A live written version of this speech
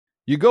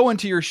You go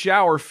into your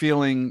shower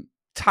feeling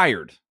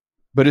tired,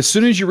 but as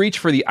soon as you reach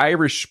for the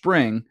Irish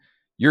Spring,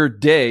 your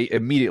day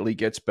immediately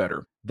gets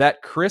better.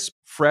 That crisp,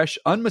 fresh,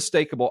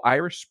 unmistakable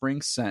Irish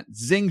Spring scent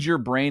zings your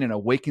brain and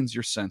awakens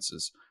your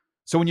senses.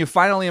 So when you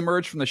finally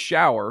emerge from the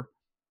shower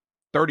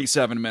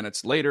 37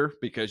 minutes later,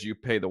 because you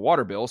pay the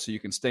water bill so you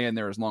can stay in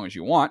there as long as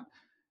you want,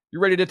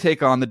 you're ready to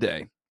take on the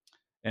day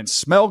and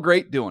smell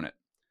great doing it.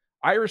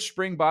 Irish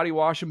Spring Body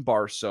Wash and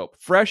Bar Soap.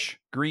 Fresh,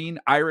 green,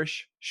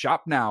 Irish.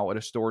 Shop now at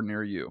a store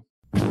near you.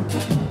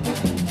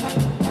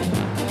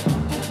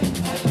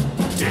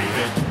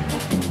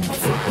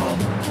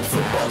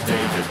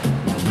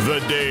 The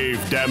Dave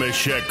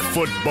Dameshek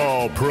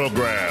Football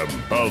Program.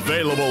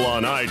 Available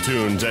on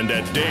iTunes and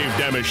at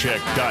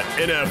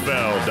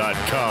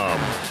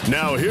davedameshek.nfl.com.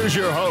 Now here's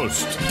your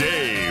host,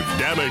 Dave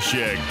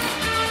Dameshek.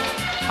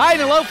 Hi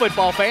and hello,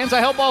 football fans. I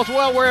hope all's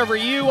well wherever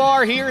you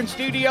are. Here in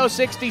Studio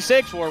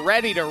 66, we're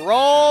ready to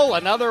roll.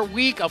 Another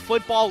week of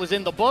football is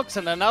in the books,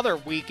 and another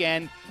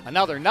weekend,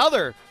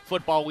 another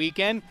football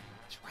weekend.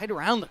 Right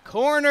around the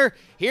corner.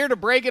 Here to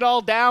break it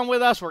all down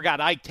with us, we got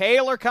Ike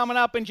Taylor coming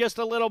up in just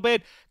a little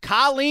bit.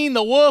 Colleen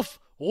the Woof.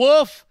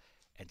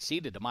 And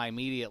seated to my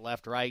immediate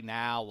left right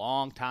now,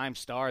 longtime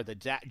star of the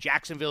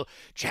Jacksonville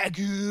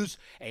Jaguars,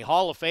 a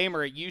Hall of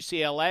Famer at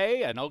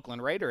UCLA, an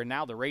Oakland Raider, and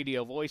now the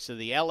radio voice of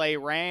the LA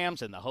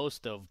Rams and the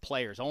host of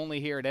Players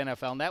Only here at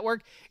NFL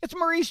Network. It's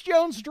Maurice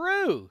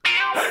Jones-Drew.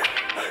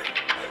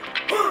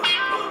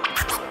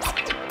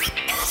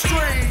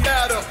 Straight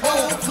out of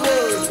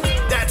Oakland.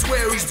 That's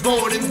where he's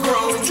born and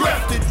grown.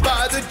 Drafted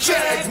by the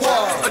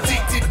Jaguars.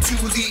 Addicted to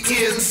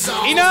the end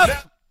zone.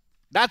 Enough!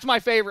 That's my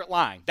favorite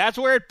line. That's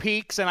where it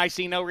peaks, and I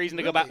see no reason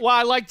to go back. Well,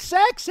 I like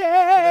sexy.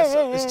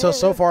 It's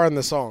so far in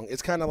the song.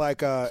 It's kind of like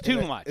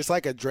too much. It's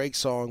like a Drake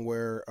song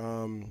where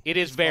it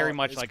is very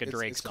much like a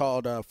Drake song. It's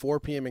called 4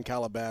 p.m. in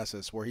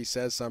Calabasas, where he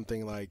says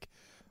something like,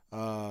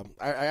 I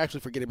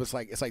actually forget it, but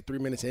it's like 3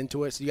 minutes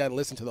into it, so you got to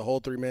listen to the whole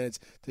 3 minutes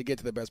to get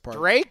to the best part.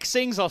 Drake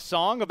sings a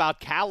song about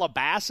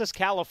Calabasas,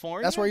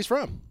 California? That's where he's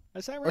from.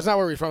 Is that right? That's not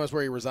where he's from. That's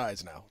where he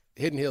resides now.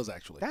 Hidden Hills,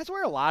 actually. That's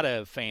where a lot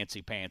of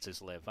fancy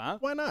pantses live, huh?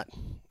 Why not?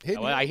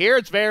 I hear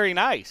it's very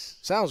nice.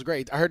 Sounds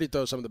great. I heard he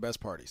throws some of the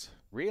best parties.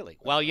 Really?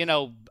 Well,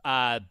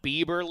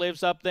 Bieber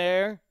lives up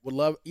there. Would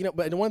love,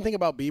 but the one thing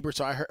about Bieber,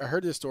 so I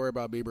heard this story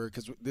about Bieber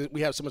because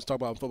we have so much to talk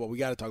about in football. We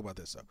got to talk about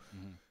this, though.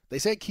 Mm-hmm. They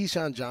said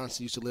Keyshawn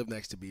Johnson used to live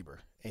next to Bieber,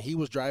 and he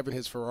was driving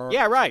his Ferrari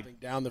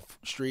down the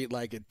street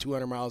like at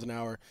 200 miles an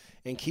hour,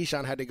 and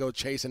Keyshawn had to go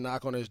chase and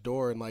knock on his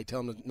door and tell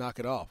him to knock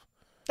it off.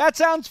 That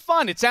sounds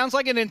fun. It sounds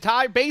like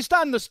based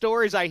on the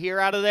stories I hear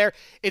out of there,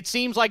 it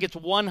seems like it's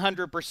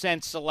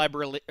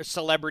 100%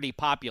 celebrity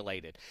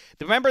populated.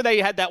 Remember they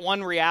had that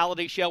one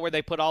reality show where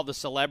they put all the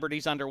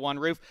celebrities under one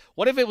roof?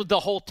 What if it was the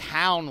whole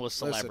town was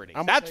celebrities?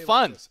 Listen, that's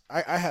fun.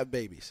 Like I have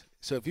babies.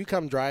 So if you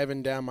come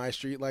driving down my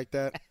street like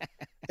that,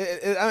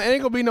 it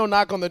ain't going to be no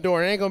knock on the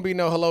door. It ain't going to be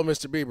no hello,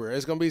 Mr. Bieber.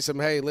 It's going to be some,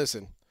 hey,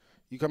 listen.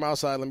 You come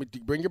outside, let me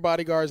bring your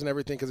bodyguards and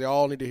everything because they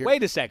all need to hear.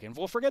 Wait a second.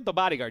 Well, forget the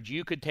bodyguards.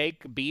 You could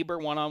take Bieber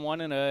one-on-one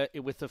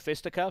with the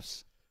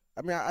fisticuffs?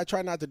 I mean, I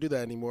try not to do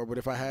that anymore, but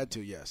if I had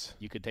to, yes.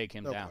 You could take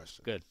him no down.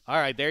 Question. Good. All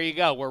right, there you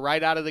go. We're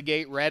right out of the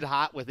gate, red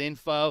hot with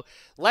info.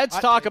 Let's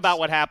talk about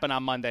what happened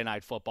on Monday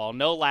Night Football.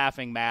 No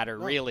laughing matter,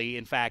 really.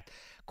 In fact,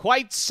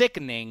 quite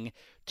sickening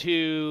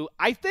to,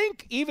 I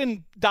think,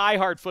 even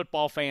diehard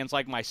football fans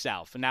like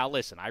myself. And now,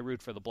 listen, I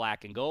root for the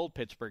black and gold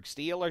Pittsburgh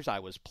Steelers. I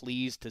was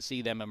pleased to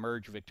see them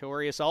emerge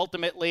victorious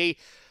ultimately.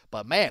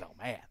 But, man, oh,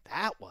 man,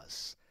 that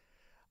was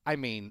 –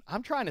 I'm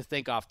trying to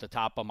think off the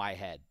top of my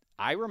head.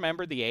 I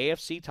remember the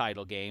AFC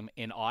title game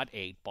in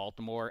 '08,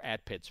 Baltimore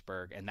at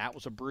Pittsburgh, and that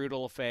was a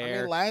brutal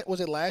affair. Was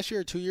it last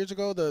year or 2 years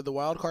ago, the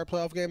wild card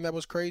playoff game that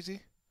was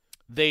crazy?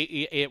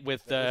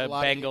 With the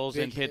Bengals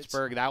in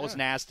Pittsburgh, that was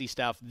nasty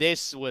stuff.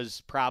 This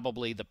was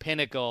probably the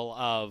pinnacle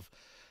of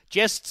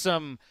just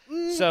some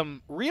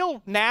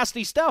real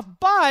nasty stuff.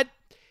 But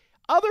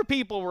other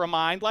people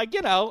remind,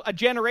 a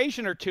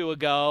generation or two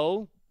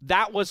ago,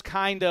 that was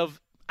kind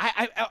of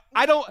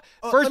I don't.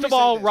 First of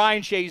all,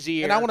 Ryan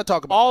Shazier, and I want to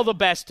talk about all the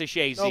best to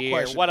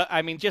Shazier.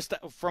 No just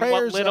from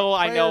what little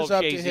I know of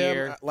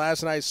Shazier.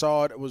 Last night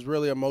saw it. Was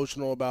really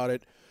emotional about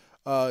it.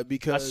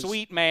 Because a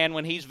sweet man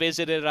when he's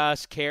visited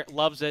us,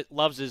 loves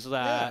his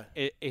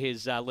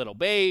little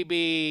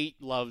baby,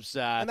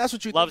 and that's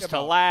what you loves think to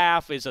about.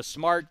 Laugh, is a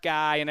smart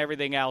guy and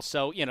everything else.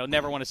 So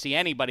never want to see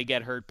anybody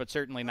get hurt, but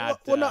certainly not.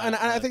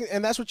 I think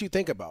that's what you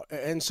think about.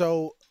 And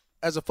so,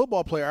 as a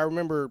football player, I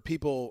remember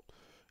people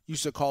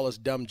used to call us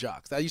dumb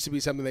jocks. That used to be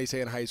something they say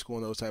in high school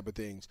and those type of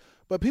things.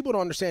 But people don't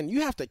understand.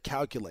 You have to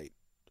calculate,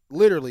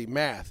 literally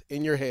math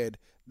in your head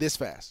this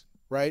fast,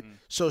 right? Mm.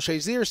 So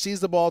Shazier sees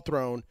the ball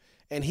thrown.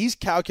 And he's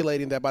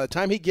calculating that by the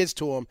time he gets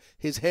to him,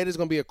 his head is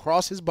going to be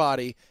across his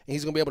body, and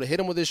he's going to be able to hit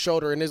him with his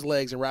shoulder and his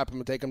legs and wrap him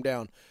and take him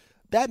down.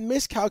 That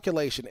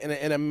miscalculation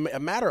in a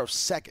matter of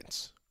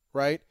seconds,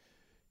 right?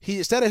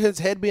 Instead of his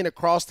head being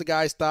across the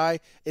guy's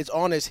thigh, it's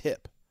on his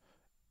hip.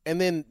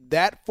 And then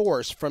that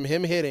force from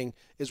him hitting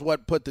is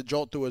what put the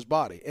jolt through his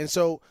body. And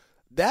so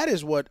that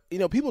is what,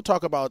 people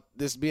talk about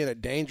this being a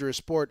dangerous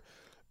sport.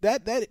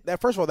 That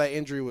first of all, that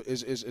injury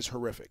is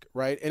horrific,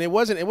 right? And it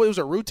was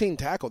a routine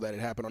tackle that it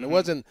happened on. It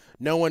wasn't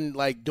no one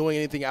like doing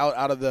anything out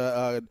of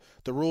the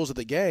rules of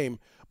the game,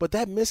 but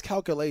that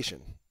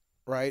miscalculation,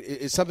 right,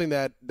 is something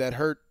that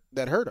hurt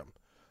him.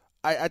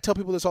 I tell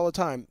people this all the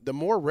time. The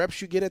more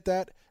reps you get at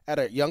that at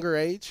a younger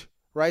age,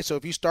 right? So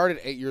if you start at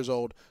 8 years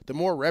old, the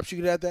more reps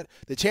you get at that,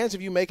 the chance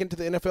of you making it to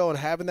the NFL and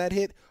having that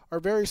hit are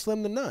very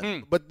slim to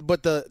none.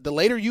 But the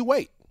later you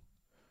wait,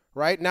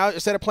 right? Now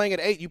instead of playing at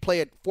 8, you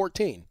play at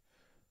 14.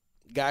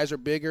 Guys are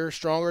bigger,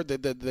 stronger.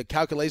 The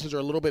calculations are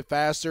a little bit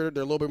faster.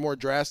 They're a little bit more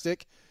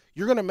drastic.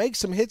 You're going to make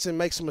some hits and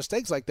make some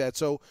mistakes like that.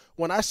 So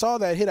when I saw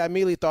that hit, I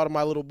immediately thought of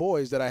my little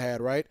boys that I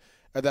had, right,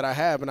 that I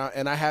have, and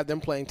I have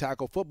them playing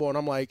tackle football, and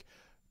I'm like,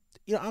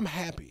 I'm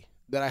happy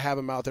that I have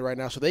them out there right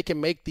now, so they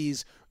can make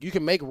these. You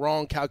can make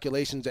wrong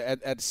calculations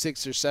at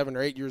 6 or 7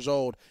 or 8 years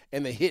old,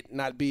 and the hit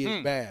not be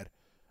as bad.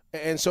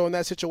 And so in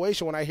that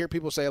situation, when I hear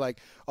people say, like,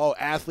 oh,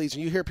 athletes,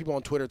 and you hear people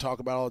on Twitter talk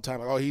about it all the time,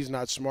 like, oh, he's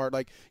not smart.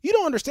 Like, you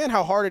don't understand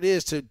how hard it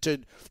is to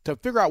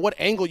figure out what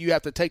angle you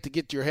have to take to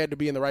get to your head to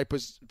be in the right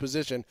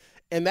position.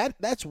 And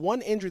that's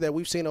one injury that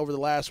we've seen over the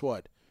last,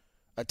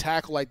 a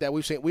tackle like that.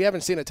 We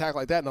haven't seen a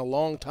tackle like that in a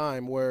long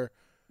time where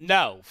 –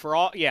 No,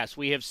 yes,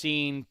 we have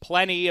seen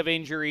plenty of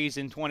injuries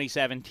in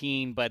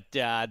 2017, but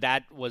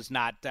that was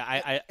not.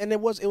 And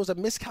it was a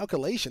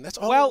miscalculation. That's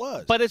all it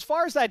was. But as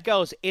far as that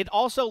goes, it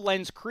also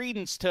lends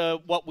credence to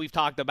what we've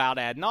talked about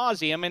ad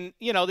nauseum, and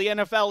the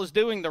NFL is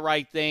doing the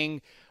right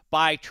thing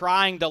by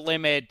trying to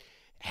limit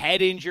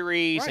head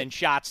injuries and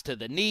shots to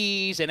the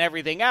knees and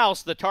everything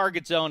else. The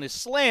target zone is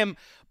slim,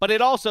 but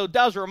it also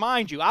does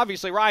remind you.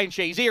 Obviously, Ryan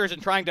Shazier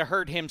isn't trying to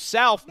hurt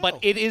himself, but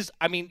it is.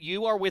 I mean,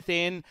 you are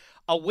within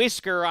a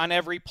whisker on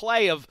every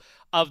play of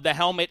the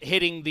helmet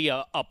hitting the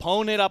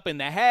opponent up in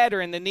the head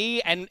or in the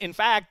knee. And, in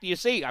fact, you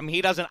see, I mean,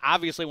 he doesn't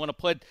obviously want to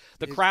put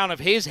the crown of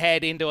his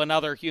head into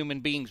another human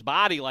being's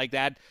body like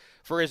that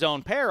for his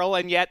own peril,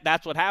 and yet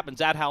that's what happens.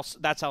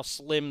 That's how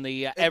slim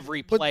the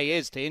every play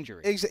is to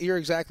injury. You're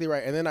exactly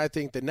right. And then I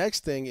think the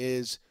next thing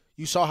is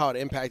you saw how it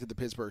impacted the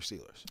Pittsburgh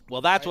Steelers.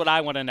 Well, that's what I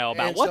want to know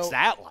about. And what's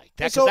that like?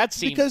 That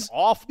seems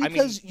awful.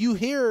 Because you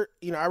hear,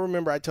 I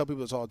remember I tell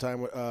people this all the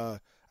time.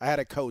 I had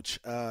a coach,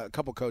 a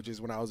couple coaches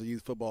when I was a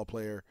youth football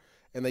player,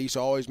 and they used to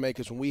always make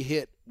us, when we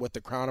hit with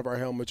the crown of our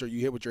helmets or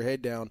you hit with your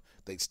head down,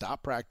 they'd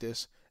stop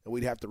practice, and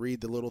we'd have to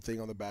read the little thing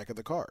on the back of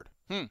the card.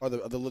 Or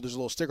there's a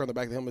little sticker on the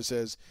back of the helmet that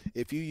says,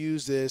 if you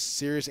use this,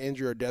 serious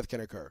injury or death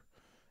can occur.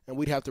 And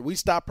we'd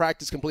stop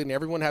practice completely, and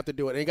everyone had to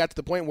do it. And it got to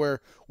the point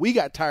where we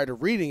got tired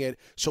of reading it,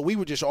 so we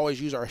would just always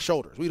use our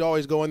shoulders. We'd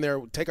always go in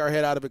there, take our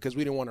head out of it because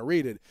we didn't want to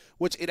read it,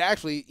 which it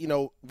actually,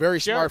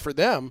 very smart for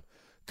them.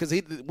 Because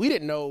we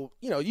didn't know,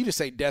 you just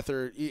say death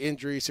or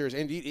injury, serious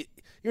injury.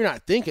 You're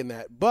not thinking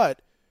that.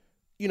 But,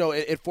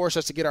 it forced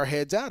us to get our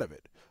heads out of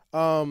it.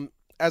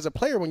 As a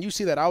player, when you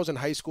see that, I was in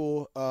high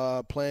school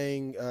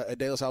playing at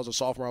De La Salle. I was a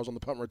sophomore. I was on the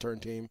punt return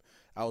team.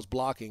 I was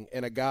blocking.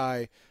 And a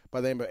guy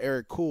by the name of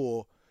Eric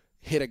Cool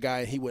hit a guy,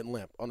 and he went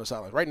limp on the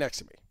sideline right next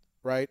to me,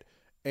 right?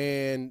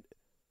 And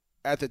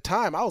at the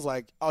time, I was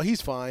like, oh,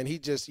 he's fine. He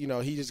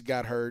just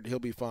got hurt. He'll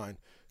be fine.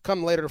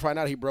 Come later to find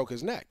out he broke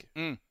his neck.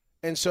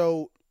 And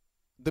so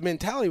the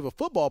mentality of a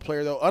football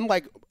player, though,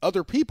 unlike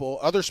other people,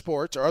 other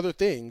sports, or other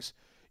things,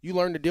 you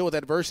learn to deal with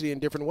adversity in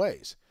different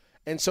ways.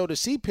 And so to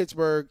see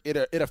Pittsburgh, it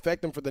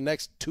affect them for the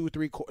next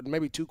 2-3,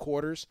 maybe 2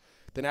 quarters.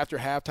 Then after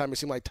halftime, it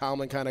seemed like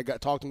Tomlin kind of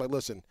talked to him like,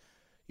 listen,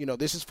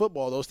 this is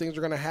football. Those things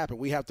are going to happen.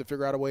 We have to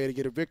figure out a way to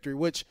get a victory,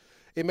 which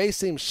it may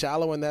seem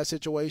shallow in that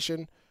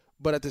situation,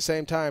 but at the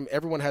same time,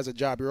 everyone has a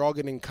job. You're all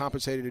getting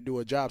compensated to do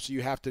a job, so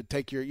you have to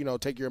take your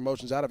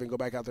emotions out of it and go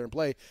back out there and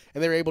play.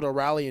 And they're able to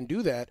rally and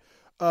do that.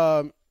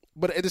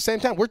 But at the same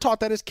time, we're taught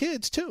that as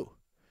kids too.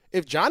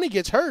 If Johnny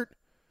gets hurt,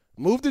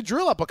 move the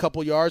drill up a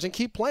couple yards and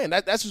keep playing.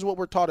 That's just what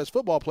we're taught as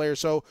football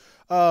players. So,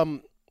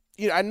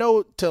 I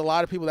know to a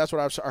lot of people, that's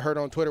what I heard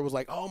on Twitter was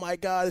like, oh my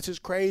God, this is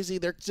crazy.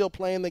 They're still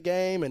playing the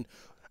game. And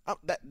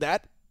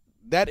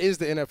that is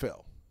the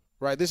NFL,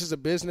 right? This is a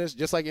business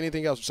just like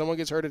anything else. If someone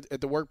gets hurt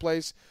at the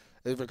workplace,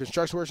 if a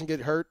construction worker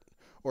get hurt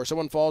or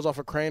someone falls off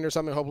a crane or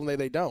something, hopefully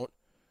they don't.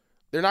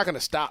 They're not going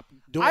to stop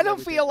doing I don't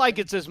feel like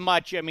it's as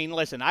much. I mean,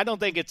 listen, I don't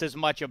think it's as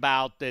much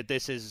about that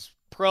this is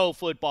pro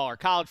football or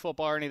college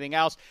football or anything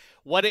else.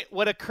 What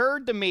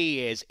occurred to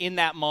me is in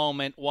that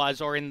moment was,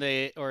 or in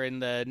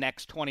the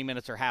next 20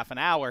 minutes or half an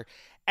hour,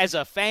 as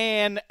a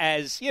fan,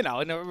 and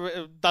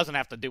it doesn't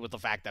have to do with the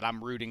fact that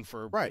I'm rooting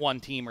for one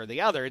team or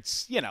the other.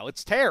 It's,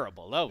 it's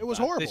terrible. Oh, it was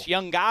horrible. This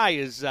young guy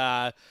is,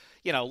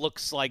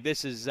 looks like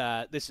this is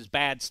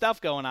bad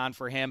stuff going on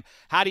for him.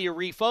 How do you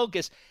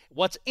refocus?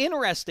 What's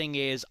interesting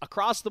is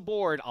across the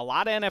board, a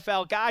lot of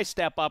NFL guys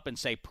step up and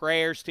say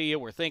prayers to you.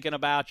 We're thinking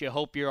about you.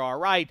 Hope you're all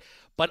right.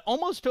 But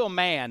almost to a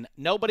man,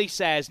 nobody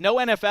says, no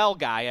NFL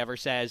guy ever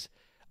says,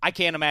 I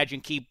can't imagine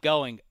keep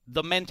going.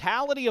 The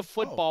mentality of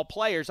football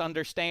players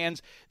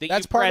understands that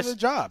that's part of the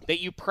job.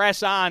 That you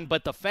press on,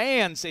 but the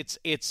fans,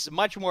 it's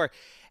much more.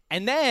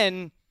 And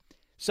then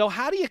So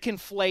how do you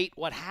conflate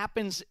what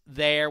happens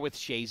there with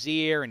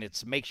Shazier, and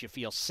it makes you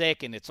feel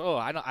sick, and it's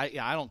I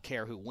don't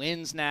care who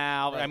wins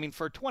now. Right. I mean,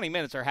 for 20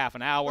 minutes or half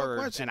an hour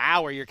Well, or an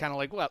hour, you're kind of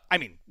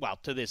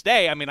like, to this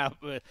day,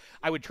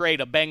 I would trade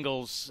a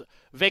Bengals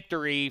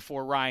victory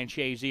for Ryan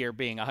Shazier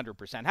being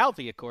 100%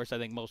 healthy. Of course, I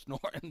think most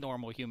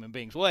normal human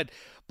beings would,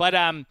 but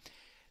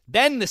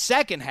then the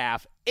second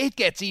half, it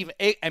gets even.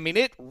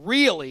 It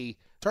really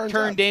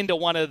turned into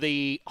one of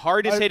the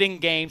hardest hitting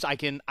games I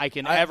can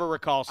ever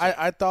recall.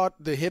 I thought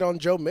the hit on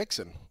Joe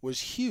Mixon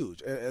was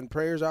huge, and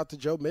prayers out to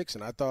Joe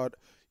Mixon. I thought,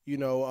 he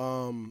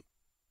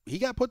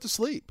got put to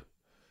sleep.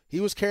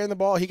 He was carrying the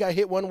ball. He got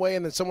hit one way,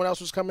 and then someone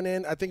else was coming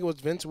in. I think it was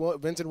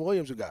Vincent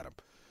Williams who got him.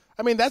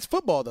 I mean, that's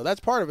football, though.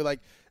 That's part of it. Like,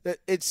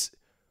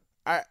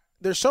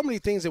 there's so many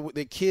things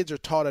that kids are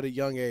taught at a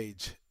young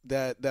age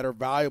that are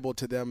valuable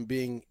to them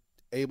being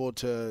able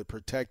to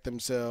protect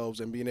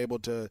themselves and being able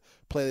to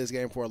play this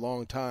game for a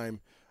long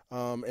time.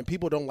 And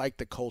people don't like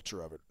the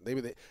culture of it.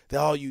 Maybe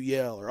you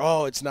yell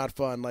or, it's not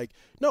fun. Like,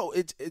 no,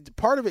 it's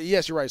part of it.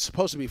 Yes, you're right. It's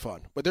supposed to be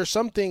fun, but there's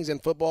some things in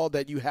football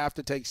that you have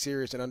to take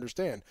serious and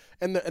understand.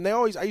 And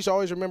I used to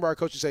always remember our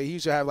coach to say, he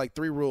used to have like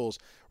 3 rules.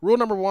 Rule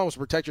number 1 was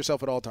protect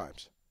yourself at all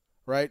times,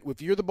 right?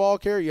 If you're the ball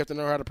carrier, you have to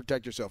know how to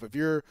protect yourself. If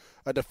you're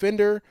a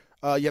defender,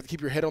 you have to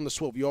keep your head on the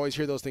swivel. You always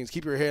hear those things.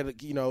 Keep your head,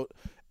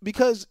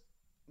 because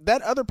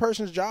that other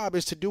person's job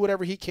is to do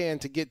whatever he can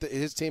to get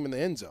his team in the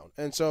end zone.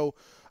 And so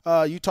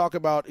you talk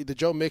about the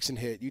Joe Mixon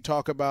hit. You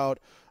talk about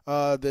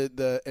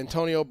the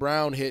Antonio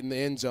Brown hit in the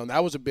end zone.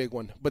 That was a big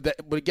one. But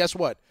guess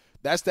what?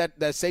 That's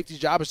that safety's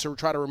job is to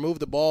try to remove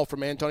the ball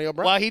from Antonio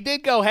Brown. Well, he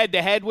did go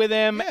head-to-head with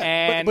him,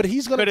 and but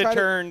he's could have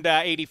turned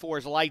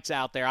 84's lights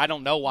out there. I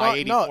don't know why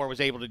 84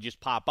 was able to just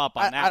pop up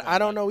on that one. I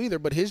don't know either,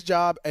 but his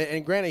job,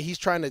 and granted, he's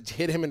trying to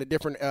hit him in a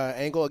different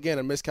angle, again,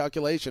 a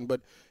miscalculation, but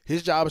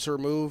his job is to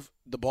remove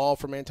the ball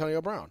from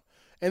Antonio Brown.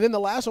 And then the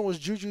last one was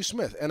Juju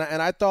Smith, and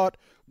I thought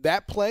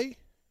that play,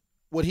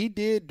 what he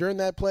did during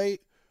that play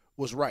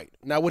was right.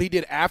 Now, what he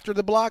did after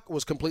the block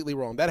was completely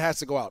wrong. That has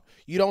to go out.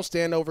 You don't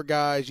stand over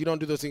guys. You don't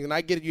do those things. And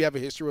I get it. You have a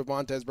history with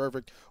Vontaze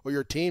Burfict, or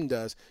your team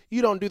does.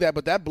 You don't do that.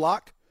 But that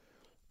block,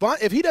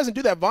 if he doesn't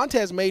do that,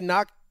 Vontaze may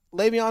knock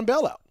Le'Veon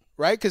Bell out,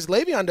 right? Because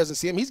Le'Veon doesn't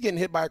see him. He's getting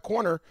hit by a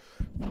corner.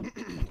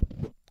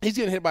 He's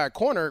getting hit by a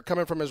corner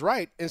coming from his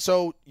right. And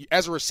so,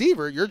 as a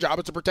receiver, your job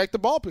is to protect the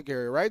ball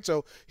carrier, right?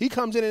 So, he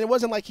comes in, and it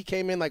wasn't like he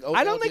came in like,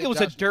 I don't think it was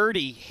a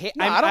dirty hit.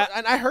 No,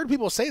 I heard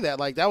people say that.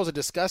 Like, that was a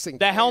disgusting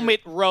The helmet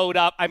rode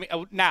up.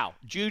 Now,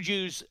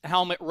 Juju's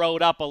helmet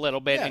rode up a little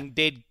bit and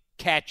did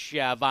catch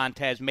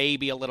Vontaze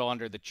maybe a little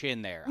under the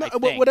chin there. No,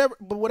 but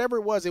whatever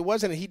it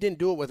wasn't. He didn't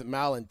do it with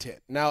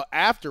malintent. Now,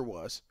 after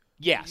was.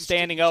 Yeah,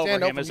 standing over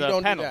him as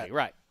a penalty,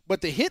 right.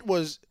 But the hit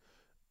was,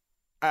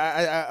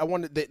 I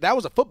wanted that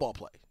was a football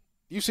play.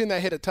 You've seen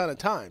that hit a ton of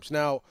times.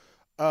 Now,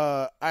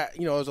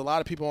 there's a lot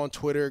of people on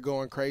Twitter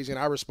going crazy, and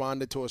I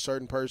responded to a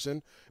certain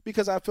person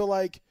because I feel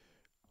like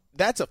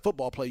that's a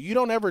football play. You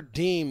don't ever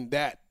deem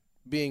that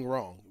being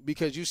wrong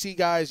because you see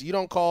guys, you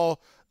don't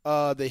call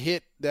the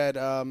hit that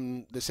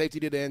the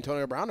safety did to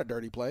Antonio Brown a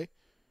dirty play,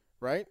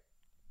 right?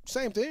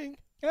 Same thing.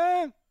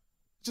 Yeah.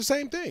 It's the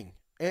same thing.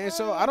 And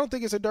so I don't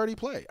think it's a dirty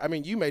play. I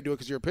mean, you may do it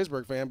because you're a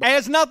Pittsburgh fan. But it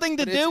has nothing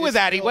to do with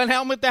that. He went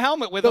helmet to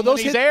helmet with him when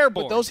he's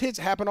airborne. But those hits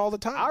happen all the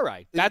time. All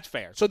right. That's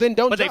fair. So then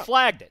don't But jump. they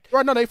flagged it.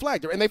 Right, no, they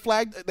flagged it. And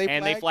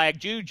they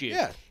flagged Juju.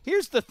 Yeah.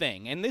 Here's the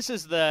thing, and this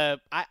is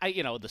the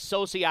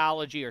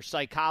sociology or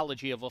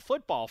psychology of a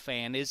football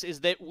fan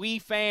is that we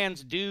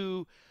fans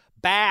do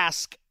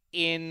bask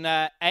in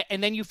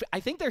and then I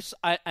think there's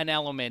an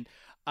element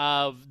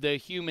of the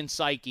human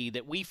psyche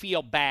that we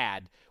feel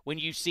bad when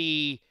you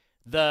see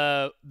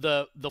the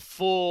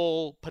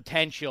full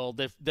potential,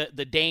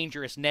 the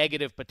dangerous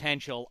negative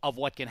potential of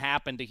what can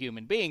happen to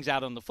human beings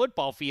out on the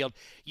football field.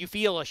 You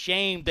feel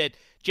ashamed that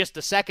just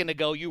a second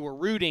ago you were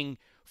rooting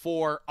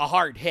for a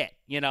hard hit.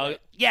 Right.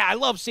 Yeah, I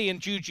love seeing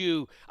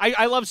Juju.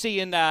 I love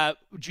seeing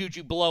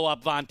Juju blow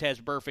up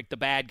Vontaze Burfict, the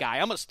bad guy.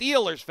 I'm a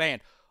Steelers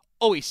fan.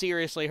 Oh, he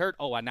seriously hurt?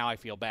 Oh, now I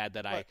feel bad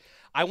that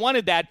I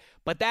wanted that.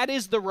 But that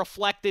is the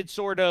reflected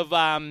sort of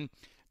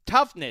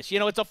toughness.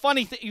 It's a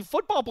funny thing.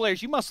 Football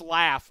players, you must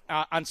laugh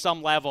on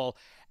some level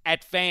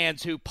at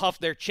fans who puff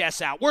their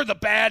chests out. We're the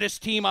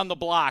baddest team on the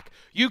block.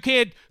 You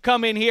can't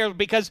come in here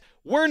because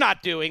we're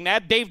not doing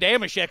that. Dave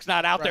Dameshek's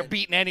not out there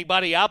beating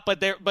anybody up, but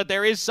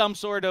there is some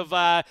sort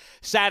of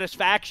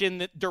satisfaction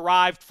that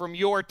derived from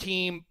your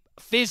team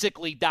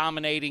physically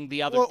dominating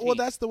the other team. Well,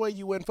 that's the way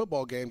you win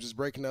football games, is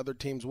breaking other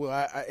teams' will.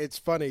 It's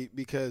funny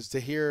because to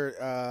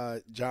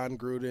hear John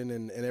Gruden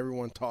and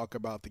everyone talk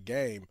about the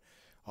game,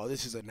 oh,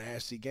 this is a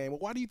nasty game. Well,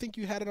 why do you think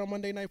you had it on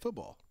Monday Night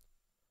Football?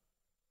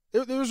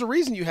 There was a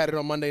reason you had it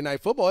on Monday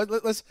Night Football.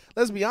 Let's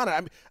be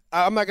honest.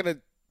 I'm not going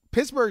to –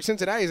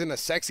 Pittsburgh-Cincinnati isn't a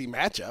sexy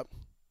matchup.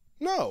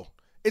 No.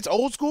 It's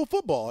old school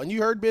football. And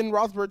you heard Ben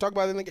Roethlisberger talk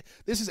about it.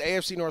 This is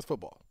AFC North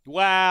football.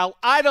 Well,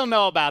 I don't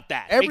know about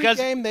that. Every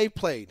game they've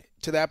played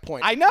to that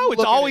point. I know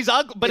it's always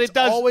ugly, but it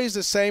does. It's always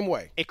the same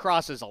way. It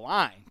crosses a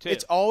line, too.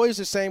 It's always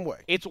the same way.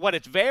 It's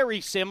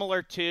very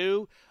similar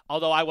to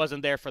although I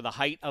wasn't there for the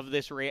height of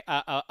this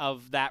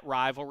of that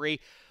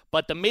rivalry.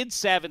 But the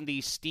mid-'70s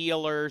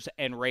Steelers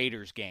and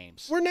Raiders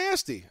games We're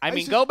nasty. I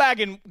mean, go back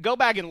and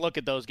look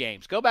at those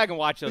games. Go back and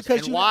watch those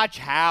and watch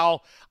how.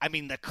 I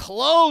mean, the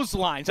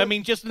clotheslines. I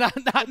mean, just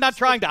not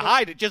trying to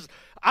hide it. Just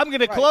I'm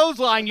going to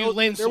clothesline you,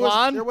 Lynn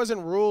Swan. There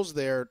wasn't rules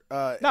there.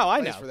 No, I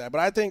know for that,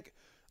 but I think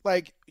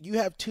like you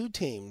have two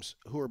teams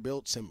who are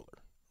built similar,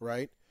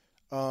 right?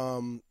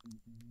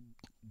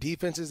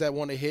 Defenses that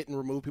want to hit and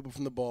remove people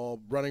from the ball,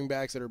 running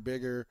backs that are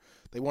bigger,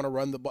 they want to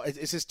run the ball.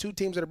 It's just two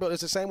teams that are built.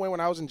 It's the same way when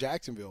I was in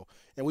Jacksonville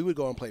and we would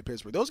go and play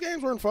Pittsburgh. Those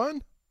games weren't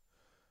fun.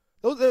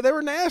 They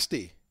were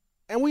nasty,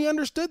 and we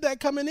understood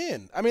that coming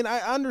in. I mean, I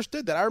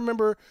understood that. I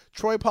remember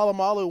Troy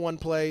Polamalu one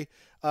play.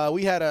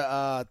 We had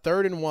a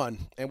 3rd and 1,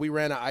 and we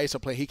ran an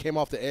ISO play. He came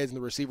off the edge, and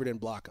the receiver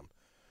didn't block him.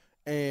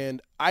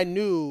 And I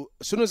knew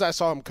as soon as I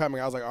saw him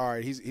coming, I was like, all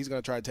right, he's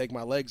going to try to take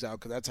my legs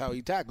out because that's how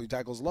he tackles. He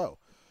tackles low.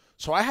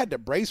 So I had to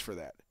brace for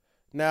that.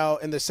 Now,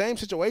 in the same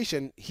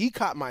situation, he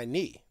caught my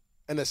knee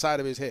in the side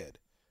of his head,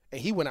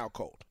 and he went out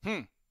cold.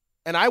 And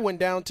I went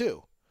down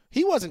too.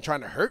 He wasn't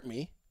trying to hurt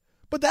me,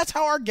 but that's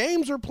how our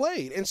games are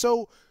played. And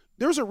so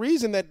there's a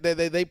reason that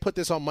they put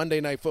this on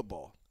Monday Night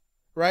Football,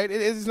 right?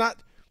 It is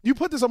not – you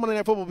put this on Monday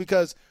Night Football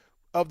because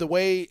of the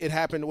way it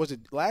happened. Was it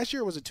last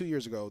year or was it 2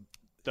 years ago?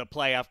 The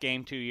playoff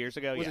game 2 years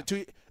ago, was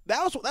it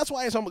that's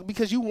why it's on,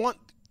 because you want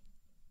 –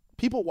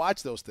 people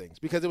watch those things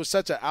because it was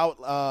such it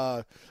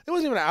wasn't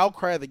even an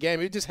outcry of the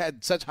game. It just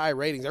had such high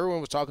ratings.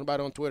 Everyone was talking about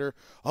it on Twitter.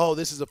 Oh,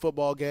 this is a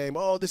football game.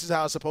 Oh, this is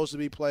how it's supposed to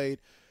be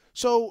played.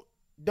 So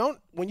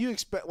when you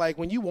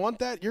want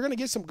that, you're going to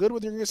get some good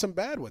with it, you're going to get some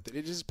bad with it.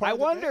 It's just part of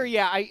the game.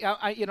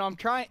 Yeah, I'm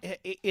trying.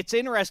 It's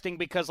interesting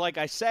because, like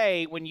I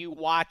say, when you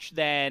watch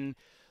then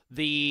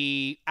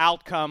the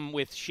outcome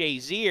with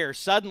Shazier,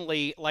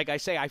 suddenly, like I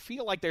say, I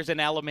feel like there's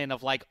an element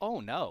of like, oh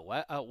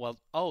no,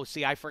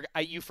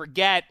 you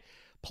forget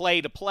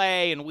play to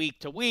play and week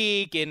to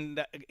week,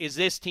 and is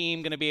this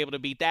team going to be able to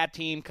beat that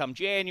team come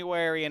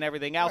January and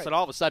everything else? Right. And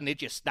all of a sudden it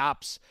just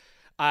stops,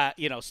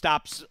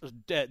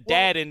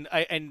 dead,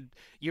 and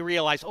you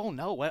realize, oh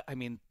no, what I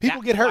mean,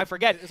 people get hurt. I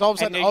forget. It's all of a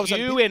sudden, and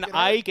you and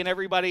Ike and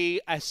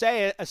everybody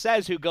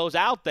says who goes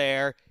out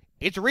there.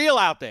 It's real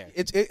out there.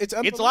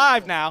 It's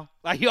live now.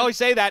 Like you always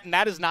say that, and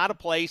that is not a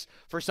place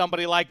for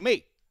somebody like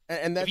me.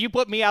 And if you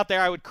put me out there,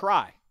 I would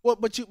cry. Well,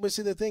 but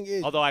see, the thing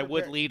is, although I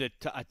would lead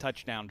a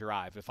touchdown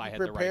drive if I had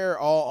the right. Prepare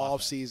all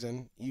off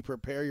season. You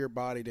prepare your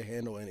body to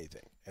handle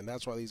anything, and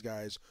that's why these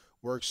guys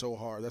work so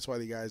hard. That's why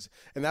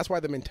that's why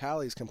the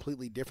mentality is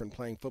completely different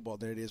playing football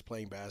than it is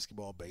playing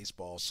basketball,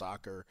 baseball,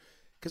 soccer,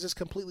 because it's a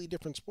completely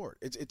different sport.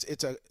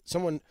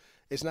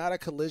 It's not a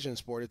collision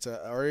sport. It's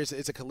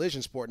a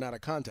collision sport, not a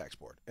contact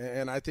sport,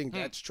 and I think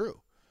that's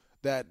true.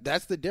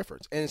 That's the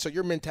difference, and so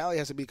your mentality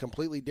has to be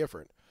completely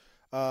different.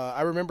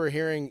 I remember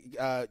hearing,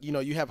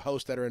 you have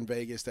hosts that are in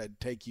Vegas that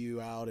take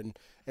you out, and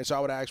so I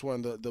would ask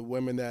one of the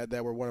women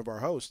that were one of our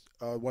hosts,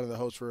 one of the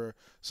hosts for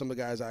some of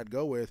the guys I'd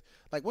go with,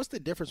 like, what's the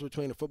difference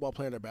between a football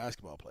player and a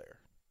basketball player?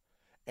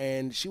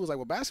 And she was like,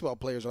 well, basketball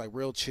players are like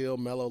real chill,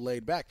 mellow,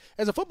 laid back.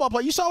 As a football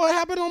player, you saw what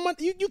happened on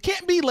Monday. You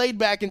can't be laid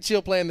back and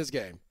chill playing this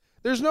game.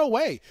 There's no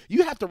way.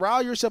 You have to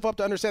rile yourself up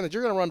to understand that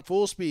you're going to run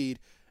full speed,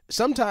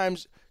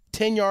 sometimes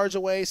 10 yards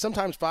away,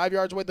 sometimes 5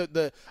 yards away.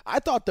 I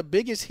thought the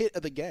biggest hit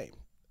of the game,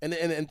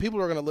 and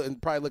people are going to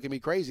probably look at me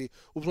crazy,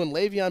 was when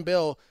Le'Veon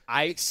Bell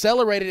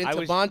accelerated into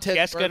Vontaze.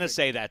 I was just going to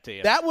say that to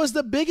you. That was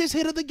the biggest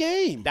hit of the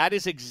game. That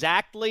is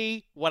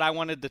exactly what I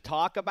wanted to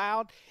talk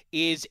about,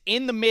 is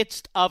in the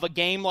midst of a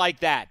game like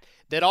that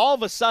all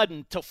of a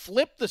sudden to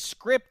flip the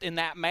script in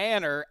that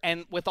manner,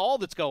 and with all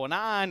that's going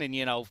on, and,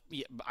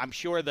 I'm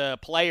sure the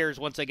players,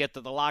 once they get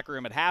to the locker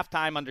room at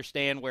halftime,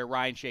 understand where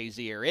Ryan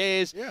Shazier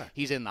is. Yeah.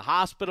 He's in the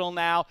hospital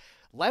now.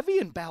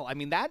 Le'Veon Bell, I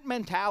mean, that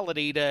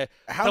mentality to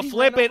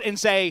flip it and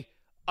say,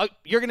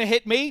 you're going to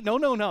hit me?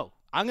 No.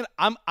 I'm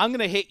going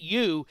to hit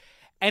you.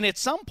 And at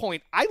some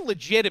point, I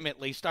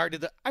legitimately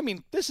started to – I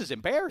mean, this is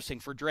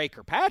embarrassing for Dre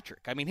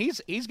Kirkpatrick. I mean, he's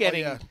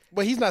getting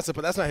Well, he's not –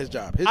 that's not his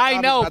job. His I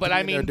job know, is not but to be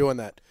I mean – doing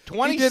that.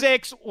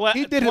 26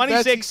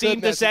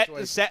 seemed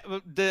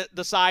to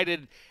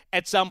decided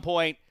at some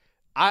point,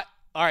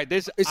 all right,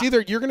 it's either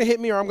you're going to hit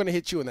me or I'm going to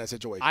hit you in that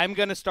situation. I'm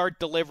going to start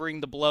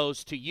delivering the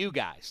blows to you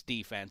guys,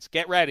 defense.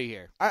 Get ready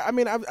here. I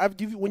mean, I've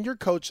give you, when you're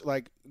coached,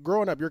 like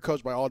growing up, you're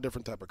coached by all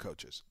different type of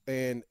coaches.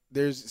 And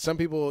there's some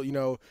people,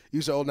 you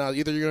say, oh, now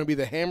either you're going to be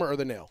the hammer or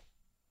the nail.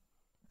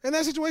 In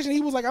that situation,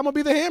 he was like, I'm going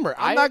to be the hammer.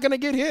 I'm not going to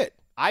get hit.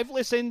 I've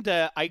listened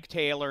to Ike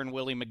Taylor and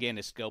Willie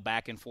McGinnis go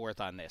back and forth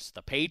on this,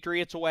 the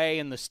Patriots way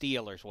and the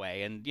Steelers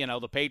way. And,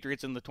 the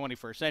Patriots in the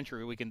 21st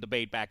century, we can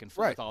debate back and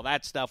forth, all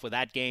that stuff with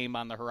that game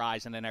on the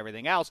horizon and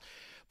everything else.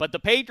 But the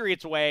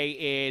Patriots way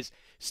is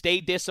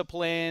stay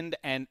disciplined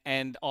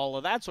and all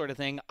of that sort of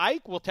thing.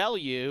 Ike will tell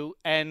you,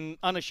 and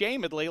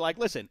unashamedly, like,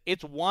 listen,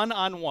 it's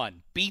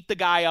one-on-one. Beat the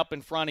guy up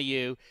in front of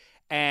you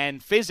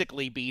and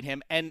physically beat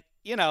him. And,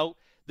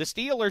 the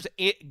Steelers,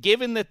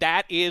 given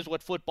that is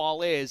what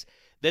football is,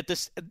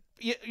 that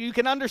you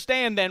can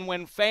understand then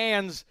when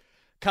fans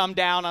come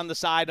down on the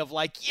side of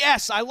like,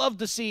 yes, I love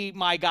to see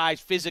my guys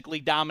physically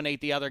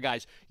dominate the other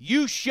guys.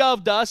 You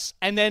shoved us,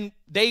 and then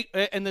the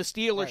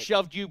Steelers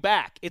shoved you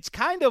back. It's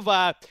kind of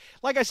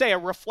like I say, a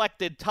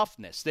reflected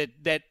toughness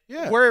that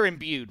we're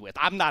imbued with.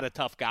 I'm not a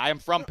tough guy. I'm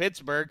from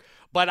Pittsburgh,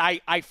 but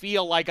I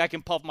feel like I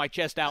can puff my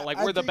chest out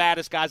like we're the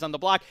baddest guys on the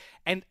block.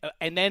 And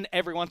then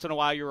every once in a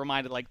while you're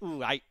reminded like,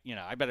 ooh, I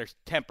better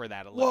temper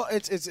that a little. Well,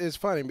 it's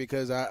funny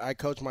because I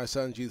coached my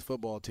son's youth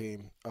football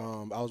team.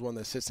 I was one of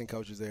the assistant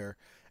coaches there.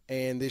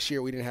 And this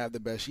year we didn't have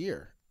the best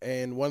year.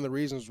 And one of the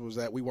reasons was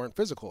that we weren't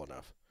physical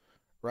enough,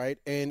 right?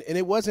 And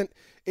it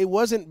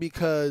wasn't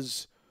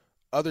because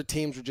other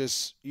teams were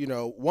just,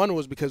 one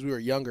was because we were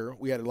younger.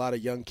 We had a lot of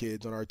young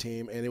kids on our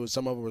team, and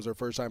some of them was their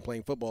first time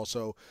playing football.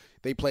 So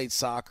they played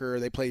soccer,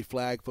 they played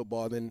flag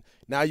football. And then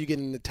now you get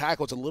into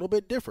tackle, it's a little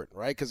bit different,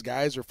 right? Because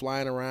guys are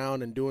flying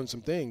around and doing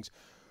some things.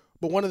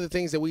 But one of the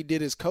things that we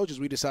did as coaches,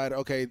 we decided,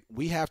 okay,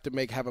 we have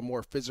to have a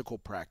more physical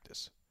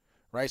practice.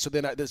 Right, so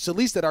then it's at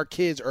least that our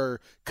kids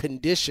are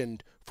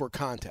conditioned for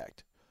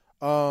contact,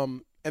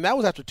 and that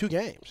was after 2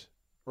 games.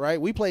 Right,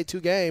 we played 2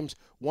 games,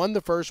 won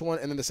the first one,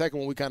 and then the second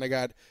one we kind of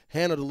got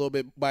handled a little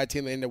bit by a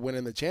team that ended up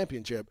winning the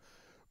championship.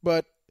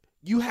 But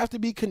you have to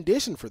be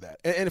conditioned for that,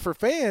 and for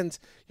fans,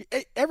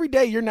 every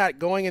day you're not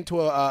going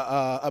into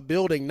a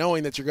building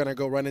knowing that you're going to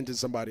go run into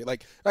somebody.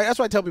 Like that's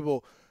why I tell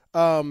people.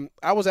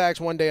 I was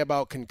asked one day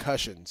about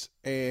concussions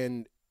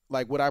and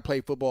like would I play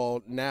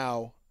football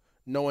now?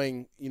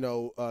 Knowing,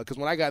 because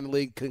when I got in the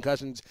league,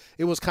 concussions,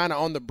 it was kind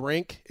of on the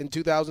brink in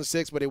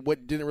 2006, but it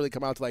didn't really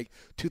come out to like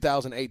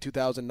 2008,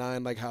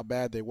 2009, like how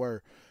bad they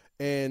were.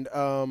 And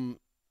one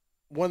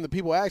of the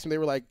people asked me, they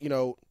were like,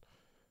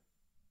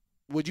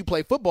 would you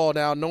play football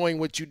now knowing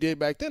what you did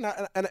back then?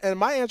 And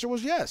my answer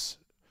was yes.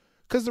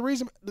 Because the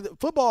reason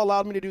football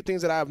allowed me to do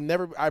things that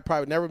I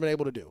probably never been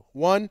able to do.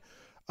 One,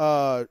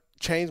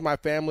 change my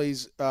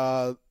family's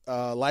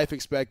life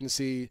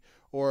expectancy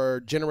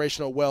or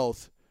generational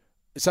wealth.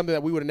 It's something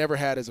that we would have never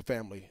had as a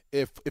family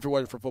if it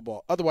wasn't for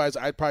football. Otherwise,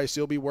 I'd probably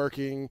still be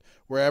working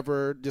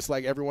wherever, just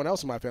like everyone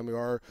else in my family,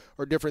 or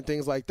different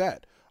things like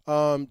that.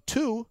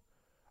 2,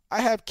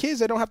 I have kids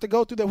that don't have to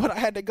go through what I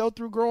had to go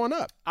through growing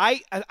up.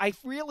 I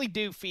really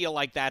do feel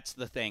like that's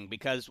the thing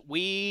because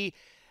we,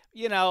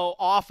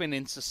 often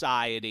in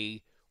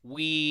society –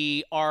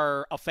 we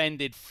are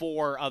offended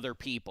for other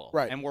people,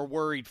 right? And we're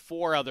worried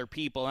for other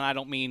people. And I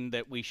don't mean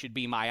that we should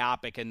be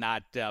myopic and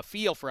not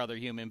feel for other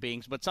human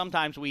beings, but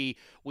sometimes we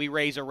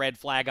raise a red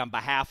flag on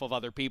behalf of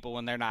other people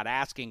when they're not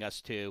asking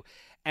us to.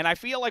 And I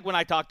feel like when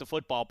I talk to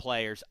football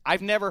players,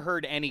 I've never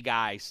heard any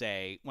guy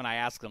say, when I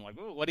ask them, like,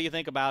 what do you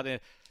think about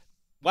it?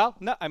 Well,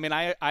 no, I mean,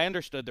 I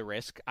understood the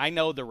risk. I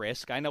know the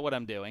risk. I know what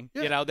I'm doing.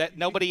 Yeah. That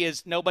nobody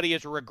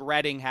is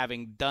regretting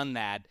having done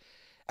that.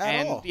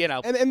 At all.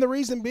 And the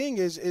reason being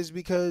is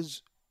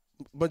because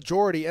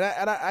majority, and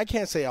I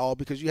can't say all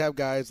because you have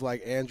guys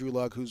like Andrew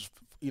Luck who's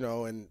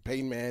and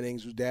Peyton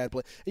Manning's whose dad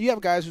played, and you have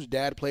guys whose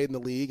dad played in the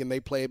league and they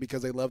play it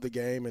because they love the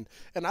game, and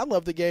I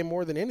love the game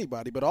more than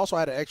anybody, but also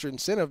I had an extra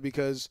incentive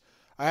because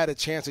I had a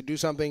chance to do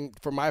something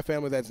for my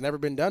family that's never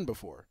been done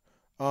before,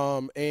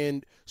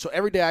 and so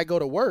every day I go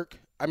to work,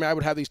 I mean I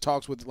would have these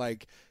talks with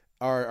like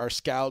our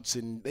scouts,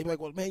 and they'd be like,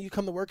 well, man, you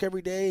come to work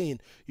every day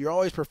and you're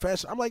always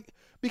professional. I'm like,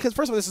 because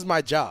first of all, this is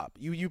my job.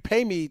 You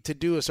pay me to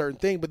do a certain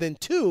thing, but then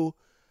 2,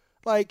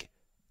 like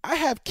I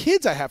have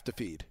kids I have to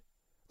feed.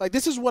 Like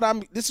this is what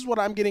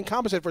I'm getting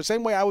compensated for.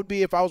 Same way I would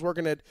be if I was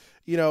working at,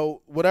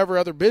 whatever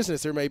other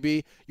business there may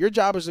be. Your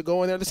job is to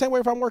go in there. The same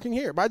way if I'm working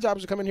here. My job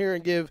is to come in here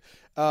and give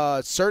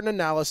certain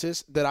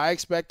analysis that I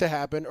expect to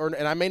happen,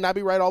 and I may not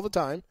be right all the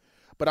time,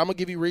 but I'm going to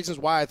give you reasons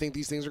why I think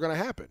these things are going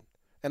to happen.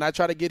 And I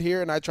try to get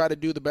here and I try to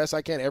do the best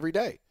I can every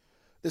day.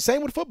 The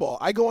same with football.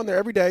 I go in there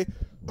every day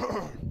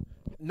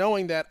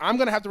knowing that I'm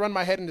going to have to run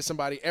my head into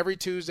somebody every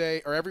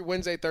Tuesday or every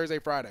Wednesday, Thursday,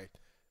 Friday.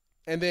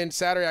 And then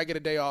Saturday I get a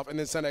day off, and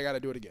then Sunday I got to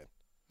do it again.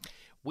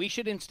 We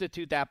should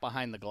institute that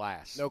behind the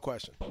glass. No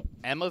question.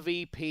 Emma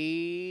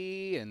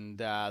VP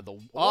and and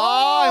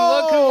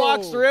look who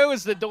walks through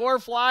as the door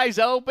flies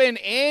open.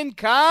 In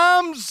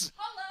comes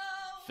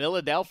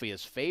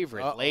Philadelphia's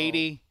favorite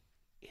lady.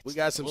 We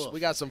got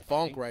some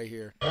funk right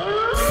here.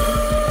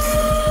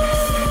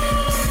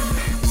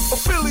 A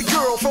Philly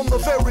girl from the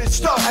very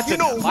start.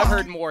 I've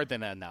heard more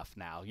than enough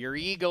now. Your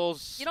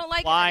Eagles you don't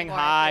like flying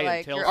high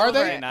like until are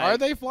Sunday night. Are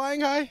they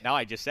flying high? No,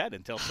 I just said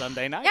until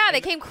Sunday night. Yeah,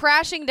 they came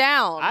crashing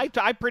down.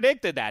 I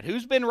predicted that.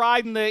 Who's been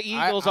riding the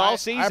Eagles all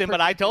season?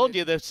 But I told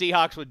you the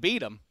Seahawks would beat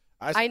them.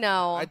 I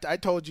know. I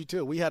told you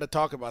too. We had to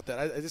talk about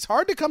that. It's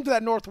hard to come to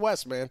that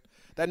Northwest, man.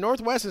 That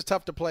Northwest is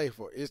tough to play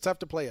for. It's tough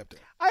to play up there.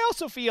 I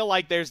also feel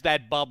like there's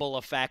that bubble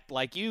effect.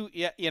 Like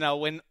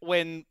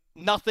when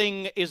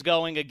nothing is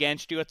going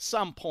against you at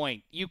some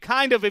point, you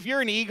kind of, if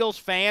you're an Eagles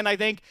fan, I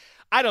think,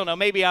 I don't know,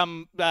 maybe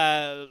I'm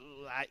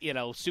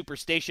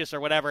superstitious or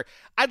whatever.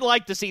 I'd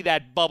like to see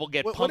that bubble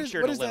get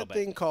punctured a little bit. What is that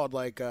thing called?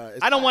 Like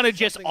I don't want to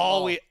just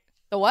always.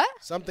 The what?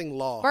 Something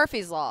law.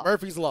 Murphy's Law.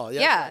 Murphy's Law. Yeah.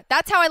 Yeah,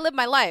 that's how I live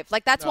my life.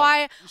 Like, that's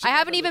why I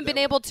haven't never even live been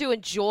that way. able to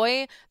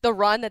enjoy the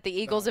run that the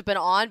Eagles have been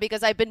on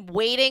because I've been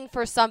waiting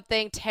for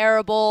something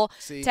terrible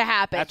to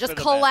happen. That's Just for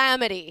the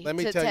calamity Let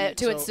me to, tell you,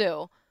 to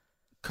ensue.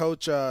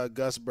 Coach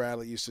Gus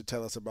Bradley used to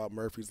tell us about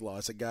Murphy's Law.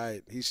 It's a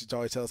guy, he used to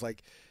always tell us,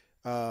 like,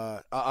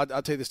 I'll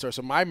tell you the story.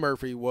 So my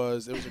Murphy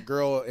was, there was a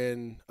girl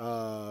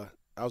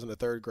I was in the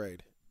 3rd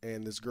grade,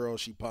 and this girl,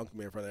 she punked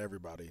me in front of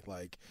everybody,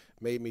 like,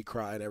 made me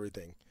cry and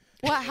everything.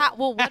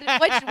 What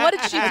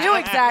did she do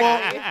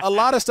exactly? Well, a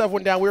lot of stuff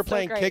went down. We were So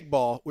playing great.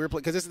 kickball. We were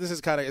because this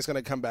is kind of, it's going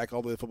to come back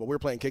all the way to football. We were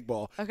playing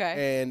kickball.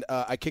 Okay. And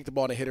I kicked the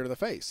ball and it hit her in the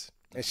face.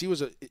 And she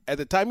was at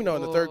the time, in the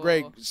 3rd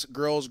grade,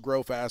 girls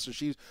grow faster.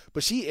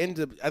 But she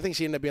ended up, I think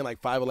she ended up being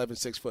like 5'11",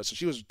 6 foot. So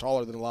she was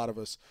taller than a lot of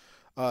us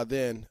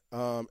then.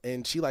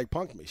 And she like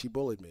punked me. She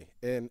bullied me.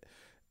 And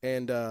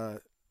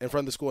in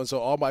front of the school, and so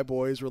all my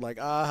boys were like,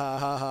 ha ha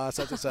ha,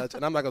 such and such,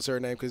 and I'm not gonna say her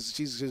name because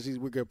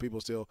we're good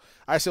people still.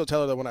 I still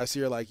tell her that when I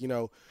see her, like,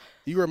 you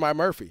were my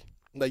Murphy,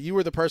 like you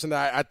were the person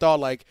that I thought,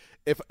 like,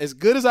 if as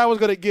good as I was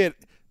gonna get,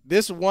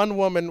 this one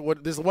woman,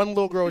 this one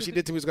little girl, what she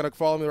did to me was gonna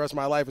follow me the rest of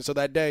my life. And so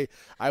that day,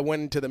 I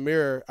went into the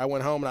mirror, I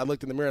went home and I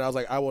looked in the mirror and I was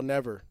like, I will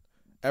never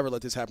ever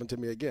let this happen to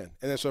me again.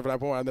 And then so from that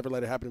point, I never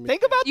let it happen to me.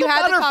 Think about You the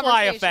had the butterfly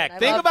conversation. effect. I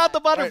Think love about that.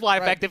 the butterfly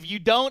Right. effect. If you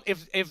don't,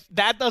 if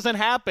that doesn't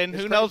happen,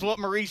 who knows what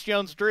Maurice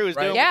Jones-Drew is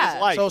doing with Yeah. his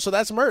life? So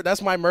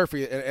that's my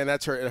Murphy, and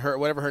that's her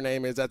whatever her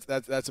name is.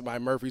 That's my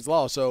Murphy's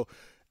Law. So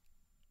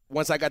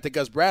once I got to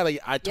Gus Bradley,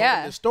 I told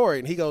him this story,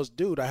 and he goes,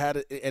 "Dude, I had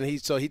it." And he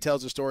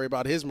tells a story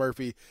about his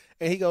Murphy,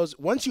 and he goes,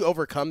 "Once you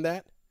overcome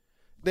that,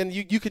 then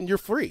you're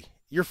free.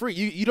 You're free.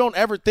 You don't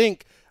ever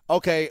think,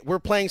 okay, we're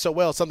playing so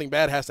well, something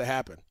bad has to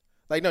happen."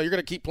 Like, no, you're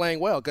gonna keep playing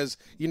well because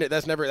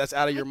that's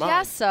out of your mind.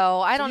 Yes,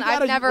 so I So don't. you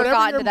gotta- I've never whatever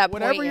gotten your- to that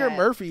point Whatever your yet.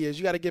 Murphy is,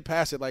 you got to get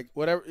past it. Like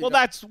whatever. Well,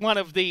 that's one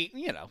of the,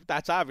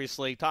 that's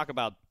obviously, talk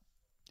about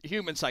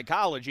human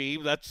psychology.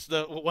 That's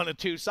the one of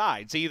two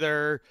sides.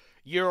 Either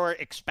you're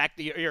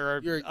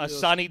a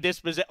sunny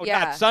disposition,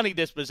 Yeah. not sunny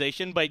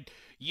disposition, but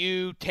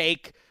you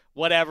take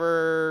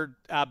whatever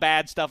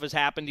bad stuff has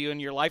happened to you in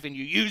your life and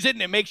you use it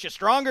and it makes you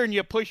stronger and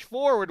you push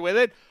forward with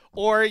it,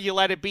 or you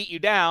let it beat you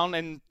down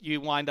and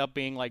you wind up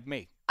being like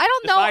me. I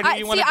don't know. Decide who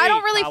you wanna I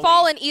don't be, really Colleen.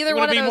 fall in either You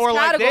one wanna of be those more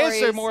categories. like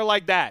this or more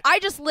like that? I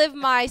just live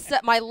my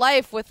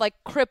life with like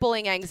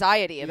crippling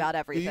anxiety about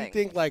everything. Do you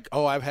think like,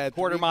 I've had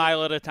Quarter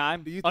mile at a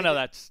time? Do you Oh, no, think-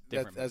 that's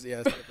different. That's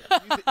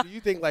different. Do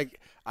you think like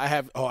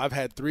I've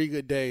had 3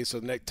 good days, so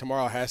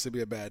tomorrow has to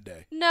be a bad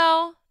day?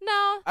 No,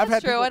 I've that's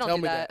had true. people I don't tell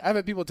do me that. I've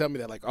had people tell me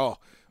that, like,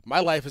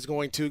 my life is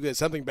going too good,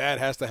 something bad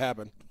has to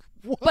happen.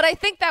 But I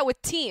think that with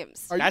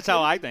teams. Are you That's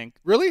how I think.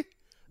 Really?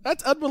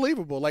 That's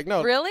unbelievable. Like,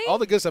 no, Really? all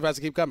the good stuff has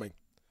to keep coming.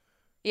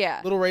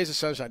 Yeah. Little rays of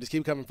sunshine just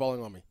keep coming,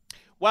 falling on me.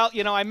 Well,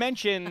 I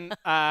mentioned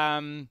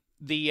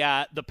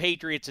the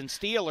Patriots and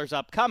Steelers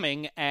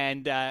upcoming,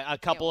 and a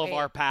couple of wait.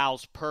 our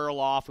pals,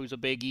 Perloff, who's a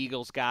big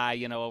Eagles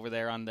guy, over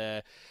there on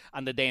the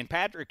Dan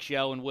Patrick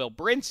Show, and Will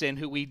Brinson,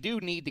 who we do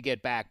need to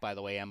get back, by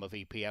the way,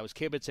 MVP. I was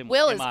kibitzing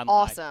Will with is him online.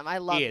 awesome. I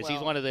love He is. Will.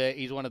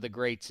 He's one of the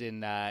greats in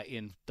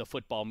the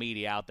football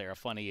media out there. A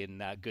funny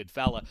and good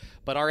fella.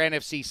 But our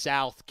NFC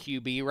South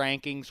QB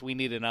rankings, we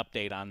need an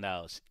update on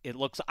those.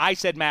 I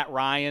said Matt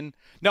Ryan.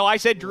 No, I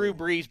said Drew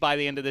Brees by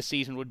the end of the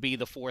season would be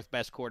the 4th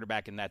best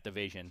quarterback in that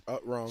division.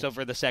 Wrong. So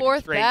for the second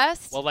 4th straight,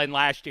 best? well, then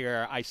last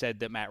year I said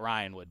that Matt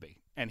Ryan would be,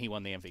 and he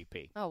won the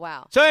MVP. Oh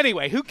wow. So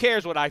anyway, who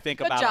cares what I think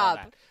Good about all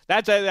job.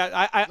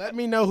 that? Let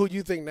me know who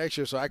you think next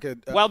year, so I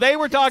could. Well, they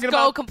were talking Go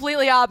about.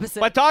 completely opposite.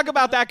 But talk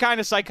about that kind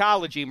of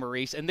psychology,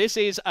 Maurice. And this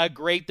is a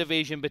great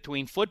division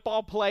between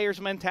football players'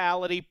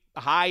 mentality,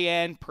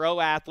 high-end pro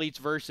athletes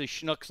versus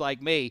schnooks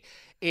like me.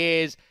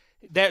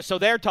 So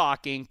they're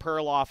talking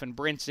Perloff and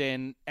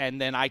Brinson,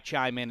 and then I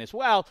chime in as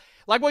well.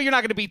 Like, well, you're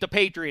not going to beat the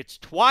Patriots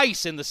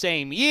twice in the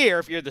same year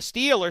if you're the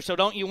Steelers, so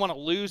don't you want to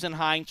lose in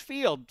Heinz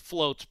Field,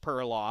 floats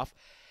Perloff.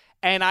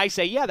 And I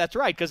say, yeah, that's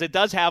right, because it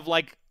does have,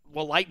 like,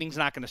 well, lightning's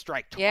not going to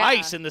strike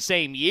twice in the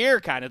same year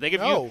kind of thing.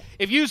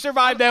 If you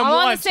survive them I'm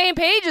once, on the same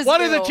page as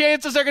what you. are the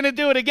chances they're going to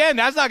do it again?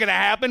 That's not going to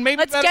happen. Maybe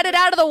Let's get it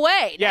out of the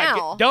way yeah,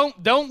 now.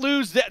 don't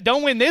lose.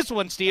 Don't win this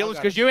one, Steelers,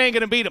 because you ain't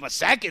going to beat them a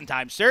second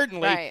time,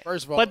 certainly. Right.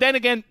 First of all, But then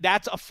again,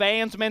 that's a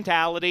fan's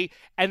mentality,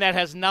 and that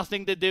has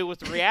nothing to do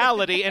with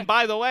reality. And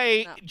by the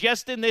way,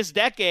 just in this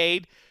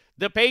decade,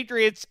 the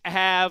Patriots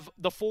have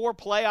the 4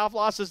 playoff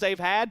losses they've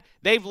had.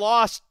 They've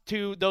lost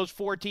to those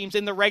 4 teams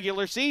in the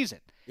regular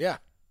season. yeah.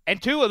 And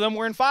 2 of them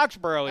were in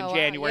Foxborough in Oh, wow,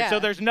 January. yeah.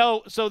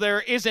 So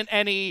there isn't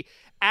any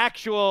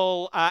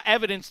actual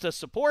evidence to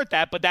support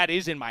that, but that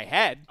is in my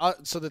head.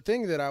 So the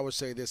thing that I would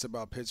say this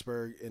about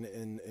Pittsburgh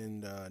and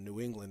New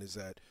England is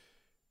that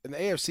in the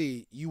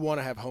AFC, you want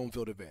to have home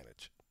field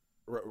advantage.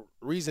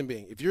 Reason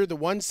being, if you're the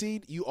 1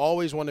 seed, you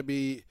always want to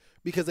be,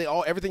 because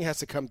everything has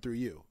to come through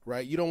you,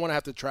 right? You don't want to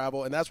have to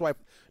travel, and that's why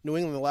New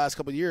England the last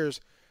couple of years,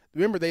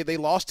 remember they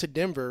lost to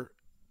Denver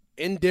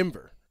in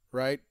Denver,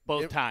 right?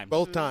 Both times.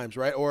 Both times,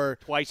 right? Or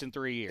Twice in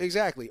 3 years.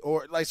 exactly.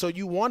 Or like, so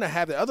you want to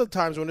have the other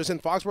times when it's in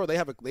Foxborough,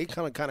 they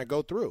kind of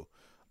go through.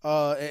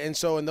 And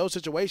so in those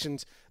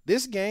situations,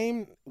 this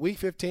game, Week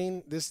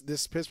 15,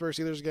 this Pittsburgh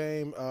Steelers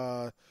game,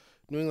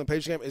 New England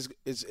Patriots game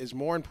is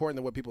more important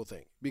than what people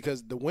think,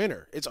 because the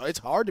winner, it's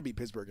hard to beat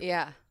Pittsburgh.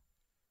 Yeah.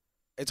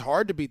 It's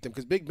hard to beat them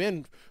because Big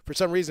Ben, for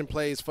some reason,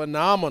 plays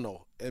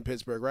phenomenal in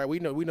Pittsburgh, right? We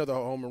know the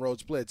home and road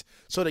splits.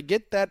 So to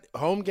get that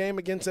home game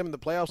against them in the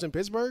playoffs in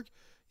Pittsburgh,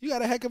 you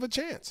got a heck of a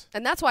chance.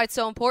 And that's why it's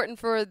so important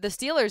for the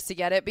Steelers to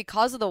get it,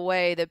 because of the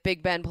way that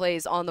Big Ben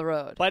plays on the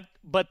road.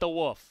 But the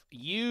Wolf,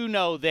 you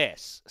know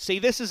this. See,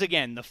 this is,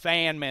 again, the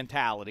fan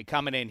mentality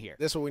coming in here.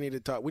 That's what we need to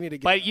talk. We need to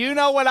get. But you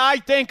know what I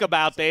think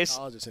about this?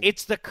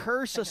 It's the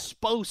curse of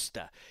supposed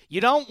to.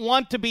 You don't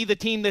want to be the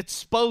team that's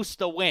supposed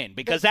to win,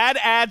 because that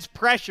adds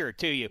pressure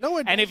to you. No,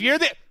 and if you're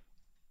the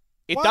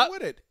 – why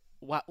would it?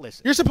 What?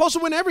 Listen. You're supposed to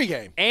win every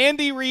game.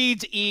 Andy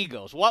Reid's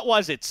Eagles. What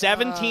was it?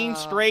 17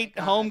 straight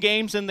home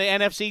games in the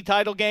NFC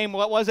title game.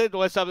 What was it? It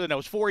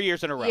was 4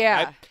 years in a row.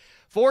 Yeah. Right?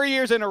 4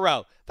 years in a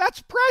row.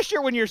 That's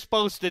pressure when you're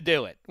supposed to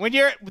do it.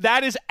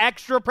 That is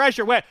extra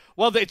pressure. Well,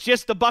 it's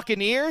just the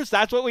Buccaneers.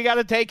 That's what we got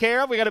to take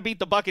care of. We got to beat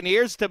the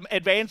Buccaneers to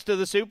advance to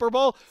the Super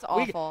Bowl. It's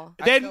awful.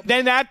 Then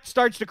that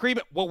starts to creep.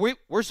 Well,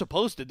 we're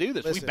supposed to do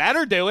this. Listen, we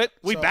better do it.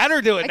 We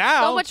better do it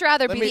now. I'd so much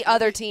rather be the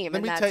other team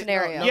in that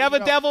scenario. You have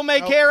a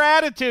devil-may-care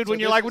attitude when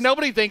you're like, well,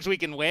 nobody thinks we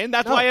can win.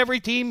 That's why every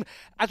team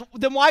 –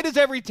 then why does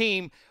every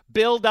team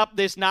build up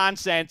this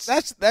nonsense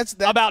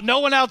about no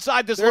one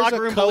outside this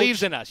locker room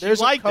believes in us? You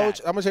like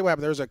that. I'm going to tell you what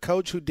happened. There's a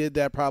coach who did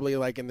that probably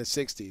like in the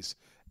 60s.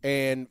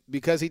 And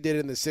because he did it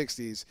in the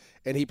 60s,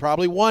 and he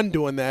probably won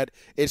doing that,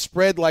 it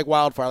spread like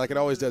wildfire, like it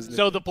always does.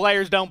 So the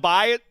players don't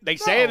buy it? They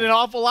say it an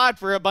awful lot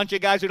for a bunch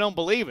of guys who don't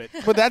believe it.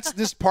 But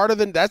that's part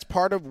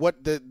of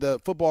what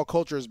the football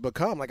culture has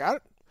become. Like, I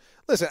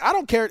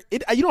don't care.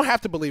 You don't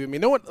have to believe in me.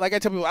 No one, like I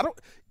tell people,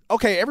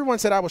 okay, everyone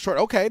said I was short.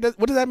 Okay,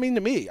 what does that mean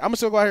to me? I'm going to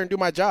still go out here and do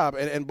my job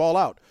and ball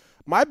out.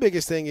 My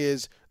biggest thing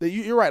is that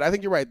you're right. I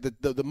think you're right.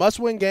 The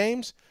must-win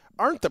games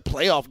aren't the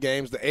playoff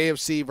games, the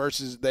AFC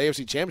versus the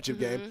AFC Championship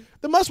game.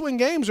 The must-win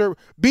games are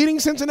beating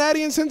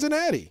Cincinnati and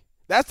Cincinnati.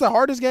 That's the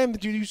hardest game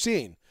that you've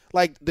seen.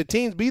 Like,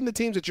 beating the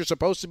teams that you're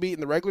supposed to beat in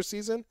the regular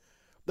season,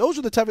 those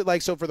are the toughest.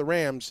 Like, so for the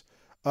Rams,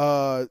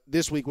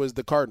 this week was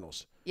the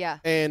Cardinals. Yeah.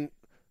 And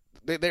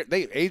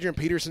they Adrian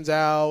Peterson's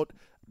out.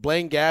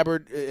 Blaine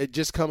Gabbert had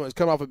just come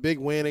off a big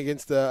win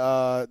against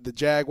the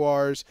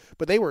Jaguars,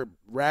 but they were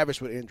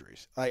ravished with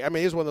injuries. Like, I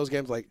mean, it's one of those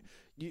games like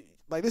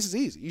this is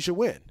easy. You should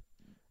win.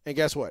 And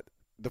guess what?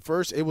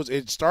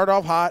 It started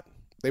off hot.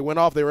 They went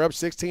off. They were up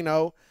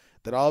 16-0.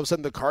 Then all of a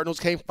sudden the Cardinals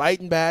came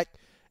fighting back,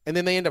 and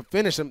then they end up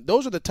finishing.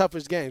 Those are the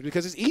toughest games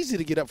because it's easy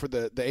to get up for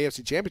the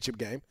AFC Championship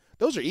game.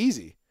 Those are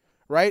easy,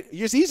 right?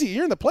 It's easy.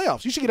 You're in the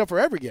playoffs. You should get up for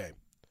every game.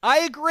 I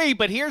agree,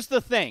 but here's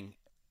the thing.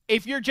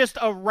 If you're just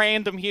a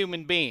random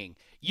human being,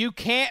 you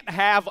can't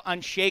have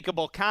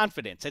unshakable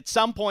confidence. At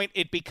some point,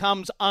 it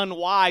becomes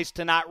unwise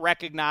to not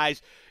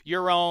recognize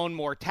your own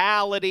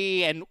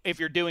mortality, and if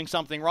you're doing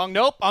something wrong,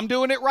 nope, I'm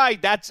doing it right.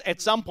 That's,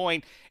 at some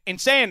point,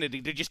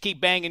 insanity to just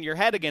keep banging your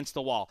head against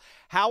the wall.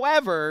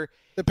 However,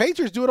 the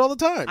Patriots do it all the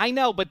time. I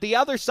know, but the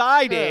other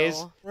side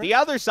is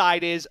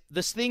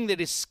this thing that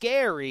is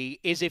scary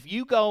is if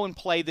you go and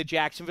play the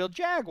Jacksonville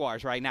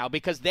Jaguars right now,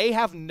 because they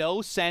have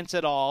no sense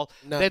at all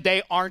that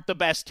they aren't the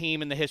best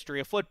team in the history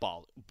of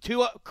football.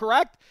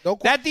 Correct? No,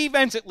 that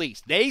defense, at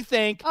least, they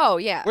think. Oh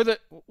yeah. We're the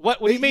what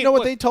do you mean? You know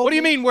what they told me? What do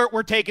you mean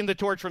we're taking the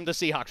torch from the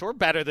Seahawks? We're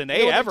better than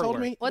they ever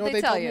were. What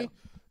they tell you?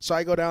 So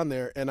I go down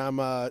there, and I'm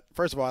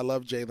first of all, I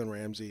love Jalen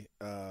Ramsey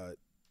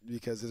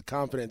because his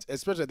confidence,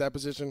 especially at that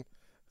position,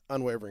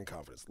 unwavering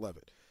confidence. Love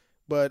it.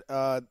 But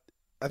I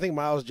think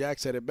Myles Jack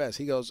said it best.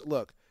 He goes,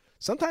 look,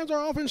 sometimes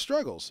our offense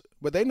struggles,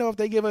 but they know if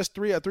they give us a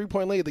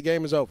 3-point lead, the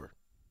game is over.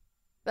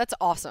 That's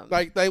awesome.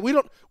 Like we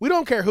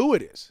don't care who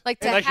it is. Like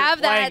to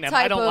have that type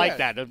I don't of like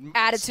that. It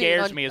attitude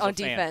scares me as on a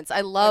fan. defense.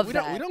 I love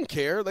that. We don't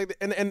care. Like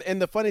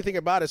and the funny thing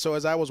about it, so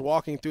as I was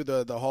walking through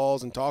the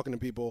halls and talking to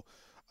people,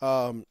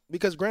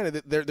 because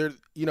granted they're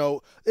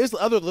there's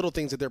other little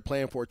things that they're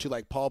playing for too.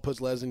 Like Paul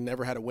Postlesny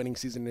never had a winning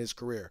season in his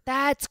career.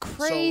 That's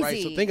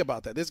crazy. So think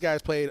about that. This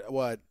guy's played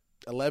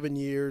 11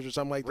 years or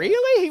something like that.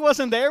 Really? He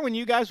wasn't there when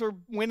you guys were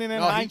winning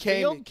in Heinz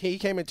Field? He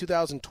came in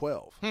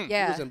 2012.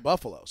 Yeah. He was in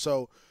Buffalo.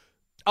 So.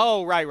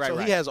 Oh, right. So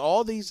he has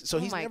all these. So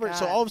he's never. God.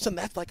 So all of a sudden,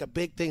 that's like a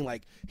big thing.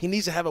 Like he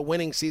needs to have a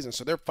winning season.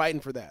 So they're fighting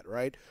for that,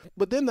 right?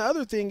 But then the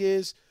other thing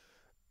is,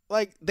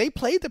 like they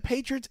played the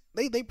Patriots.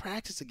 They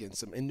practiced against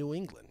them in New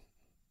England.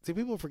 See,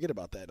 people forget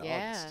about that. In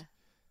August.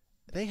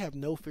 They have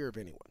no fear of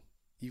anyone.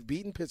 You've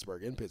beaten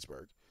Pittsburgh in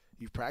Pittsburgh.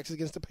 You've practiced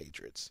against the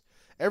Patriots.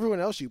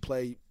 Everyone else you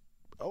play.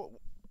 Oh,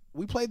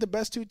 we played the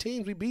best two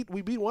teams. We beat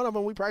one of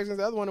them. We practiced against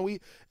the other one,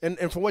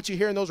 and from what you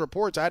hear in those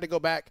reports, I had to go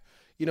back,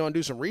 and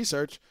do some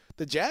research.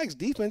 The Jags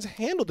defense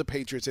handled the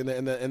Patriots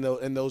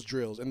in those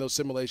drills, in those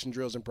simulation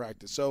drills in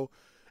practice. So,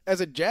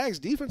 as a Jags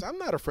defense, I'm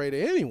not afraid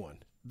of anyone.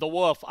 the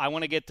Wolf, I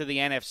want to get to the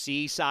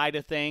NFC side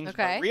of things.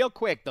 Okay. But real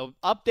quick, the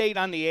update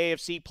on the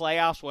AFC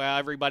playoffs, where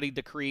everybody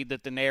decreed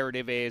that the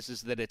narrative is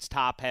that it's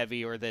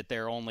top-heavy or that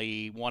there are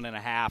only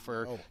 1.5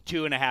 or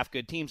 2.5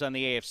 good teams on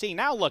the AFC.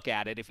 Now look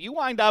at it. If you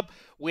wind up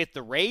with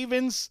the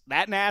Ravens,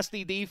 that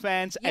nasty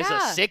defense, as a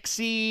 6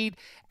 seed,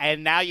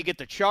 and now you get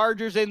the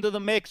Chargers into the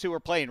mix who are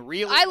playing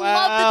really well. I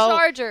love the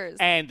Chargers.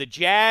 And the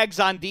Jags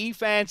on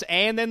defense,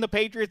 and then the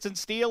Patriots and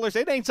Steelers.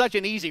 It ain't such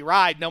an easy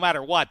ride no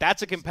matter what.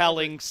 That's a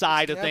compelling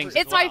side of things.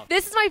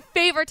 This is my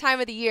favorite time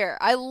of the year.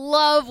 I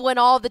love when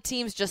all the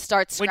teams just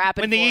start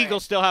scrapping. When the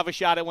Eagles still have a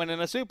shot at winning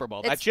a Super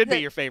Bowl. That should be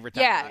your favorite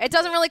time. Yeah, it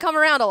doesn't really come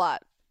around a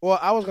lot. Well,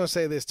 I was going to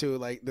say this too.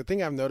 Like, the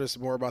thing I've noticed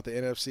more about the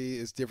NFC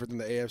is different than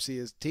the AFC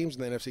is teams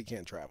in the NFC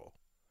can't travel.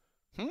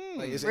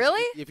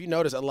 Really? If you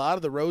notice, a lot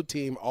of the road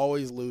team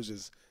always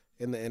loses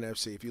in the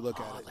NFC if you look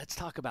at it. Let's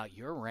talk about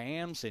your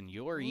Rams and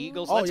your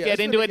Eagles. Oh, Let's yeah, get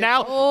let's into it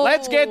now. Oh.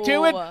 Let's get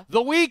to it.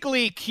 The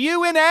weekly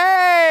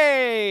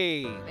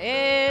Q&A.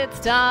 It's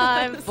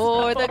time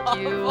for the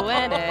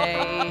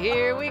Q&A.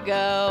 Here we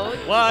go.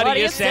 What do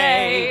you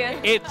say?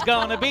 It's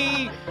going to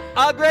be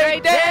a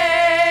great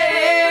day.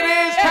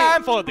 It is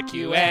time for the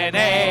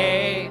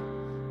Q&A.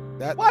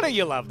 Why do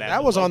you love that?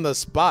 That was on the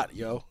spot,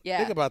 yo. Yeah.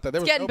 Think about that.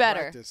 There was getting no better.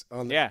 practice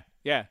on that.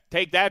 Yeah.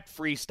 Take that,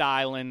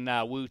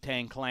 freestyling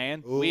Wu-Tang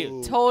Clan.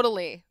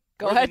 Totally.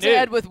 Go We're head the to new.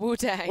 head with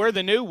Wu-Tang. We're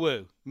the new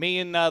Wu. Me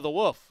and the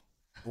Wolf.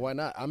 Why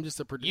not? I'm just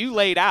a producer. You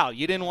laid out.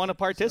 You didn't want to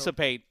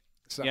participate.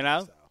 It's not You my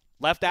know? style.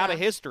 Left out of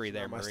history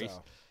there, Not my Maurice.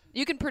 style.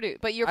 You can produce,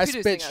 but you're I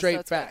producing spit us, straight so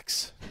it's good.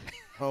 facts,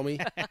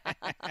 homie.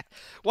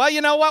 Well, you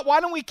know what?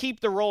 Why don't we keep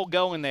the roll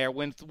going there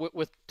with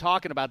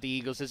talking about the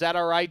Eagles? Is that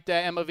all right,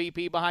 Emma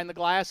VP behind the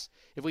glass?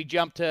 If we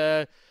jump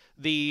to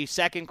the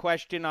second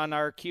question on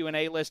our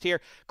Q&A list here.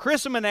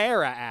 Chris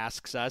Manera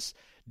asks us,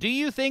 do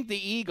you think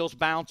the Eagles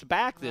bounce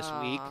back this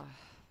week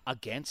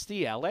against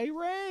the LA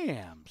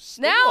Rams?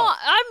 Now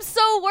I'm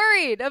so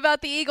worried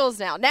about the Eagles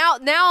now.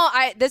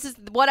 This is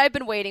what I've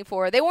been waiting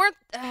for. They weren't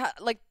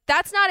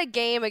that's not a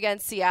game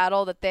against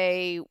Seattle that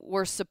they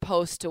were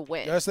supposed to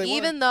win. Yes, they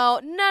Even though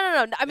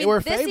no. I mean,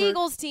 this favored.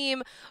 Eagles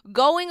team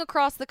going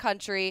across the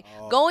country,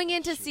 going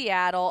into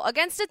Seattle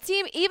against a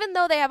team, even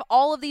though they have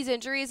all of these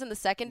injuries in the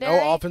secondary.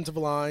 No offensive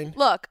line.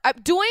 Look,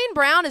 Dwayne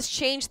Brown has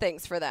changed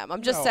things for them.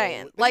 I'm just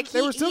saying.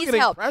 They were still he's getting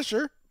helped.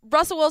 pressure.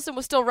 Russell Wilson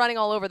was still running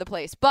all over the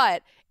place,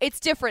 but it's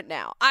different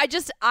now.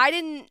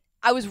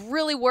 I was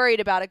really worried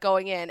about it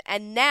going in,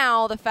 and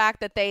now the fact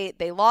that they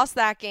lost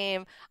that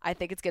game, I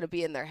think it's going to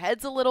be in their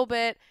heads a little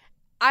bit.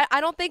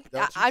 I don't think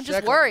I'm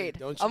just worried.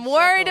 I'm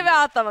worried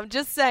about them. I'm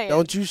just saying.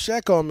 Don't you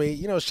check on me.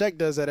 You know, Sheck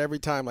does that every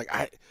time. Like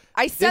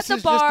I set the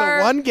this bar is just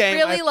the one game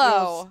really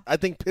low. I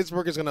think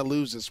Pittsburgh is going to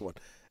lose this one.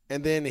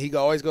 And then he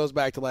always goes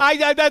back to like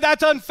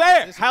that's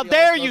unfair. How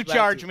dare goes you back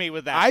charge to- me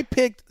with that? I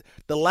picked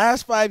the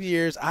last 5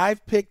 years.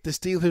 I've picked the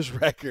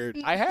Steelers record.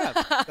 I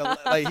have.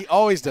 Like he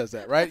always does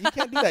that, right? You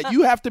can't do that.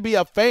 You have to be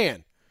a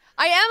fan.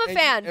 I am a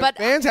fan, And but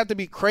fans have to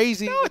be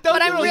crazy. Don't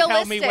But I'm really tell me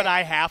realistic. what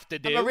I have to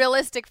do. I'm a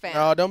realistic fan.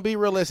 No, don't be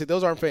realistic.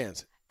 Those aren't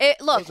fans.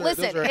 Look, Those are-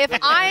 listen. those are- If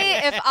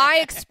I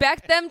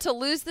expect them to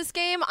lose this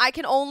game, I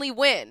can only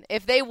win.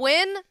 If they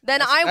win,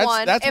 then I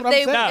won. that's If what I'm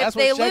they saying. That's if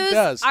they what Shaq lose,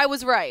 does. I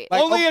was right.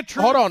 Like, Only a hold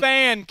true on.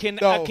 fan can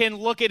No.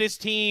 look at his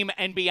team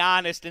and be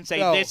honest and say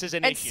No. this is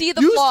an and issue. see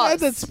the You flaws. said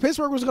that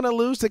Pittsburgh was going to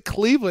lose to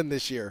Cleveland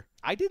this year.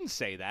 I didn't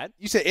say that.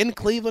 You said in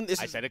Cleveland.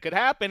 I said it could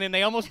happen, and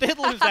they almost did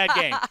lose that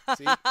game.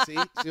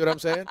 See what I'm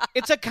saying?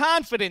 It's a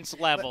confidence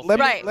level.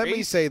 Let thing, me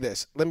Reese. say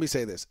this.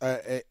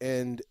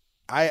 And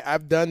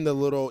I've done the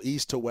little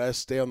east to west,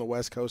 stay on the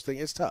West Coast thing.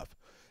 It's tough.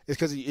 It's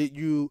because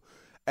you,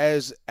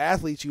 as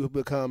athletes, you have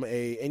become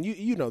and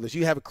you know this.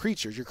 You have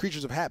creatures. You're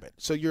creatures of habit.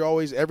 So you're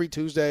always every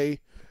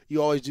Tuesday,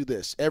 you always do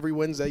this. Every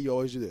Wednesday, you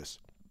always do this.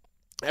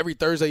 Every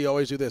Thursday, you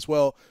always do this.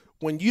 Well,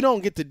 when you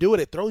don't get to do it,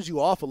 it throws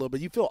you off a little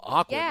bit. You feel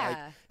awkward.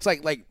 Yeah. It's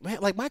like man,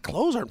 like my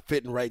clothes aren't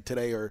fitting right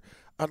today, or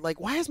like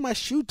why is my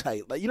shoe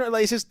tight? Like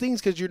like it's just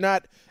things because you're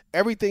not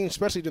everything,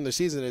 especially during the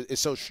season, is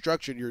so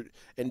structured.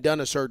 And done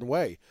a certain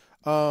way.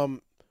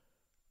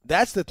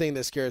 That's the thing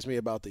that scares me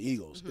about the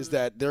Eagles is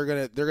that they're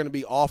gonna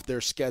be off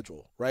their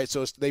schedule, right?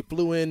 So they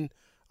flew in.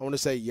 I want to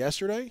say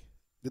yesterday.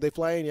 Did they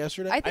fly in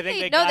yesterday? I think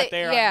they got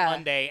there on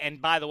Monday.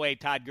 And by the way,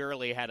 Todd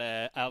Gurley had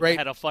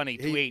a funny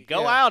tweet.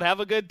 Go out,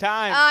 have a good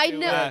time. I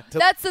know.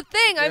 That's the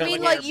thing. I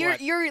mean, like airport.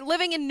 you're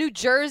living in New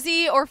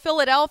Jersey or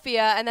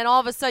Philadelphia, and then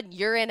all of a sudden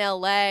you're in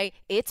LA.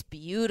 It's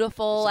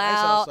beautiful It's nice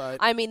out. outside.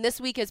 I mean,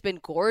 this week has been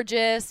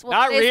gorgeous. Well,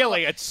 Not today's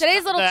really.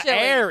 Today's a little the chilly.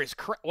 air is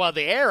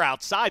the air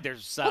outside.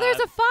 There's Well, there's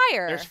a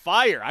fire. There's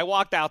fire. I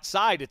walked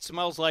outside. It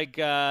smells like.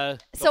 So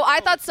I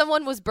thought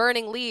someone was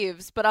burning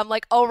leaves, but I'm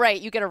like, oh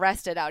right, you get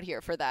arrested out here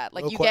for that.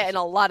 Like No you get in question.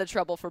 a lot of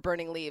trouble for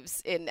burning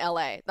leaves in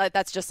LA. Like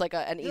that's just like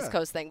an East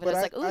Coast thing. But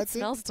it's like, ooh, it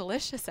smells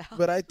delicious out.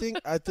 But I think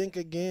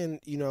again,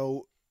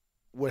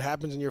 what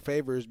happens in your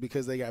favor is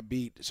because they got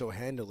beat so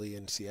handily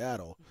in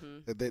Seattle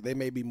that they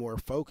may be more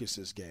focused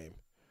this game.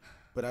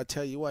 But I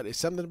tell you what, it's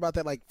something about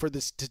that. Like for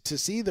this to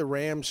see the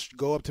Rams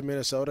go up to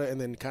Minnesota and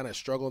then kind of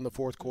struggle in the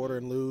fourth quarter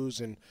and lose,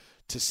 and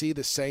to see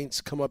the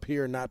Saints come up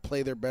here and not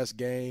play their best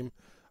game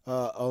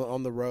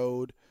on the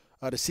road,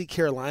 to see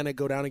Carolina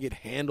go down and get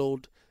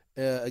handled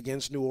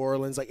against New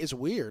Orleans, like it's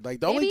weird.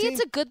 Like Maybe it's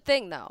a good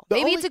thing though.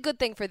 Maybe it's a good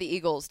thing for the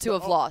Eagles to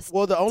have lost.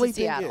 Well, the only to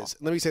thing Seattle. is,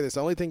 let me say this.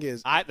 The only thing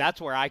is, that's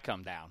where I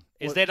come down.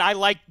 Is that I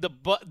like the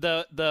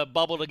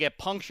bubble to get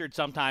punctured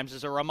sometimes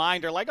as a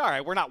reminder. Like, all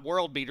right, we're not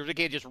world beaters. We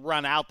can't just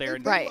run out there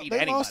and beat anybody.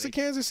 They lost to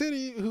Kansas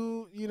City,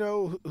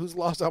 who's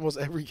lost almost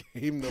every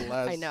game the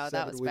last. I know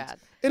that was weeks. bad.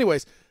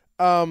 Anyways,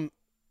 I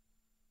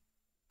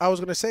was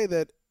going to say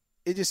that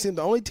it just seemed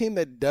the only team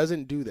that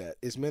doesn't do that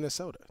is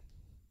Minnesota.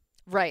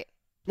 Right.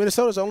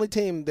 Minnesota's the only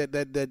team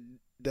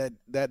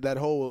that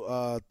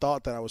whole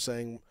thought that I was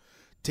saying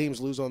teams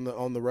lose on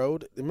the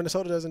road.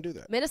 Minnesota doesn't do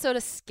that. Minnesota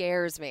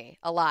scares me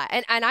a lot,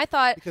 and I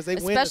thought because they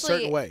win a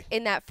certain way.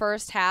 In that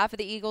first half of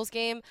the Eagles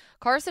game,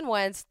 Carson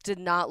Wentz did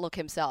not look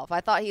himself. I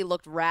thought he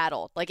looked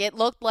rattled. Like it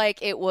looked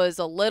like it was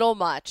a little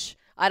much.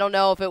 I don't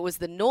know if it was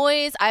the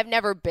noise. I've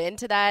never been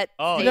to that.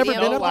 You've never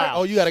been up there?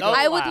 Oh, you got to go.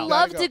 I would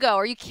love to go.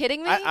 Are you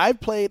kidding me? I've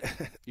played.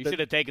 You should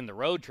have taken the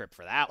road trip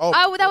for that.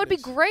 Oh, that would be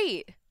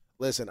great.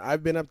 Listen,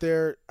 I've been up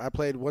there. I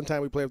played one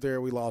time. We played up there.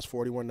 We lost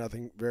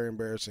 41-0. Very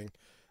embarrassing.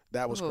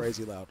 That was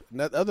crazy loud.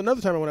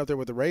 Another time I went up there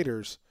with the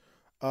Raiders,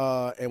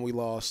 and we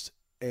lost.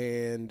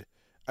 And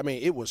I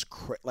mean, it was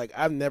like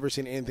I've never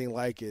seen anything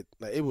like it.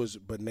 Like, it was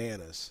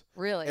bananas.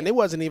 Really? And it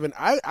wasn't even.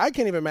 I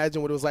can't even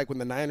imagine what it was like when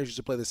the Niners used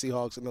to play the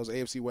Seahawks in those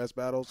AFC West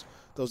battles,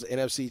 those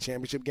NFC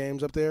Championship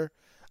games up there.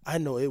 I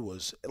know it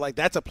was like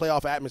that's a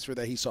playoff atmosphere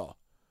that he saw.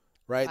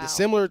 Right? Wow.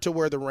 Similar to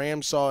where the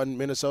Rams saw in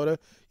Minnesota,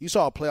 you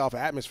saw a playoff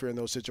atmosphere in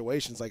those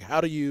situations. Like, how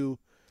do you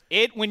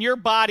when your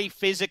body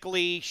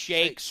physically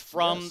shakes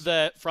from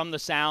the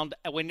sound?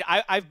 When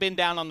I've been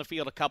down on the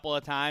field a couple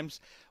of times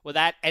with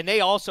that, and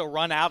they also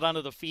run out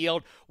onto the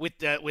field with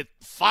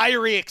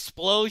fiery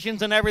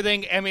explosions and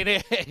everything. I mean,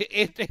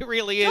 it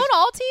really is. Don't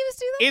all teams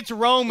do that? It's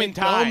Roman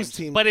times,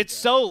 but it's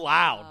so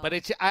loud. But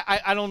it's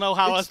I don't know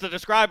how else to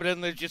describe it,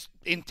 and they're just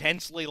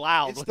intensely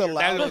loud. It's the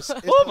loudest.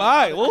 It's the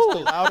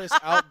loudest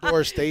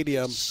outdoor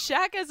stadium.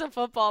 Shaq is a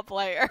football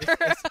player.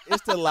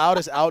 It's the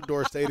loudest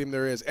outdoor stadium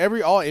there is.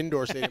 All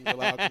indoor stadiums are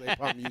loud because they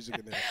pump music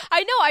in there.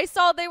 I know. I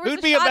saw there was Who'd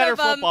a be shot a better of,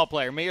 football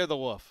player, me or the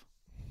Wolf?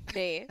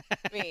 Me.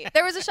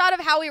 There was a shot of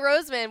Howie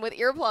Roseman with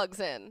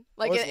earplugs in,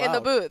 like in the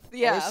booth.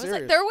 Yeah, I was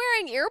like, they're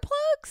wearing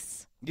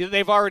earplugs? Yeah,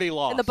 they've already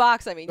lost. In the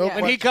box, I mean. No yeah.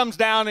 And he comes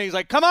down and he's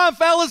like, "Come on,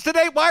 fellas,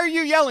 today. Why are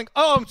you yelling?"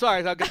 "Oh, I'm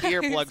sorry. I'll get the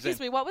earplugs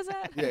Excuse me, what was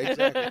that? Yeah,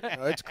 exactly.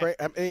 No, it's great.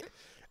 I mean,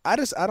 I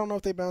don't know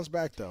if they bounce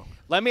back though.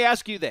 Let me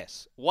ask you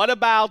this. What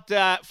about,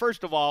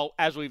 first of all,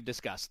 as we've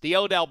discussed, the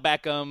Odell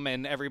Beckham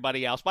and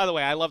everybody else? By the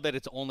way, I love that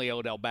it's only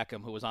Odell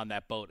Beckham who was on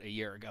that boat a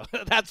year ago.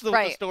 That's what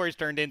the story's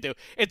turned into.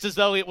 It's as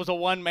though it was a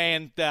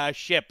one-man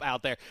ship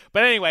out there.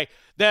 But anyway,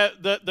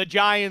 the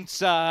Giants'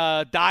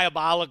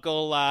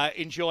 diabolical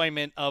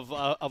enjoyment of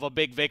a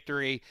big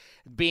victory,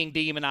 being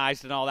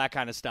demonized and all that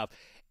kind of stuff.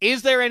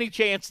 Is there any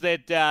chance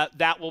that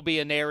that will be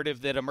a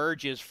narrative that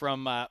emerges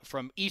from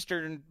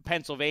Eastern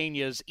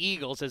Pennsylvania's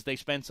Eagles as they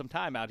spend some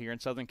time out here in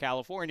Southern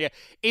California?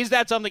 Is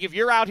that something, if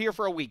you're out here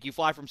for a week, you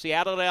fly from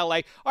Seattle to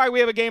L.A., all right, we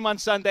have a game on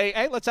Sunday.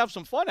 Hey, let's have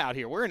some fun out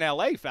here. We're in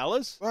L.A.,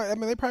 fellas. Well, I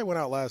mean, they probably went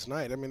out last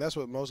night. I mean, that's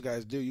what most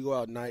guys do. You go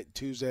out night,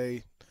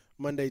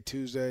 Monday,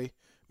 Tuesday,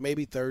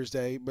 maybe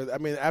Thursday. But, I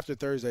mean, after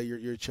Thursday,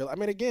 you're chill. I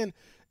mean, again,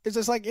 it's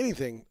just like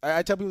anything.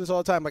 I tell people this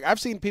all the time. Like,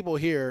 I've seen people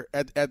here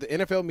at the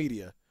NFL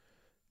media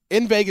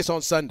in Vegas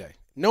on Sunday,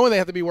 knowing they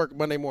have to be working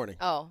Monday morning.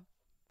 Oh,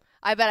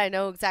 I bet I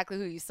know exactly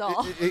who you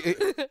saw.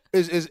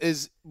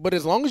 But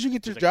as long as you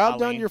get your job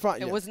done, you're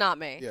fine. It was not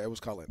me. Yeah, it was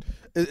Colin.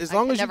 As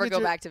long as never you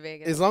go back to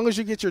Vegas. As long as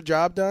you get your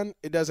job done,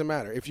 it doesn't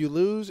matter. If you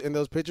lose and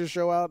those pictures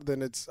show out,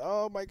 then it's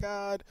oh my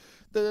god,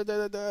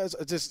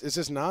 it's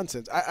just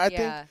nonsense. I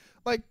think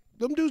like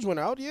them dudes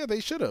went out. Yeah, they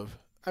should have.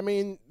 I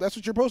mean, that's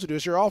what you're supposed to do.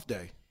 It's your off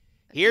day.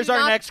 Here's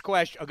our next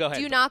question. Oh, go ahead.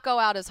 Do you not go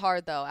out as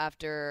hard, though,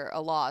 after a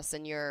loss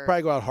and you're –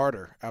 Probably go out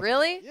harder.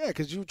 Really? Yeah,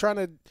 because you're trying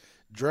to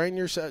drown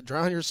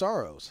your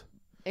sorrows.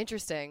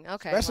 Interesting.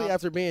 Okay. Especially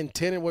after being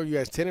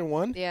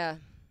 10-1? Yeah.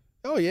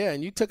 Oh, yeah,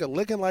 and you took a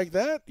licking like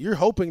that, you're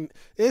hoping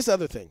 – it's the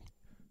other thing.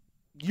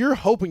 You're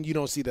hoping you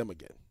don't see them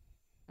again.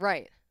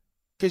 Right.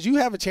 Because you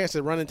have a chance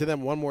to run into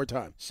them one more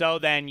time. So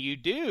then you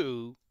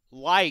do –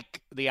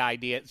 like the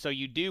idea, so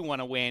you do want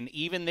to win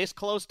even this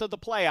close to the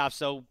playoffs.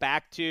 So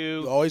back to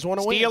you always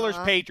want to Steelers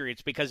win.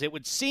 Patriots, because it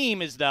would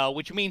seem as though,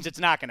 which means it's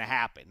not going to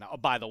happen,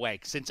 by the way,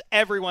 since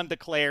everyone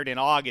declared in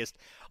August,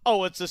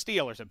 oh, it's the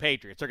Steelers and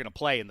Patriots, they're going to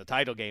play in the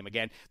title game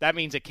again. That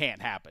means it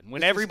can't happen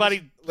when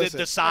everybody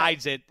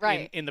decides it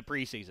in the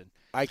preseason.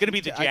 It's going to be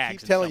the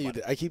Jags.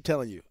 I keep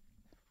telling you,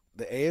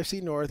 the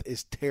AFC North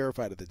is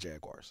terrified of the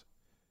Jaguars.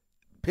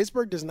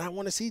 Pittsburgh does not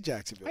want to see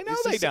Jacksonville. I know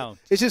they don't.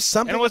 It's just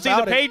something. And about don't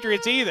want to see the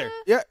Patriots either.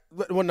 Yeah,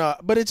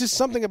 but it's just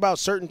something about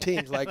certain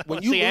teams. Like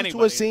when you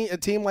lose to a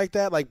team like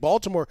that, like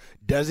Baltimore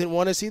doesn't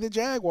want to see the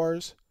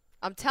Jaguars.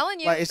 I'm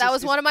telling you, that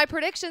was one of my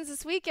predictions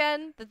this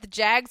weekend, that the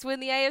Jags win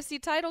the AFC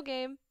title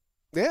game.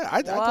 Yeah,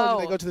 I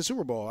told you they go to the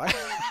Super Bowl.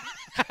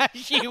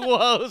 She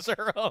woes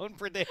her own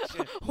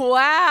prediction.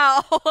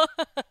 Wow.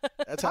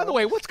 That's By the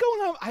way, what's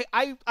going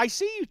on? I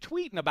see you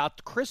tweeting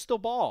about crystal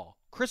ball.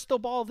 Crystal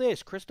ball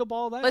this, crystal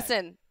ball that.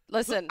 Listen.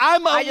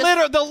 I'm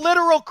the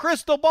literal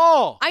crystal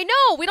ball. I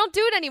know. We don't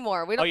do it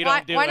anymore. We don't. You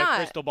don't do why a not?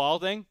 crystal ball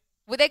thing?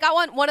 Well, they got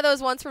one of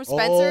those ones from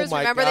Spencer's. my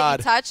Remember God. that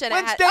you touch and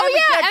When's it had. Dan Oh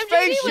yeah, McKeck's MJD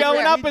face was showing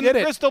there. up We in the did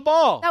it. crystal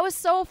ball? That was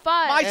so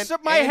fun.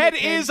 My And head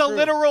it came is a true.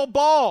 literal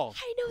ball.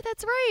 I know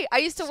that's right. I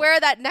used to wear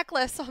that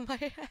necklace on my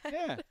head.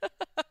 Yeah,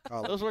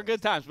 Oh, those were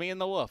good times. Me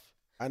and the wolf.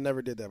 I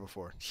never did that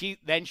before. She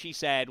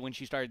said when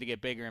she started to get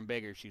bigger and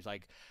bigger, she's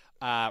like,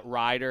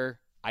 Ryder,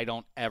 I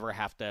don't ever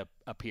have to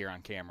appear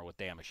on camera with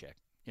Damashek.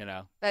 You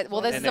know. This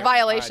And is a they're-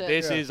 violation. all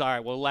right, this is all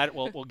right.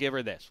 We'll give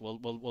her this.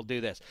 We'll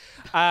do this.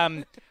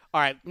 All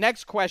right.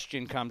 Next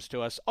question comes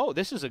to us. Oh,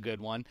 this is a good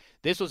one.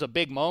 This was a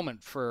big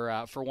moment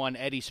for one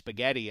Eddie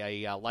Spaghetti,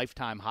 a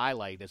lifetime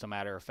highlight, as a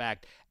matter of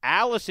fact.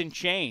 Alice in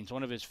Chains,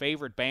 one of his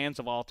favorite bands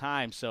of all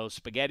time. So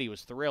Spaghetti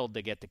was thrilled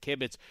to get the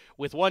kibitz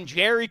with one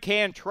Jerry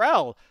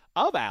Cantrell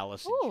of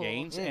Alice in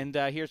Chains. And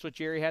here's what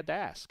Jerry had to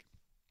ask.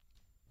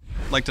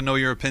 I'd like to know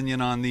your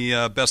opinion on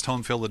the best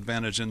home field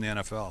advantage in the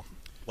NFL.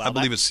 Well, I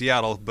believe it's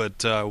Seattle,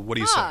 but what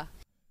do you say?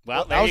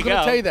 Well, there I was you going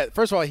go. to tell you that.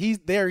 First of all,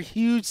 they're a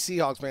huge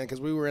Seahawks fan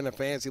because we were in a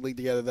fantasy league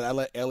together that I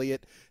let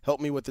Elliot help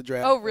me with the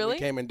draft. Oh, and really? We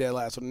came in dead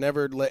last, so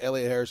never let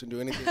Elliot Harrison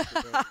do anything.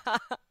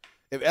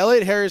 If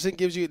Elliot Harrison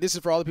gives you, this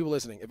is for all the people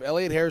listening, if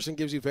Elliot Harrison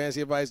gives you fantasy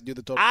advice, do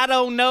the total. I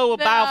don't know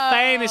about No.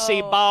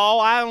 fantasy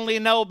ball. I only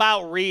know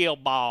about real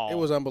ball. It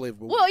was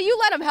unbelievable. Well, you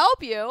let him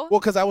help you. Well,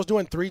 because I was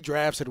doing 3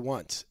 drafts at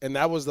once, and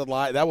that was the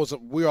lie.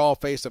 We were all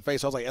face to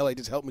face. I was like, Elliot,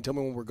 just help me, tell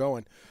me when we're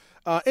going.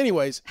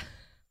 Anyways,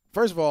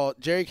 first of all,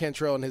 Jerry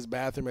Cantrell in his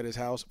bathroom at his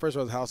house. First of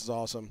all, his house is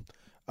awesome.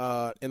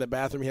 In the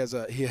bathroom, he has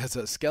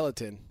a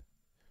skeleton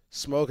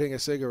smoking a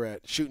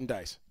cigarette, shooting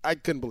dice. I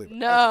couldn't believe it.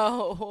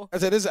 No. I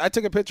said, I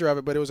took a picture of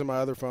it, but it was in my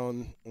other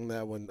phone. On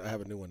that one, I have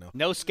a new one now.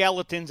 No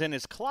skeletons in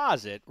his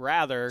closet,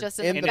 rather Just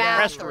in in the the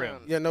bathroom.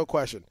 bathroom. Yeah, no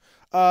question.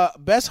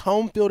 Best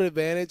home field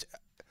advantage.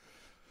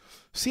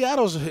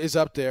 Seattle's is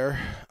up there.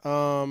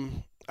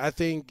 I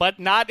think. But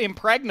not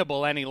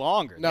impregnable any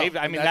longer. No, I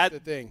mean, that's that the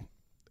thing.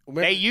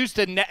 they used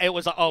to. It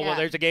was well, Yeah.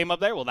 there's a game up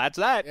there. Well, that's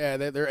that. Yeah,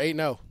 they're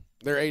 8-0.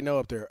 They're 8-0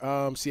 up there.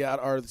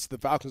 Seattle or the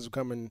Falcons have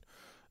come and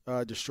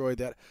destroyed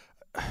that.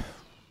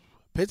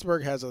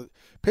 Pittsburgh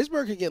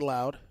can get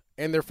loud,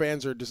 and their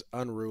fans are just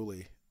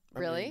unruly.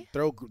 Really?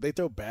 They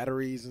throw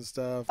batteries and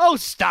stuff. Oh,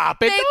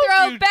 stop it! They Don't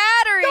throw you-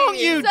 batteries. don't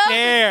you Some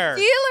dare.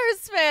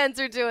 Steelers fans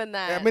are doing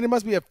that. I mean, it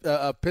must be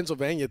a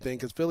Pennsylvania thing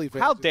because Philly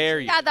fans. How do dare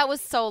the you? God, that was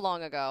so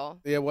long ago.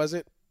 same. Yeah, was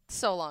it?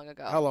 So long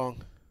ago. How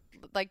long?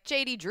 Like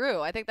J.D.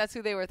 Drew. I think that's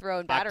who they were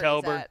throwing batteries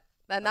October. at.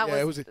 And that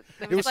Yeah, was it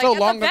like was so at the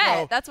long vet.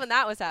 ago. That's when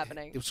that was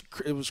happening.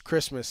 It was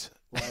Christmas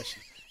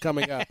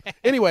coming up.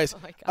 Anyways, Oh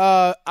my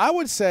God. I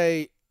would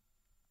say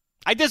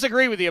I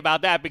disagree with you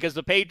about that because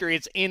the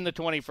Patriots in the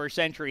 21st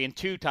century in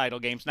 2 title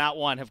games, not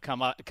one, have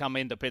come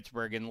into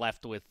Pittsburgh and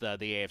left with the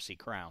AFC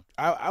crown.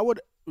 I would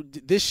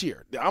this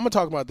year. I'm gonna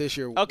talk about this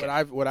year. Okay.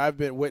 What I've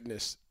been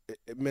witnessed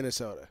in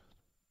Minnesota.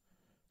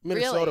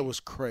 Minnesota Really? was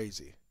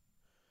crazy,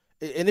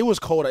 and it was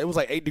cold. It was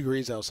like 8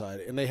 degrees outside,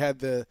 and they had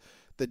the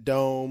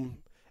dome,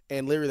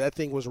 and literally that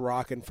thing was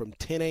rocking from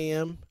 10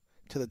 a.m.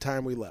 to the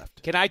time we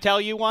left. Can I tell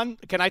you one?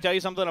 Can I tell you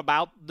something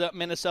about the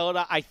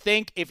Minnesota? I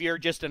think if you're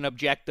just an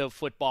objective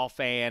football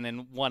fan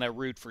and want to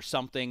root for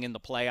something in the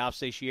playoffs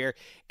this year,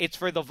 it's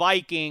for the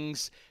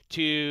Vikings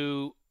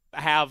to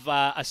have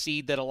a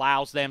seed that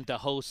allows them to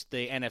host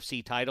the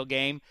NFC title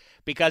game.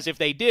 Because if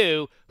they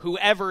do,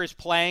 whoever is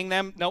playing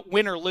them, no,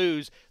 win or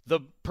lose, the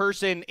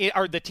person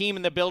or the team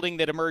in the building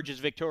that emerges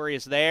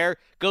victorious there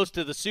goes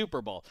to the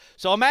Super Bowl.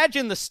 So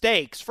imagine the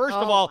stakes. First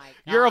of Oh all,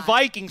 my you're a God.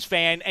 Vikings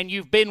fan and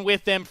you've been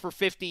with them for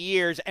 50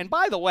 years. And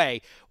by the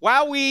way,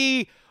 while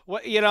we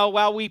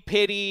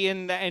pity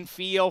and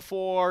feel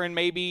for and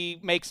maybe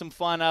make some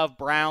fun of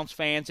Browns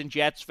fans and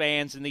Jets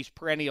fans and these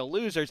perennial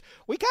losers,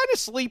 we kind of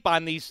sleep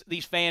on these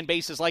fan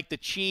bases like the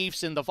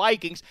Chiefs and the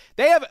Vikings.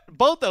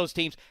 Both those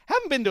teams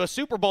haven't been to a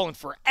Super Bowl in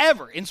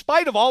forever, in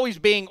spite of always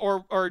being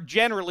or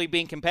generally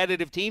being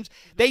competitive teams.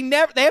 They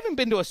haven't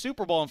been to a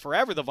Super Bowl in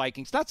forever. The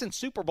Vikings, not since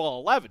Super Bowl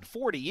 11,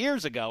 40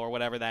 years ago or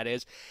whatever that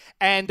is.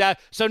 And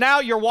so now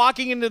you're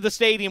walking into the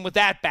stadium with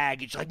that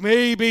baggage, like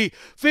maybe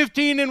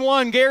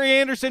 15-1. Gary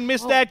Anderson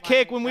missed that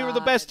kick when we were the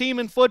God. best team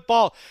in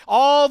football.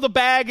 All the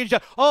baggage.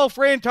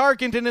 Fran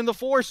Tarkenton in the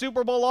 4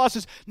 Super Bowl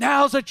losses.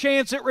 Now's a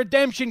chance at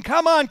redemption.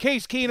 Come on,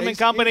 Case Keenum and Case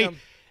company. Keenum.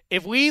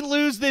 If we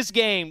lose this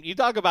game, you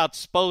talk about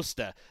supposed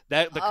to.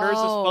 The curse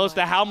is Oh, supposed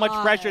to, my how much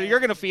pressure God. you're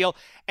going to feel.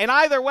 And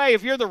either way,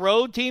 if you're the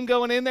road team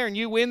going in there and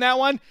you win that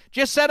one,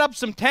 just set up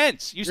some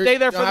tents. You stay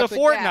there You'll for the have to-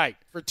 fortnight.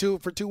 for 2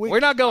 weeks. We're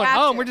not going Have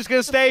home. to. We're just going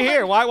to stay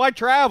here. Why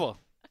travel?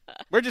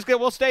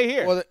 We'll stay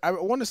here. Well, I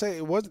want to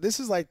say this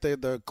is like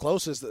the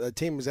closest that a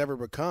team has ever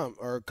become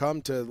or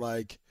come to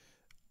like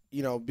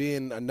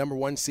being a number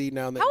 1 seed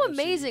now in the How NFC,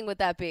 amazing would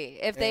that be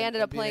if they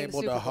ended up being playing the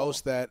able Super to Bowl?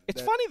 host that.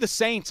 It's funny the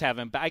Saints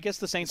haven't. I guess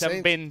the Saints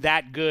haven't been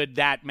that good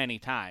that many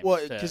times.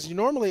 Well, because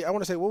normally, I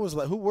want to say, where was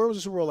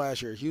the Super Bowl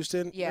last year?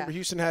 Houston? Yeah. Remember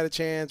Houston had a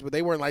chance, but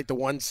they weren't like the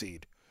 1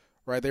 seed,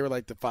 right? They were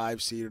like the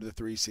 5 seed or the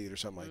 3 seed or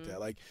something like that.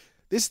 Like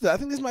I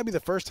think this might be the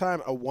first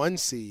time a 1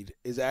 seed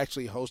is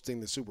actually hosting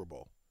the Super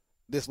Bowl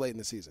this late in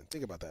the season.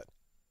 Think about that.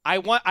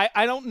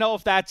 I don't know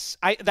if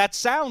that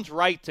sounds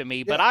right to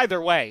me, but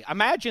either way,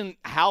 imagine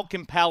how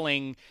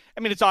compelling.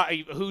 I mean, it's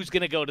who's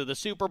going to go to the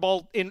Super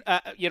Bowl.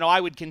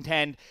 I would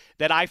contend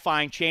that I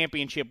find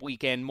championship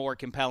weekend more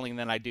compelling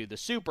than I do the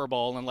Super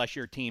Bowl, unless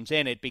your team's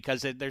in it,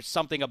 because there's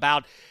something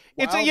about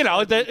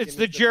it's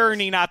the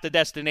journey, not the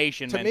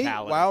destination mentality.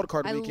 To me, Wild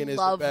Card Weekend is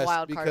the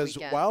best because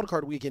Wild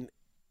Card Weekend,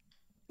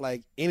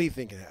 like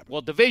anything can happen.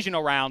 Well,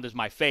 divisional round is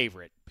my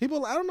favorite.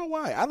 People, I don't know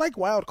why. I like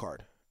Wild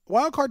Card.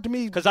 Wild Card to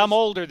me, because I'm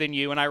older than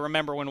you, and I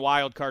remember when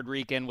Wild Card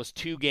Weekend was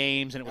 2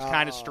 games, and it was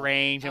kind of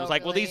strange. And it was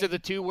like, well, these are the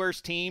 2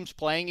 worst teams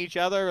playing each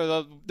other,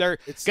 or they're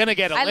going to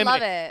get eliminated. I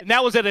love it. And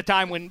that was at a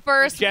time when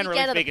first generally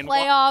weekend of the speaking,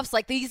 playoffs,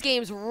 like these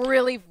games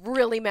really,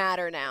 really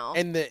matter now.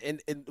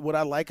 And what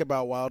I like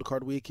about Wild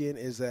Card Weekend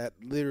is that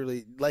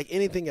literally, like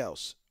anything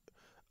else,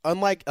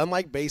 unlike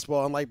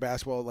baseball, unlike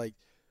basketball, like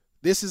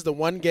this is the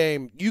one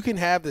game you can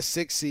have the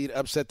 6th seed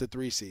upset the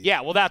 3 seed.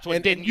 Yeah, well, that's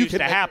what didn't used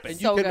to happen.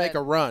 And you can make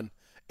a run.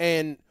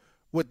 And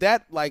with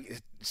that, like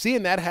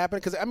seeing that happen,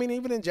 because I mean,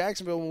 even in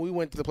Jacksonville when we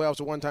went to the playoffs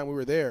the one time we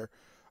were there,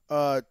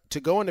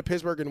 to go into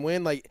Pittsburgh and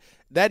win, like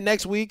that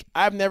next week,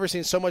 I've never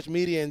seen so much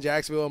media in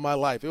Jacksonville in my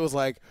life. It was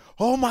like,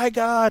 oh my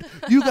God,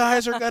 you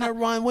guys are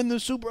gonna win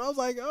the Super. I was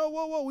like, oh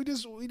whoa, we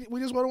just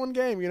won 1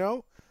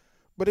 game,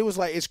 But it was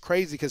like it's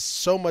crazy because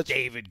so much.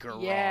 David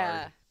Garrard.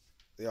 Yeah.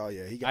 Oh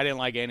yeah, I didn't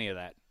like any of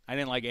that. I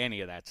didn't like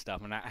any of that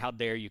stuff. And how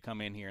dare you come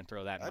in here and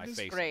throw that in my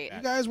face? Great.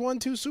 You guys won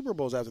 2 Super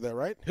Bowls after that,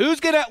 right?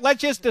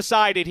 Let's just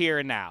decide it here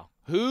and now.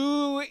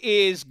 Who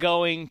is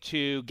going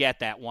to get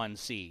that 1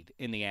 seed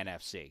in the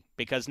NFC?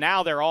 Because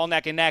now they're all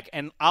neck and neck.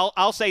 And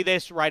I'll say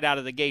this right out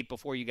of the gate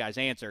before you guys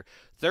answer.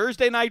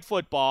 Thursday Night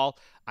Football,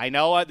 I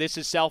know this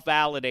is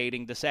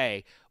self-validating to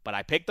say, but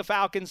I picked the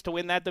Falcons to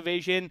win that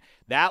division.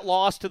 That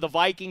loss to the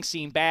Vikings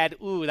seemed bad.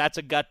 Ooh, that's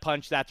a gut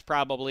punch. That's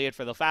probably it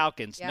for the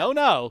Falcons. Yep.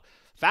 No.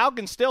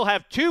 Falcons still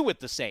have 2 with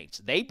the Saints.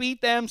 They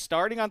beat them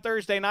starting on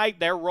Thursday night.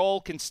 Their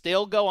role can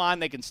still go on.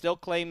 They can still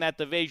claim that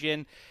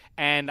division.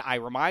 And I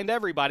remind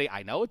everybody,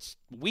 I know it's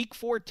week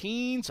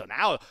 14, so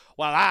now,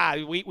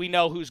 we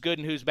know who's good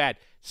and who's bad.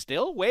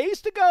 Still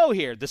ways to go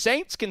here. The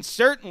Saints can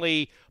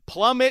certainly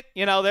plummet.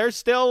 There's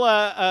still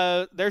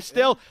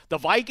the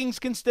Vikings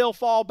can still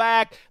fall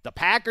back. The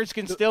Packers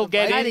can still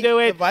get into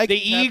it. The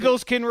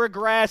Eagles can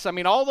regress. I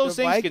mean, all those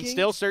things can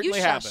still certainly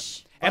happen.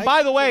 And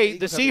by the way,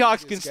 the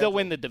Seahawks can still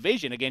win the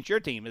division against your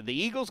team. If the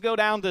Eagles go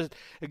down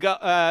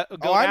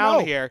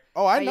here,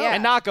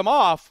 and knock them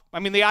off. I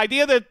mean, the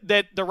idea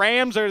that the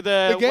Rams are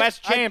the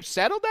West champs,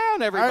 settle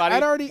down,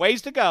 everybody.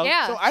 Ways to go.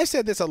 Yeah. So I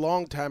said this a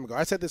long time ago.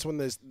 I said this when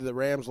the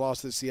Rams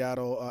lost to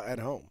Seattle at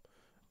home,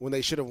 when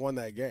they should have won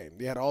that game.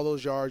 They had all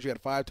those yards. You had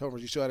 5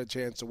 turnovers. You still had a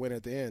chance to win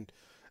at the end.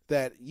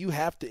 That you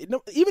have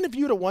to even if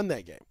you would have won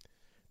that game.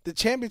 The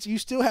champions, you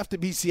still have to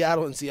beat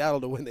Seattle and Seattle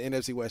to win the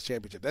NFC West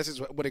Championship. That's just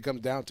what it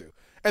comes down to.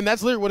 And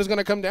that's literally what it's going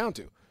to come down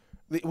to.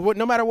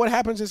 No matter what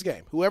happens this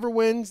game, whoever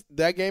wins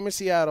that game in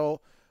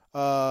Seattle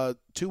 2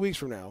 weeks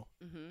from now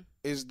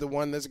is the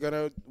one that's going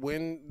to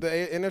win the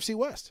NFC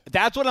West.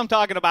 That's what I'm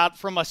talking about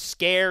from a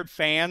scared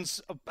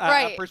fan's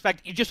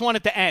perspective. You just want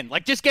it to end.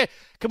 Like, can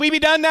we be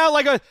done now?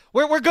 Like,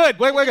 we're good.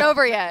 We're good.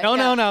 Over yet.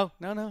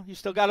 No. You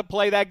still got to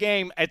play that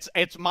game.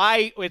 It's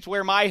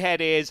where my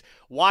head is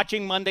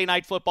watching Monday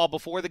Night Football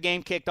before the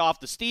game kicked off.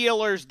 The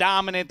Steelers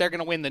dominant. They're going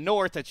to win the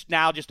North. It's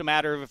now just a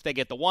matter of if they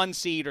get the 1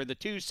 seed or the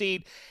 2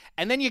 seed.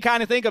 And then you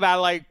kind of think about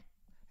it like,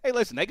 hey,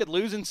 listen, they could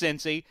lose in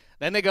Cincy.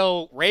 Then they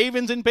go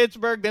Ravens in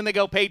Pittsburgh. Then they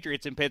go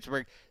Patriots in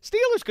Pittsburgh.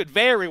 Steelers could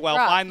very well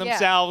find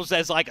themselves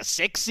as like a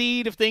 6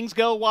 seed if things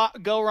go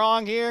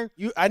wrong here.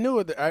 I knew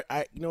it.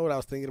 You know what I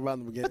was thinking about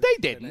in the beginning? But they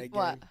didn't.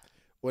 What?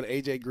 When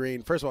A.J.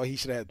 Green, first of all, he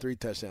should have had 3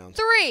 touchdowns.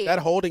 3. That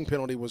holding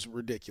penalty was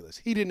ridiculous.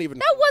 He didn't even.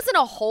 That wasn't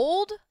a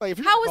hold. Like,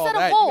 How is that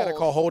a hold? You got to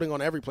call holding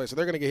on every play, so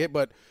they're going to get hit.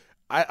 But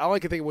I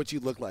like to think of what you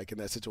look like in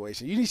that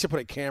situation. You need to put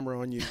a camera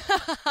on you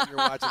when you're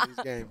watching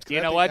these games.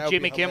 You know what?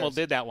 Jimmy Kimmel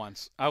did that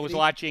once. I was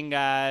watching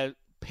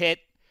Pitt,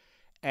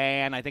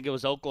 and I think it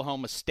was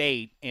Oklahoma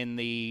State in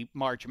the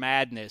March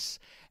Madness,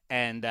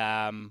 and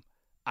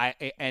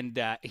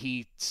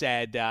he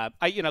said,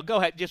 go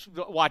ahead, just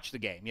watch the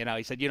game.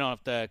 He said you don't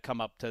have to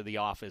come up to the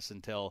office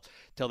until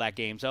that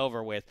game's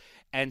over with.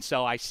 And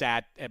so I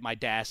sat at my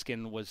desk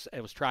and was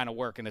trying to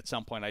work, and at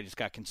some point I just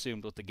got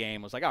consumed with the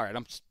game. I was like, all right,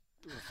 I'm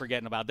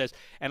forgetting about this,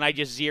 and I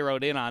just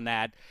zeroed in on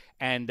that.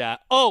 And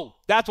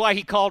that's why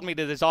he called me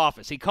to his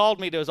office. He called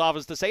me to his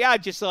office to say,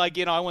 just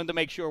I wanted to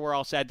make sure we're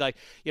all set. Like,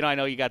 I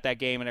know you got that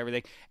game and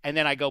everything. And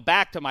then I go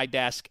back to my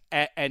desk,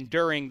 and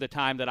during the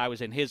time that I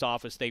was in his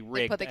office, they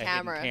rigged the a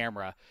hidden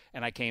camera,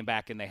 and I came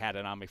back and they had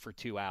it on me for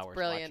 2 hours.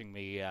 Brilliant. Watching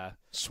me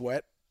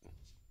sweat.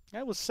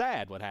 That was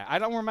sad. What happened? I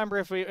don't remember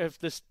if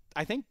this.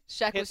 I think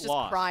Shaq Pitt was just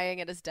lost. crying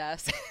at his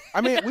desk.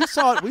 I mean, we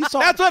saw it. That's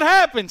what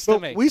happens to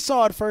but me. We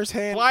saw it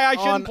firsthand. Why I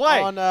shouldn't play.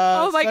 On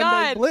Oh, my Sunday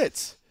God.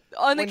 Blitz.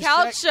 On the When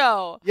couch Shaq-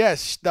 show.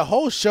 Yes, the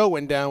whole show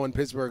went down when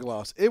Pittsburgh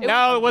lost.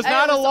 No, it was It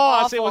not a was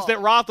loss. It was awful.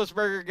 that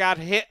Roethlisberger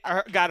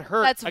got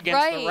hurt That's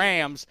against the right.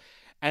 Rams,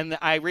 and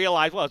I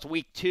realized, well, it's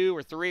week 2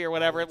 or 3 or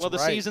whatever. That's Well, the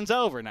right. season's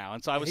over now,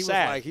 and so I was he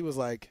sad. He was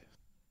like,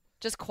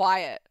 Just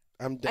quiet.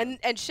 I'm done.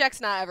 And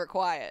Shaq's not ever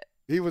quiet.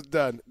 He was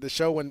done. The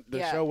show went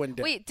down.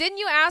 Wait, didn't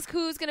you ask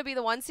who's going to be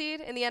the 1 seed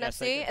in the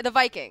Yes, I NFC? did. The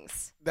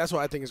Vikings. That's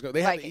what I think is going.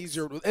 They have the Vikings.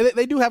 easier. And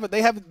they do have it.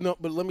 They have no.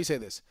 But let me say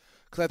this,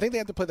 because I think they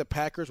have to play the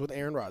Packers with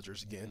Aaron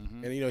Rodgers again,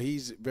 Mm-hmm. and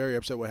he's very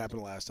upset what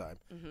happened last time.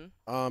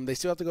 They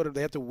still have to go to.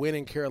 They have to win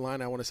in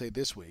Carolina. I want to say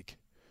this week,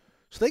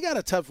 so they got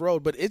a tough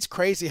road. But it's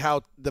crazy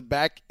how the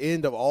back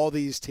end of all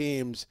these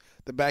teams,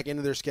 the back end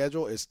of their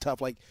schedule is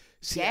tough. Like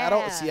Seattle.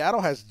 Yeah.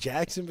 Seattle has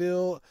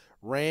Jacksonville,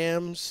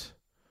 Rams,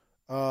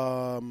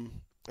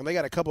 and they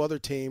got a couple other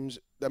teams.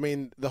 I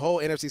mean, the whole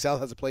NFC South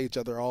has to play each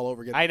other all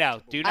over again. I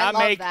know. Do I not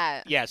love make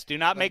that. do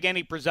not make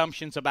any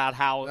presumptions about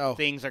how No.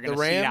 things are The going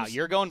to seed out. Rams?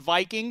 You're going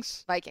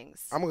Vikings.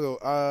 Vikings. I'm gonna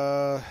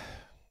go.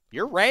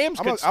 Your Rams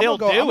I'm could gonna still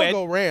go, I'm do gonna it.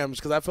 go Rams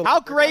because I feel. How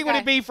like great would Okay.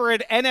 it be for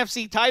an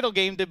NFC title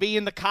game to be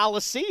in the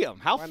Coliseum?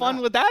 How fun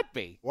not? would that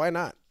be? Why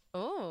not?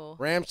 Oh.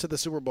 Rams to the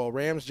Super Bowl.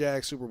 Rams,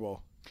 Jags, Super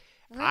Bowl.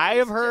 I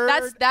have heard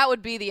That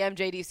would be the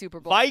MJD Super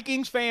Bowl.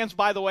 Vikings fans,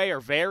 by the way,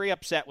 are very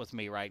upset with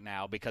me right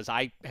now because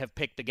I have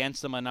picked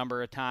against them a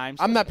number of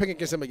times. I'm not picking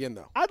against them again,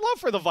 though. I'd love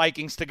for the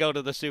Vikings to go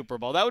to the Super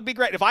Bowl. That would be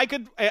great. If I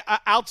could,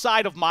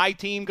 outside of my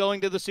team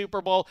going to the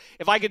Super Bowl,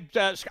 if I could,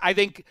 I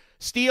think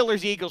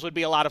Steelers-Eagles would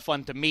be a lot of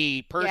fun to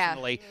me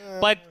personally.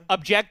 But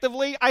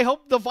objectively, I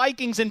hope the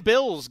Vikings and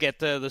Bills get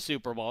to the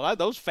Super Bowl.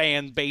 Those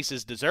fan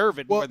bases deserve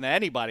it more than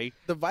anybody.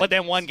 But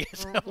then one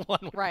gets one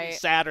would be Right.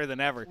 sadder than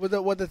ever.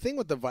 Well, the thing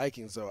with the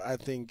Vikings, though, I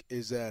think,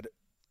 is that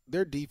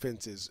their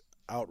defense is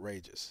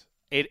outrageous.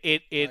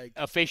 It Like,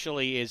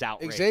 officially is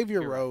outrageous.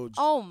 Xavier You're right. Rhodes.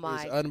 Oh, is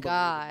my unbelievable.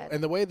 God.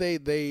 And the way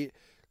they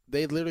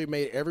literally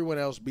made everyone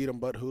else beat him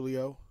but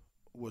Julio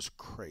was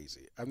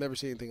crazy. I've never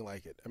seen anything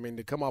like it. I mean,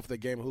 to come off the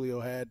game Julio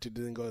had to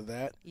then go to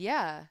that,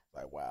 Yeah.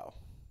 like wow.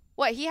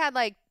 What, he had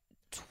like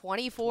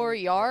 24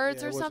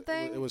 yards Yeah, or it was-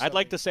 something? it was I'd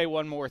like something. to say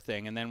one more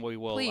thing, and then we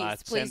will Please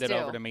send it do.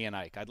 over to me and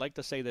Ike. I'd like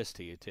to say this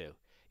to you, too.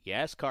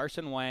 Yes,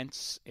 Carson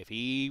Wentz, if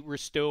he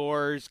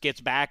restores,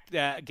 gets back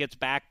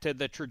to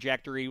the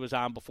trajectory he was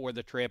on before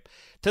the trip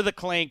to the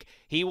clink,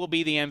 he will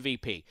be the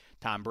MVP.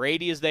 Tom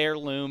Brady is there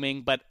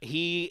looming, but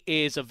he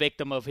is a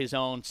victim of his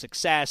own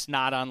success,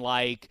 not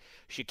unlike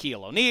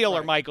Shaquille O'Neal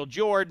or Michael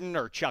Jordan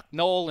or Chuck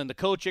Noll in the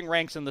coaching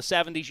ranks in the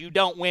 70s. You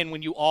don't win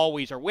when you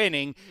always are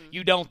winning.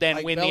 You don't then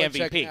Like win Belichick the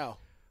MVP. now.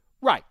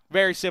 Right.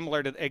 Very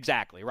similar to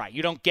exactly right.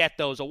 You don't get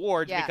those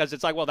awards Yeah. because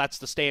it's like, well, that's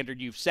the standard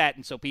you've set,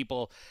 and so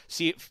people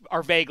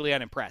are vaguely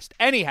unimpressed.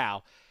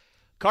 Anyhow,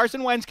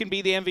 Carson Wentz can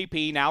be the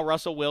MVP. Now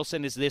Russell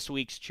Wilson is this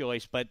week's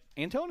choice, but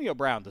Antonio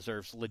Brown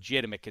deserves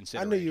legitimate I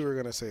consideration. knew you were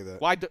going to say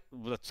that. Why?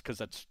 Well, that's because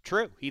that's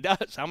true. He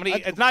does. How many? I-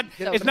 It's not.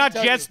 So It's let me not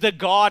tell just the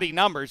gaudy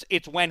numbers.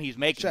 It's when he's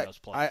making Check. those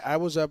plays. I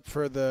was up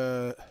for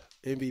the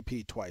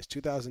MVP twice,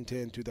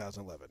 2010,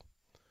 2011.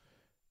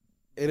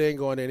 It ain't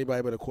going to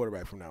anybody but a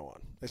quarterback from now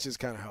on. That's just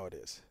kind of how it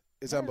is.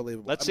 It's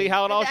unbelievable. Let's see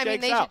how it all I mean,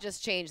 shakes they out. should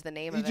just change the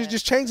name You of it.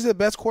 just change to the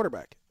best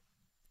quarterback.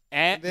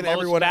 And then most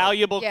everyone else.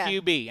 valuable Yeah.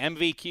 QB,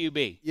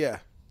 MVQB, Yeah.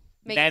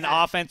 Make then sense.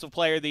 offensive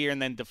player of the year, and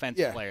then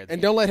defensive Yeah. player of the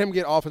And year. don't let him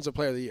get offensive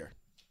player of the year.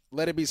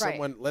 Let it be Right.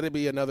 someone. Let it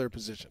be another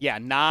position. Yeah,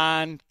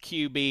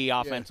 non-QB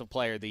offensive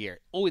player of the year.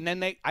 Oh, and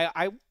then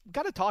I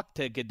got to talk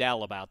to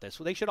Goodell about this.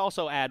 Well, they should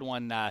also add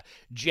one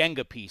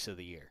Jenga piece of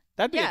the year.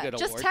 That'd be Yeah, a good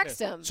just award. text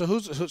too. him. So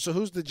who's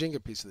the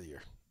Jenga piece of the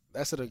year?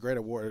 That's a great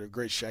award, a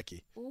great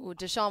Shecky. Ooh,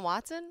 Deshaun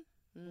Watson?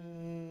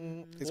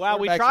 Well,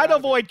 we try to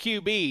avoid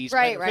QBs.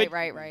 but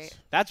Right.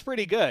 That's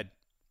pretty good.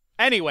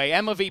 Anyway,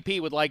 Emma VP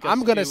would like us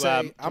I'm gonna to,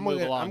 say to I'm move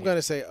gonna along I'm here.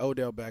 gonna say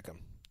Odell Beckham.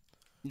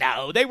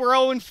 No, they were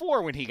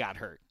 0-4 when he got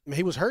hurt. I mean,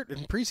 he was hurt in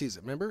preseason.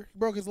 Remember, he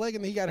broke his leg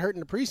and he got hurt in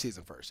the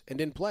preseason first and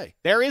didn't play.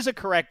 There is a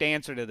correct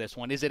answer to this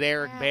one. Is it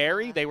Eric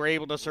Berry? They were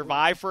able to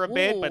survive for a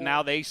bit, but Ooh.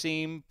 now they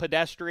seem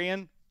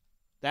pedestrian.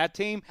 That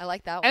team. I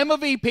like that one. Emma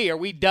VP, are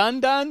we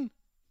done?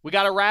 We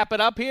got to wrap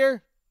it up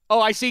here? Oh,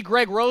 I see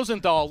Greg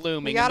Rosenthal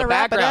looming We in got the to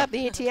wrap it background. up.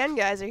 The ATN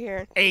guys are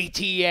here.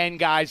 ATN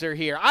guys are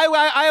here.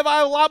 I have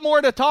a lot more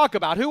to talk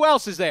about. Who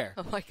else is there?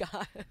 Oh, my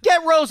God.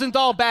 Get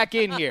Rosenthal back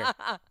in here.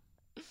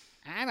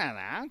 I don't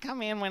know. I'll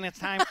come in when it's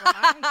time for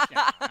my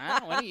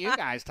show. What are you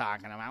guys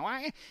talking about?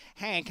 Why?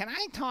 Hey, can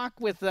I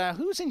talk with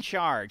who's in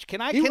charge?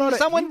 Can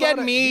someone get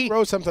me? He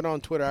wrote something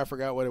on Twitter. I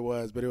forgot what it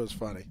was, but it was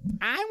funny.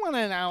 I want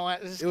to know,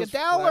 is It was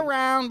Goodell clever.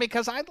 around?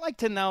 Because I'd like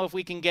to know if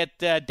we can get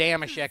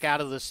Damashek out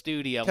of the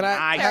studio. Can when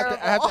I have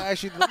to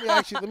actually let me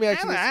ask you this.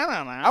 I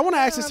don't know. I want to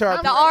ask this to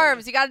our The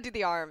arms. You got to do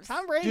the arms.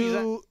 Tom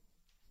Brady's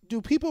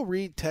do people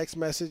read text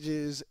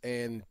messages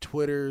and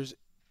Twitters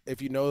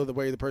if you know the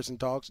way the person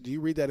talks, do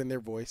you read that in their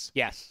voice?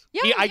 Yes.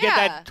 Yeah, I get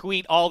yeah. that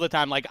tweet all the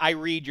time. Like, I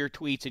read your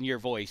tweets in your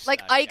voice. Like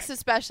Jack. Ike's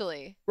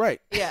especially. Right.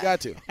 Yeah.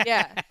 Got to.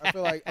 Yeah. I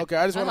feel like, okay,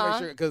 I just want to Uh-huh. make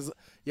sure, because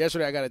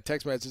yesterday I got a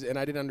text message and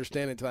I didn't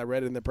understand it until I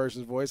read it in the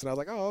person's voice, and I was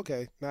like, oh,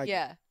 okay. Now I get it.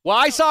 Yeah. Well,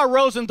 I saw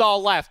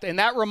Rosenthal left, and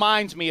that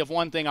reminds me of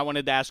one thing I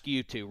wanted to ask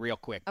you two real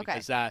quick.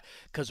 Okay.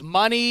 Because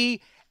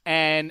Money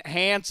and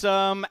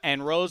Handsome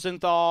and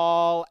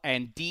Rosenthal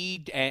and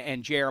Dee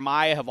and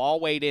Jeremiah have all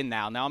weighed in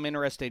now. Now I'm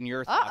interested in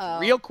your thoughts. Uh-oh.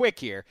 Real quick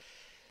here.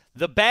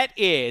 The bet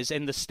is,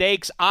 and the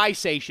stakes, I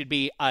say, should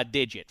be a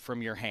digit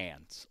from your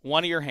hands.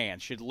 One of your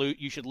hands.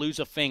 You should lose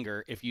a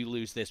finger if you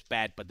lose this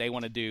bet, but they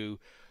want to do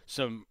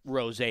some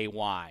rosé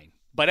wine.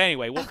 But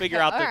anyway, we'll figure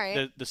out all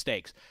right. the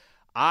stakes.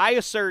 I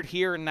assert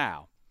here and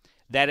now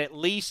that at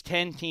least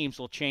 10 teams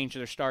will change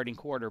their starting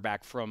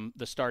quarterback from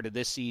the start of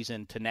this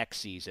season to next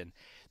season.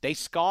 They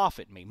scoff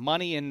at me.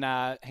 Money and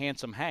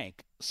Handsome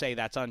Hank say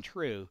that's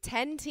untrue.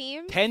 10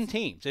 teams? 10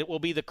 teams. It will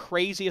be the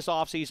craziest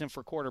offseason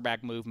for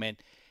quarterback movement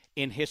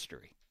in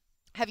history.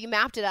 Have you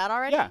mapped it out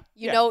already?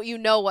 Yeah, You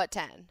know what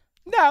 10.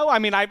 No, I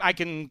mean, I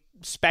can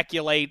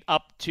speculate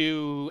up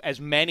to as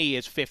many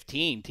as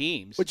 15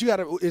 teams. But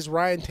is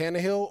Ryan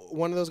Tannehill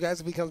one of those guys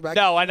if he comes back?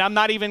 No, and I'm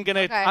not even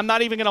gonna. Okay. I'm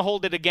not even gonna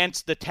hold it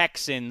against the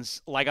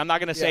Texans. Like, I'm not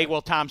gonna say, Yeah.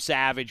 well, Tom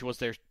Savage was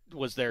their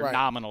Right.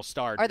 nominal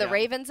starter. Are the No.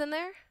 Ravens in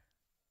there?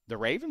 The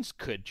Ravens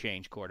could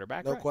change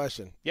quarterback. No right?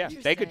 question. Yeah,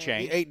 they could Interesting.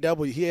 He change. ate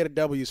W. He ate a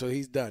W, so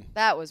he's done.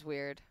 That was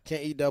weird.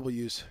 Can't eat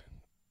W's.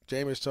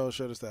 Jameis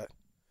showed us that.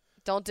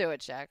 Don't do it,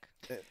 Shaq.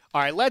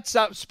 All right, let's.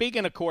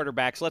 Speaking of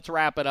quarterbacks, let's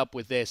wrap it up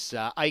with this.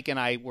 Ike and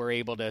I were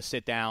able to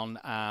sit down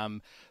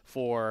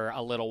for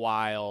a little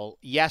while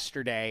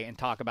yesterday and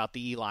talk about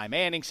the Eli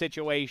Manning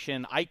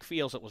situation. Ike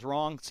feels it was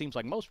wrong. It seems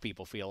like most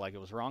people feel like it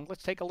was wrong.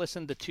 Let's take a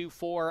listen to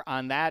 2-4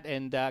 on that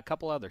and a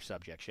couple other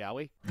subjects, shall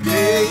we?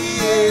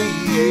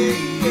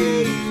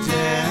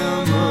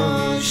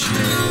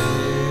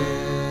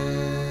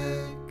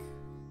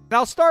 And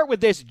I'll start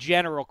with this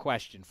general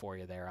question for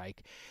you there,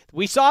 Ike.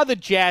 We saw the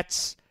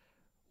Jets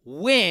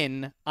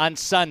win on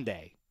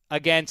Sunday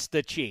against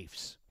the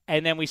Chiefs,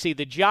 and then we see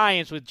the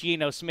Giants with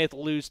Geno Smith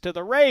lose to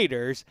the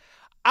Raiders.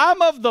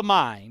 I'm of the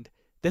mind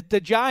that the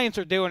Giants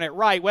are doing it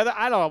right. Whether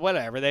I don't know,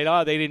 whatever they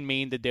didn't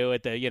mean to do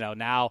it.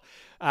 Now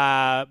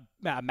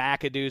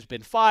McAdoo's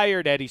been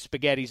fired. Eddie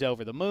Spaghetti's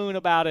over the moon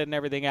about it and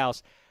everything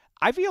else.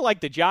 I feel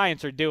like the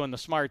Giants are doing the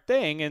smart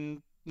thing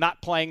and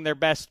not playing their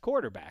best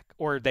quarterback,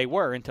 or they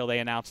were until they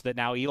announced that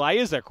now Eli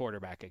is their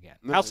quarterback again.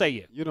 No, I'll say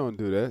you. You don't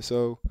do that.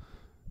 So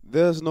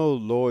there's no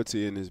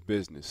loyalty in this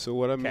business. So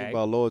what I mean Okay.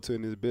 by loyalty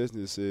in this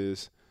business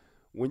is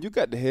when you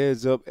got the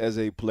heads up as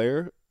a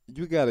player,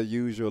 you got to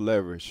use your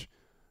leverage.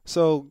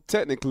 So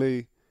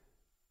technically,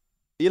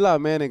 Eli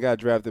Manning got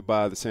drafted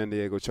by the San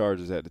Diego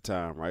Chargers at the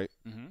time, right?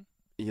 Mm-hmm.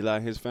 Eli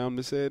and his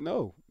family said,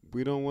 no,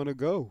 we don't want to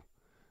go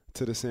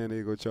to the San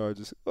Diego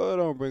Chargers. Oh,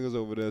 don't bring us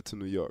over there to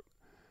New York.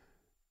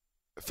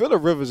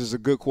 Phillip Rivers is a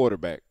good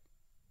quarterback,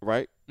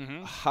 right?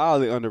 Mm-hmm.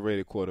 Highly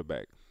underrated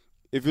quarterback.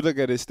 If you look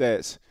at his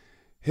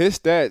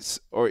stats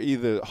are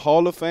either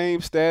Hall of Fame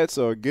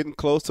stats or getting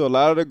close to a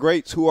lot of the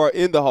greats who are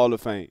in the Hall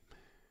of Fame.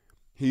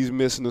 He's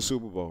missing the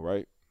Super Bowl,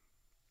 right?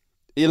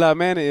 Eli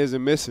Manning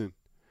isn't missing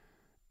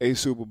a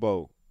Super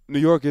Bowl. New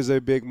York is a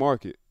big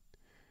market.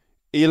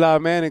 Eli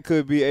Manning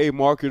could be a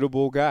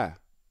marketable guy.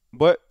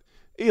 But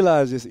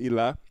Eli is just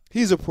Eli.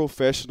 He's a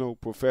professional,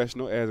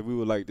 as we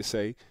would like to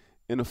say,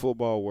 in the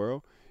football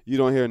world. You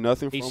don't hear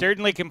nothing from He him.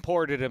 certainly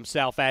comported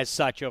himself as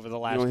such over the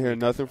last You don't hear week.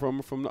 nothing from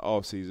him from the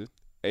offseason.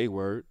 A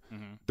word.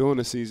 Mm-hmm. During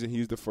the season,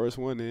 he's the first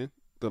one in,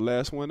 the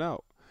last one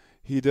out.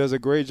 He does a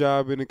great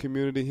job in the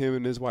community, him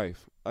and his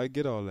wife. I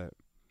get all that.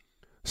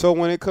 So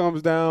when it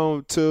comes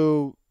down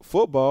to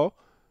football,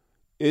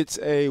 it's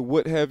a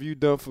what have you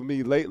done for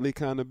me lately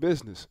kind of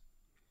business.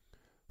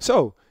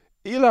 So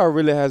Eli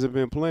really hasn't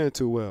been playing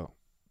too well.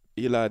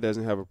 Eli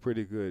doesn't have a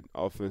pretty good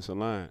offensive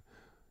line.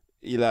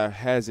 Eli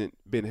hasn't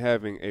been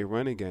having a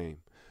running game.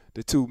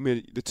 The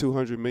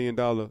 $200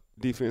 million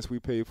defense we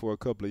paid for a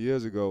couple of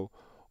years ago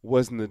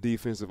wasn't the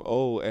defense of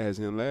old as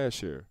in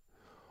last year.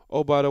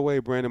 Oh, by the way,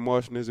 Brandon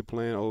Marshall isn't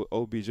playing.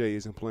 OBJ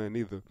isn't playing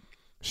either.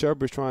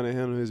 Shepard's trying to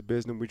handle his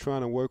business. We're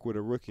trying to work with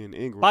a rookie in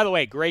Ingram. By the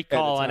way, great At the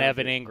call on time,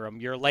 Evan yeah. Ingram.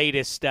 Your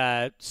latest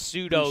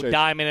pseudo Appreciate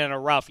diamond in a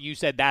rough. You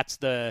said that's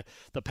the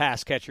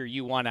pass catcher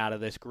you want out of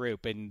this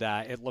group, and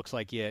it looks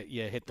like you hit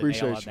the nail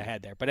Appreciate on the you.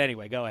 head there. But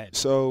anyway, go ahead.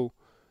 So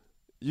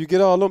you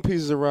get all them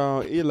pieces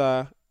around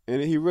Eli,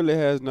 and he really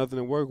has nothing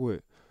to work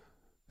with.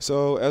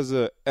 So as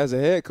a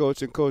head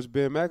coach and Coach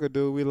Ben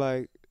McAdoo, we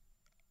like,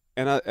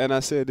 and I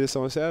said this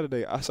on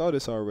Saturday. I saw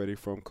this already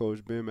from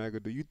Coach Ben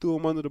McAdoo. You threw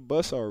him under the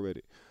bus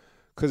already.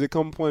 Because it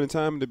come a point in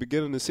time in the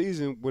beginning of the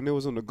season when it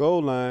was on the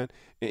goal line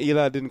and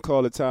Eli didn't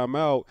call a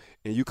timeout,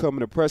 and you come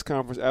in a press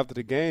conference after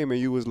the game and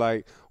you was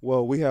like,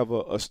 well, we have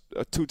a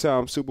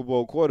two-time Super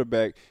Bowl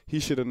quarterback. He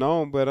should have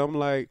known. But I'm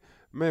like,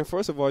 man,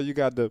 first of all, you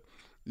got the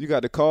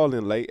call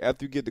in late.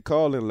 After you get the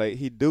call in late,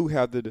 he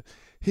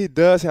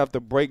does have to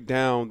break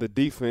down the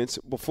defense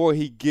before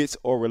he gets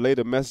or relay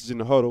the message in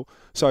the huddle.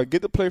 So I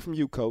get the play from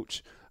you,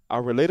 Coach. I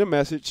relay the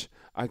message.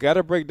 I got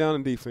to break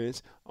down the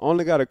defense. I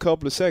only got a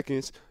couple of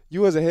seconds.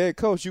 You as a head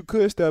coach, you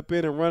could step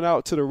in and run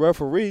out to the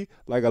referee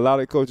like a lot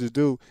of coaches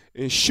do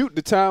and shoot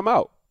the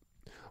timeout.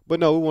 But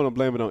no, we want to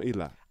blame it on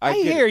Eli. I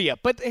hear you.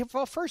 But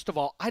first of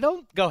all,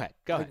 go ahead.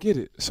 I get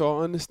it. So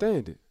I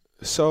understand it.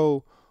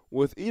 So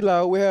with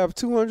Eli, we have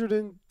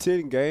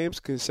 210 games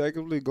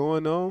consecutively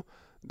going on.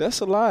 That's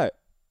a lot.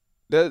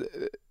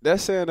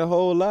 That's saying a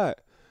whole lot.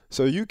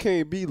 So you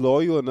can't be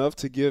loyal enough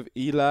to give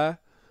Eli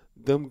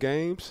them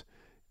games.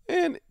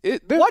 And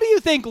what do you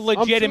think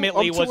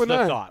legitimately was the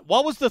thought?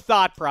 What was the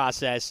thought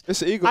process?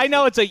 It's an ego. I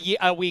know it's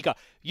a week off.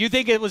 You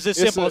think it was as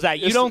simple as that?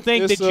 You don't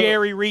think that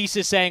Jerry Reese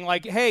is saying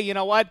like, "Hey, you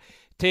know what?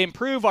 To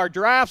improve our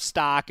draft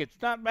stock, it's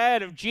not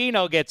bad if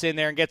Geno gets in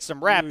there and gets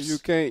some reps."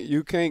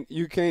 You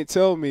can't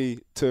tell me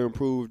to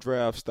improve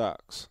draft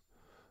stocks,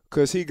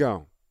 cause he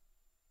gone.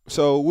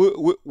 So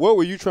what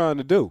were you trying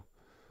to do?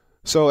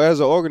 So as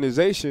an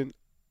organization,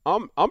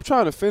 I'm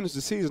trying to finish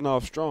the season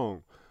off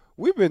strong.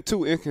 We've been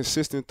too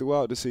inconsistent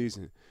throughout the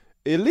season.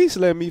 At least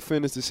let me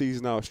finish the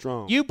season out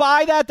strong. You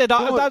buy that?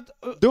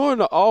 During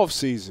the off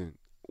season,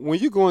 when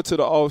you go into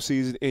the off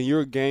season and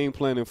you're game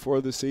planning for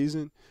the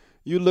season,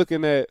 you're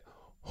looking at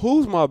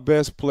who's my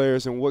best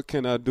players and what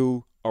can I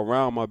do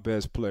around my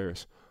best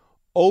players.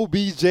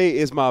 OBJ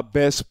is my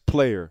best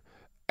player.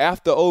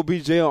 After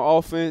OBJ on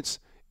offense,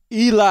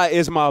 Eli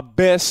is my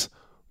best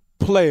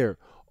player.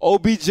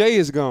 OBJ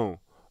is gone.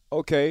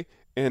 Okay.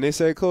 And they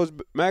say Coach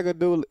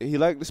McAdoo, he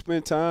like to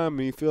spend time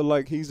and he feel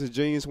like he's a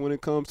genius when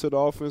it comes to the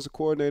offensive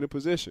coordinator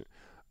position.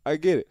 I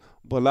get it.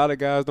 But a lot of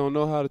guys don't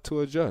know how to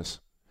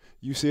adjust.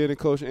 You see it in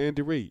Coach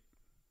Andy Reid.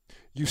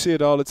 You see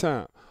it all the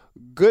time.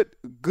 Good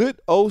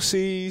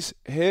OCs,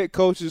 head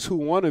coaches who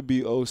want to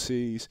be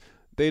OCs,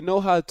 they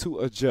know how to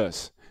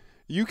adjust.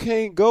 You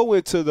can't go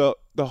into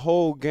the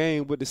whole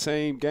game with the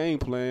same game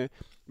plan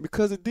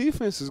because the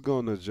defense is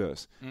going to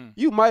adjust.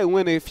 You might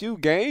win a few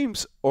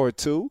games or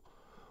two,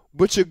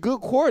 but your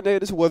good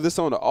coordinators, whether it's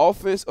on the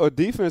offense or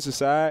defensive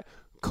side,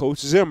 Coach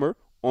Zimmer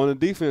on the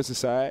defensive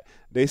side,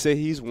 they say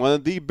he's one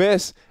of the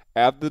best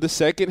after the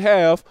second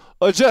half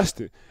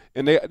adjusting.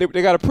 And they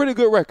got a pretty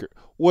good record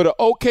with an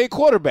okay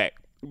quarterback.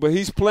 But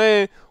he's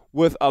playing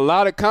with a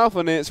lot of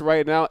confidence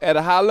right now at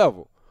a high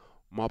level.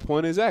 My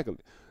point exactly.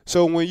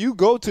 So when you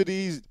go to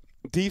these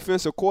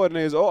defensive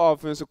coordinators or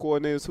offensive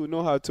coordinators who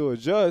know how to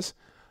adjust,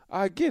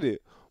 I get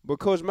it. But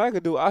Coach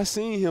McAdoo, I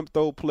seen him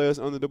throw players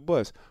under the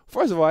bus.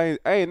 First of all, I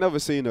ain't never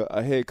seen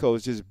a head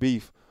coach just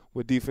beef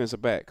with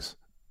defensive backs,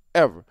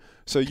 ever.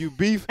 So you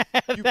beef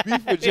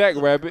with Jack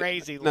Rabbit.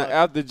 Crazy now, look.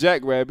 after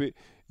Jack Rabbit,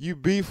 you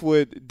beef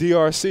with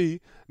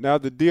DRC. Now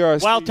the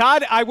DRC. Well,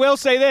 Todd, I will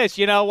say this.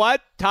 You know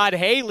what? Todd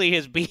Haley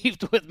has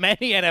beefed with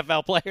many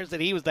NFL players that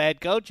he was the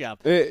head coach of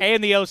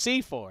and the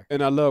OC for.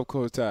 And I love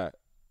Coach Todd.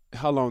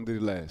 How long did he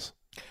last?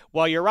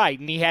 Well, you're right,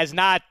 and he has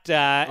not.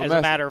 As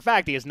a matter of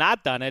fact, he has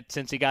not done it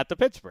since he got to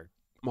Pittsburgh.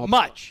 My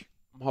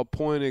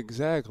point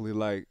exactly.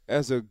 Like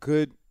as a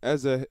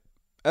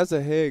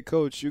head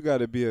coach, you got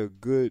to be a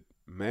good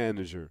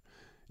manager.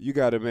 You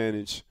got to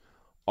manage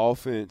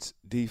offense,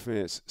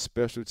 defense,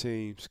 special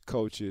teams,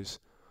 coaches,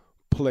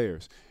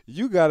 players.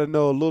 You got to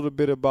know a little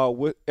bit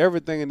about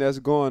everything that's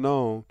going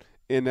on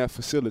in that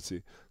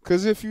facility.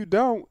 Because if you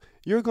don't,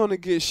 you're going to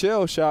get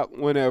shell-shocked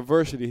when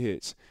adversity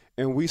hits.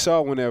 And we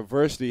saw when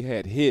adversity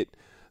had hit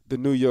the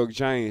New York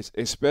Giants,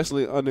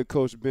 especially under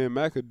Coach Ben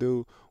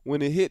McAdoo,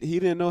 when it hit, he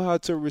didn't know how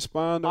to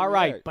respond. All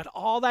right, but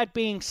all that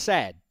being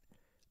said,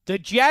 the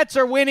Jets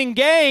are winning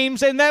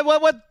games, and then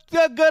what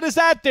good is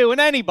that doing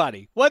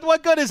anybody?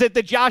 What good is it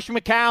that Josh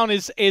McCown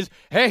is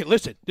hey,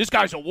 listen, this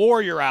guy's a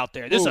warrior out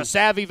there. This is a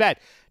savvy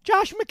vet.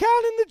 Josh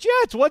McCown and the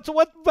Jets. Why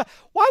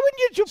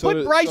wouldn't you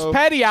put Bryce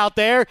Petty out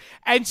there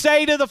and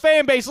say to the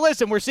fan base,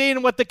 listen, we're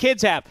seeing what the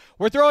kids have.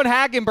 We're throwing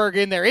Hackenberg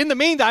in there. In the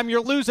meantime, you're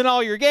losing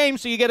all your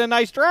games, so you get a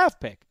nice draft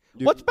pick.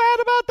 What's bad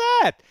about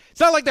that? It's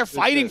not like they're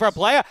fighting for a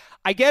player.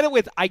 I get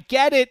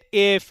it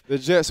if the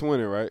Jets win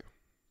it, right?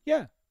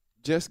 Yeah.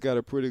 Jets got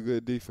a pretty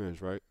good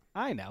defense, right?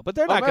 I know, but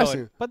they're not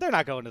going. But they're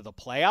not going to the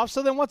playoffs.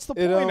 So then, what's the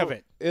point of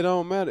it? It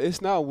don't matter.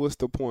 It's not what's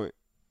the point.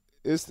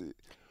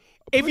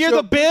 If you're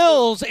the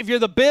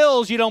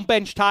Bills, you don't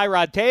bench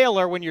Tyrod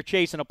Taylor when you're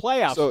chasing a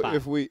playoff spot. So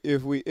if we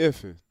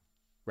iffing,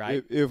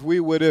 right? If we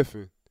would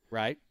iffing,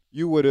 right?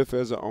 You would if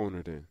as an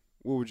owner. Then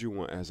what would you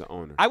want as an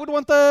owner? I would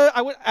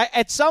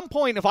at some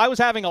point if I was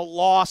having a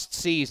lost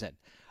season.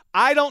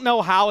 I don't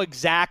know how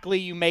exactly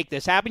you make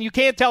this happen. You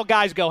can't tell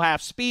guys go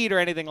half speed or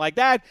anything like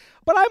that,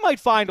 but I might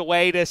find a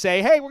way to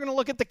say, hey, we're going to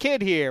look at the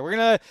kid here. We're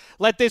going to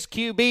let this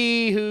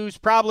QB who's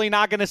probably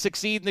not going to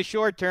succeed in the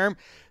short term,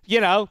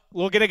 we're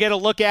going to get a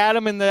look at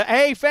him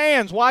hey,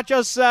 fans, watch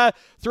us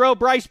throw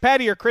Bryce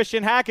Petty or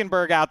Christian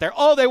Hackenberg out there.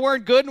 Oh, they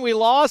weren't good and we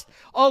lost?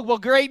 Oh, well,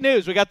 great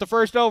news. We got the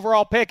first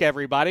overall pick,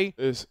 everybody.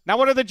 Now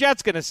what are the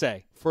Jets going to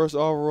say? First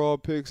overall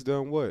picks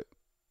done what?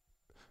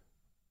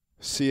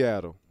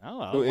 Seattle.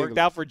 Oh, it worked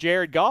out for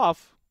Jared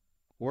Goff.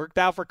 Worked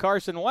out for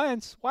Carson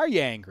Wentz. Why are you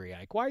angry,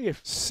 Ike? Why are you?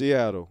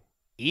 Seattle.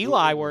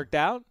 Eli worked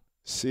out.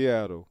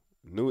 Seattle.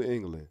 New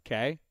England.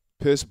 Okay.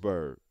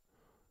 Pittsburgh.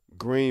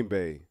 Green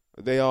Bay.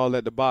 They all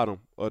at the bottom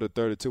of the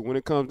 32. When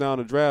it comes down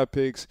to draft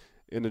picks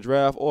in the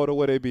draft order,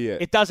 where they be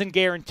at? It doesn't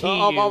guarantee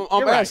you.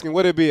 I'm asking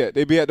where they be at.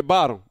 They be at the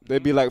bottom. They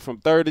be like from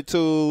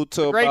 32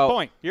 to Great about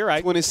point. You're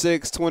right.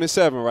 26,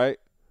 27, right?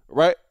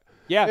 Right?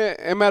 Yeah.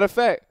 And matter of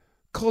fact,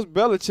 Coach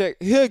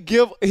Belichick,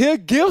 he'll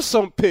give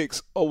some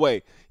picks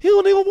away. He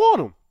don't even want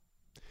them.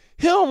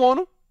 He don't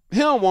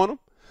want them.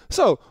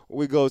 So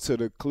we go to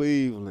the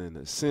Cleveland,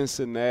 the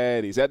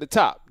Cincinnati's at the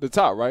top,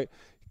 right?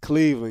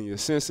 Cleveland, your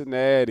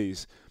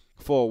Cincinnati's.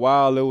 For a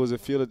while, it was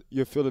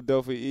your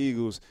Philadelphia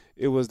Eagles.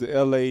 It was the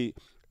L.A.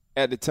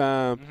 at the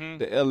time,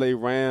 the L.A.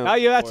 Rams. Oh,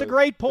 yeah, that's a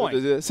great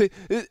point. See,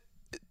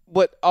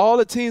 but all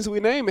the teams we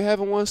named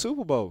haven't won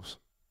Super Bowls.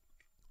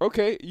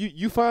 Okay,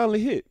 you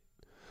finally hit.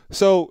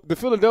 So the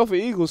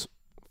Philadelphia Eagles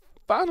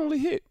finally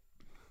hit.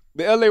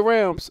 The L.A.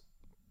 Rams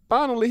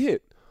finally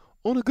hit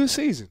on a good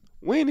season.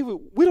 We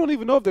don't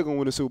even know if they're going to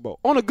win the Super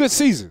Bowl. On a good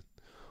season.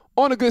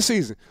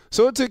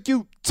 So it took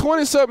you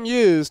 20-something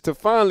years to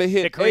finally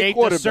hit to create a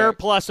quarterback. the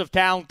surplus of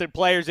talented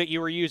players that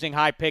you were using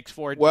high picks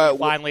for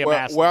finally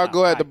amass. Where I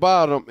go at the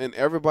bottom, and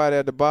everybody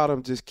at the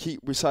bottom just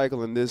keep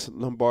recycling this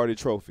Lombardi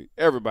trophy.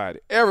 Everybody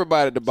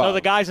at the bottom. So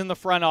the guys in the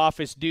front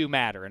office do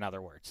matter, in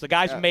other words. The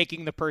guys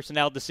making the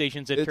personnel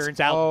decisions, it turns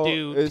out,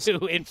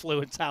 do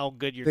influence how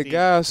good your team is. The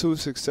guys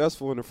who's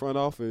successful in the front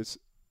office,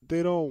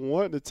 they don't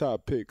want the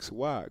top picks.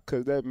 Why?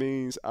 Because that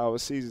means our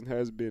season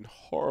has been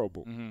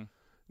horrible. Mm-hmm.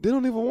 They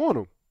don't even want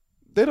them.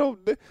 They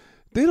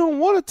don't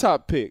want a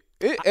top pick.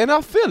 And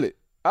I feel it.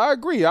 I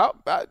agree. I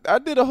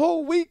did a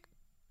whole week,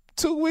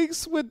 2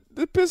 weeks with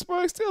the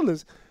Pittsburgh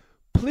Steelers.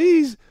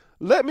 Please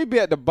let me be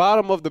at the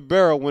bottom of the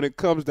barrel when it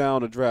comes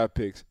down to draft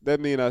picks.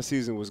 That means our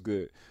season was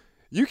good.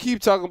 You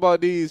keep talking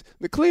about the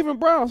Cleveland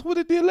Browns. What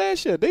they did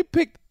last year? They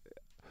picked.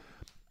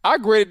 I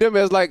graded them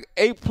as like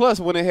A+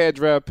 when they had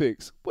draft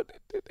picks, but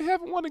they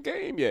haven't won a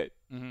game yet.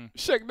 Mm-hmm.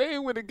 Shaq, they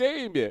ain't won a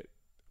game yet.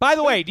 By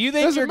the way, do you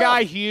think your guy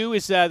matter. Hugh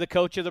is the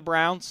coach of the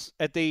Browns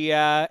at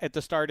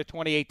the start of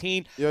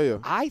 2018? Yeah.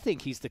 I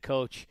think he's the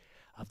coach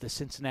of the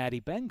Cincinnati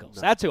Bengals.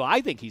 No. That's who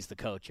I think he's the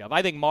coach of.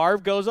 I think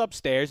Marv goes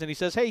upstairs and he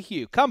says, "Hey,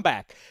 Hugh, come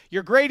back.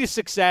 Your greatest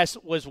success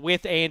was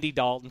with Andy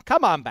Dalton.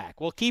 Come on back.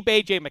 We'll keep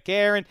A.J.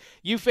 McCarron.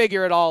 You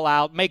figure it all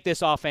out. Make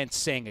this offense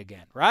sing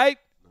again, right?"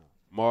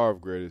 Marv's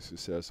greatest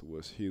success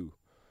was Hugh.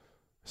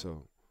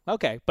 So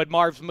okay, but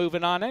Marv's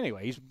moving on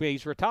anyway.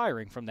 He's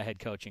retiring from the head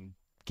coaching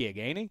gig,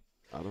 ain't he?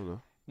 I don't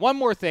know. One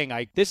more thing,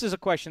 Ike. This is a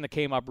question that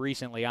came up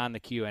recently on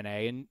the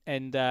Q&A,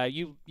 and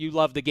you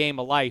love the game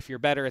of life. You're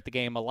better at the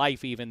game of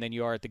life even than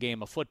you are at the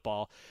game of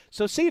football.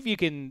 So see if you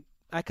can,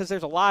 because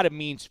there's a lot of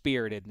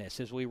mean-spiritedness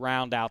as we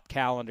round out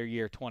calendar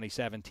year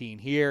 2017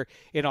 here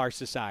in our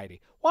society.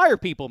 Why are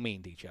people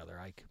mean to each other,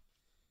 Ike?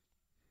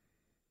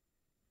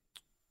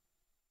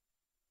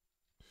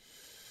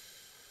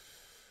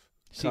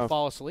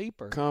 Fall asleep?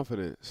 Or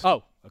confidence.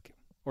 Oh, okay.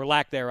 Or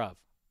lack thereof.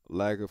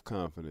 Lack of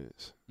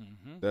confidence.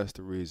 Mm-hmm. That's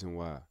the reason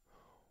why.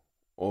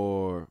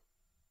 Or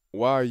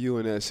why are you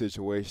in that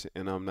situation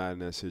and I'm not in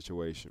that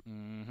situation?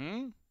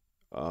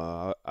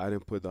 Mm-hmm. I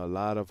didn't put a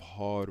lot of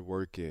hard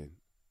work in.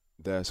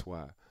 That's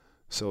why.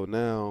 So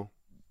now,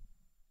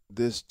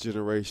 this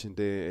generation,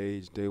 day and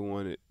age, they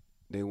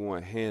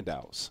want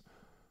handouts.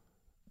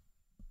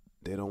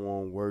 They don't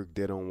want work.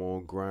 They don't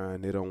want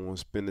grind. They don't want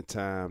to spend the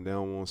time. They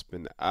don't want to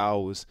spend the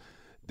hours.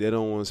 They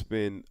don't want to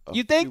spend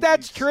You think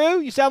that's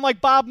true? You sound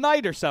like Bob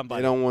Knight or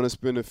somebody. They don't want to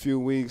spend a few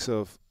weeks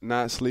of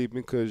not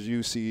sleeping because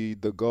you see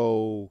the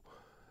goal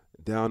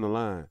down the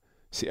line.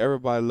 See,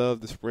 everybody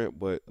loves the sprint,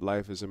 but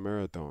life is a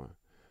marathon.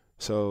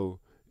 So,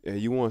 and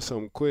you want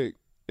something quick,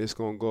 it's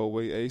going to go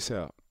away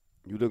ASAP.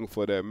 You're looking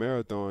for that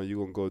marathon, you're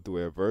going to go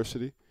through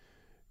adversity.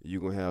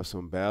 You're going to have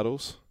some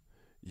battles.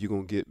 You're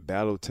going to get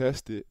battle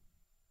tested,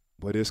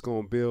 but it's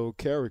going to build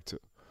character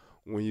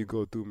when you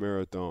go through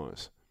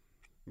marathons.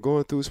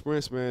 Going through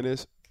sprints, man,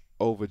 it's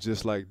over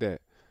just like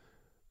that.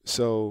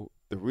 So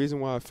the reason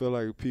why I feel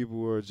like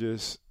people are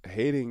just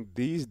hating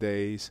these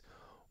days,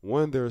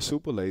 1, they're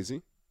super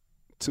lazy.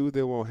 2,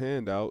 they want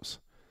handouts.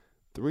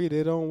 3,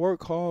 they don't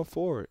work hard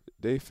for it.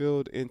 They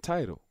feel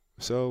entitled.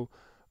 So,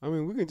 I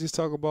mean, we can just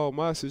talk about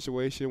my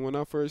situation when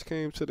I first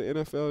came to the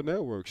NFL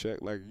Network,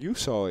 Shaq. Like, you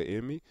saw it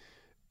in me.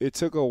 It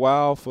took a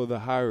while for the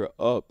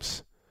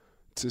higher-ups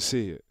to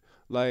see it.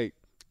 Like,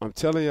 I'm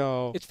telling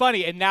y'all. It's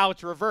funny, and now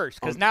it's reversed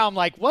because now I'm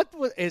like, what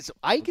is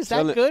Ike? Is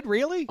that good,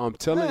 really? I'm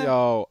telling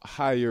y'all,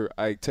 hire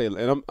Ike Taylor,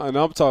 and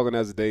I'm talking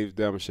as a Dave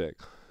Damashek.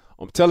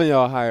 I'm telling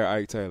y'all, hire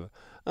Ike Taylor.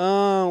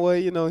 Well,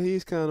 you know,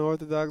 he's kind of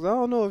orthodox. I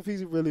don't know if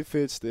he really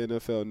fits the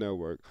NFL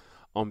Network.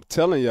 I'm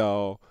telling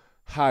y'all,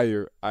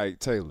 hire Ike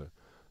Taylor.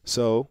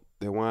 So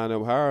they wind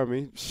up hiring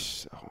me.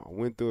 I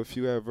went through a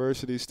few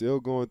adversities, still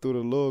going through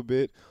it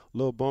a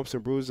little bumps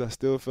and bruises. I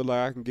still feel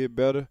like I can get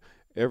better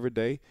every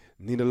day.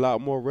 Need a lot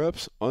more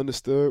reps.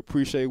 Understood.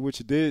 Appreciate what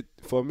you did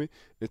for me.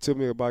 It took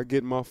me about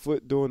getting my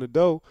foot doing the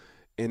dough.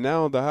 And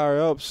now the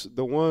higher-ups,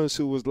 the ones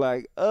who was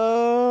like,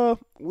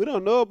 we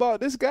don't know about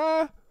this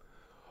guy.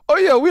 Oh,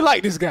 yeah, we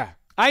like this guy.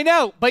 I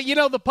know, but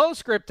the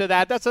postscript to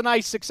that's a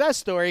nice success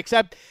story,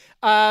 except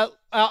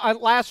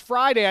last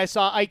Friday I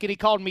saw Ike and he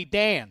called me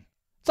Dan.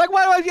 It's like,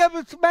 why do I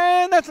give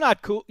man? That's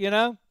not cool,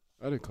 I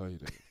didn't call you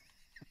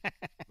that.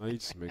 No, you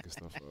just making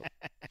stuff up.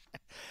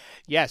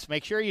 Yes,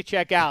 make sure you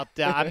check out.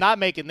 I'm not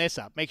making this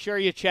up. Make sure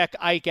you check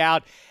Ike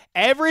out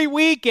every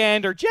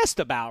weekend, or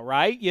just about,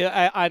 right?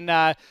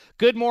 On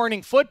Good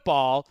Morning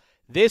Football.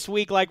 This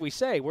week, like we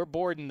say, we're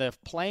boarding the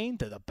plane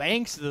to the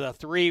banks of the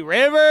Three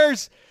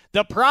Rivers.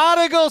 The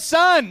prodigal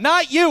son.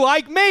 Not you,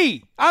 Ike,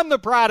 me. I'm the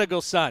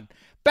prodigal son.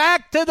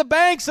 Back to the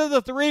banks of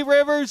the Three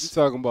Rivers. You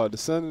talking about the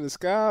sun in the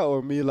sky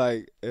or me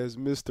like as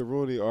Mr.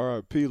 Rooney,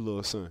 R.I.P.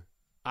 little son?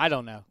 I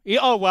don't know.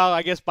 Oh, well,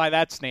 I guess by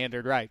that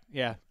standard, right.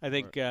 Yeah, I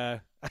think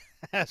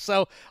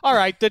so, all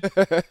right.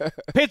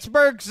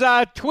 Pittsburgh's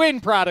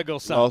twin prodigal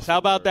sons. How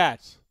about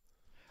that?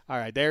 All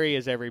right, there he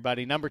is,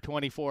 everybody. Number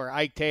 24,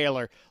 Ike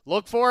Taylor.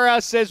 Look for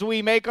us as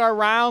we make our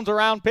rounds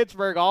around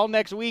Pittsburgh all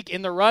next week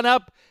in the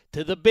run-up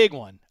to the big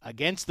one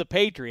against the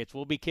Patriots.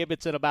 We'll be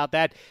kibitzing about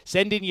that,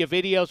 sending you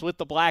videos with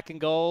the black and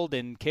gold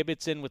and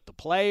kibitzing with the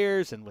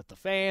players and with the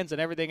fans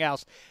and everything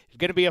else. It's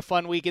going to be a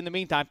fun week in the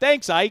meantime.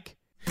 Thanks, Ike.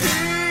 He's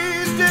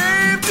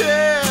Dave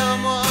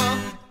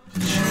Damashek.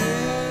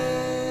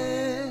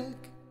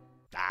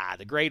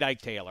 The great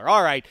Ike Taylor.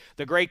 All right,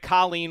 the great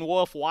Colleen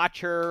Wolfe.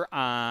 Watch her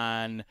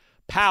on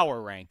Power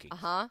Rankings.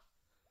 Uh-huh.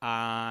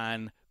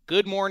 On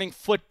Good Morning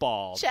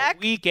Football. Check.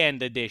 The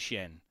weekend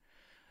edition.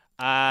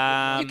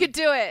 You could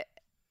do it.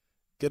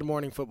 Good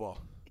Morning Football.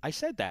 I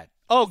said that.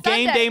 Oh,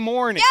 Sunday. Game Day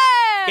Morning.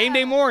 Yeah! Game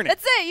Day Morning.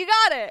 That's it. You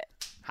got it.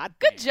 Hot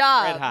Good damn.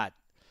 job. Red hot.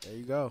 There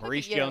you go.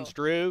 Maurice you.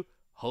 Jones-Drew,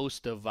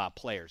 host of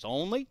Players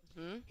Only.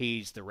 Mm-hmm.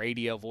 He's the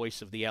radio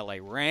voice of the LA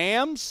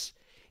Rams.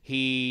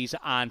 He's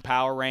on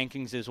Power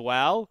Rankings as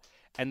well.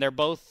 And they're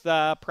both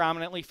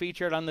prominently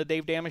featured on the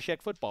Dave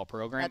Damashek football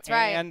program. That's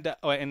right.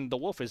 And the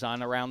Wolf is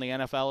on Around the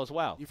NFL as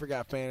well. You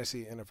forgot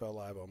Fantasy NFL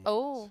Live on.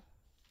 Oh.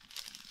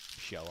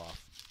 Show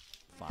off.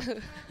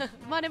 Fun.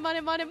 Money, money,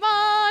 money,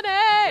 money.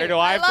 Where do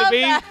I have to love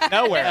be? that.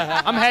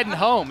 Nowhere. I'm heading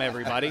home,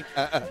 everybody.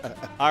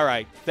 All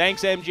right.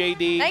 Thanks,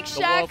 MJD. Thanks,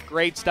 the Shaq. Wolf.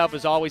 Great stuff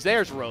as always.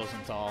 There's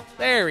Rosenthal.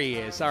 There he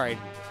is. All right.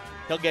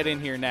 He'll get in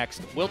here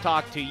next. We'll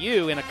talk to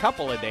you in a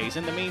couple of days.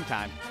 In the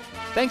meantime,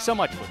 thanks so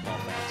much, football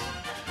fans.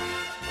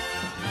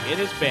 It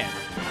has been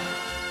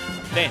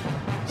Thin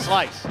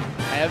Slice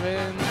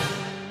Heaven.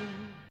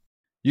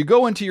 You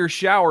go into your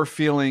shower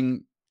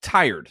feeling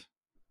tired,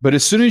 but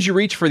as soon as you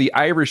reach for the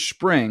Irish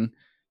Spring,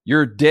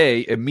 your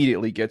day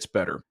immediately gets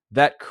better.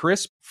 That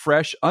crisp,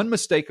 fresh,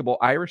 unmistakable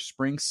Irish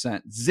Spring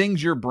scent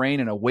zings your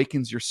brain and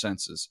awakens your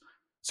senses.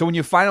 So when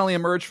you finally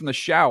emerge from the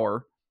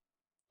shower,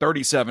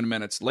 37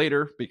 minutes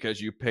later,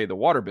 because you pay the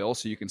water bill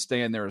so you can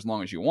stay in there as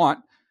long as you want,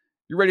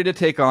 you're ready to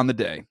take on the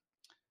day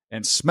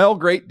and smell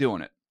great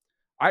doing it.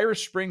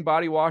 Irish Spring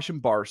Body Wash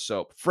and Bar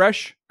Soap.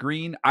 Fresh,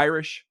 green,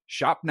 Irish.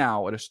 Shop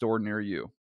now at a store near you.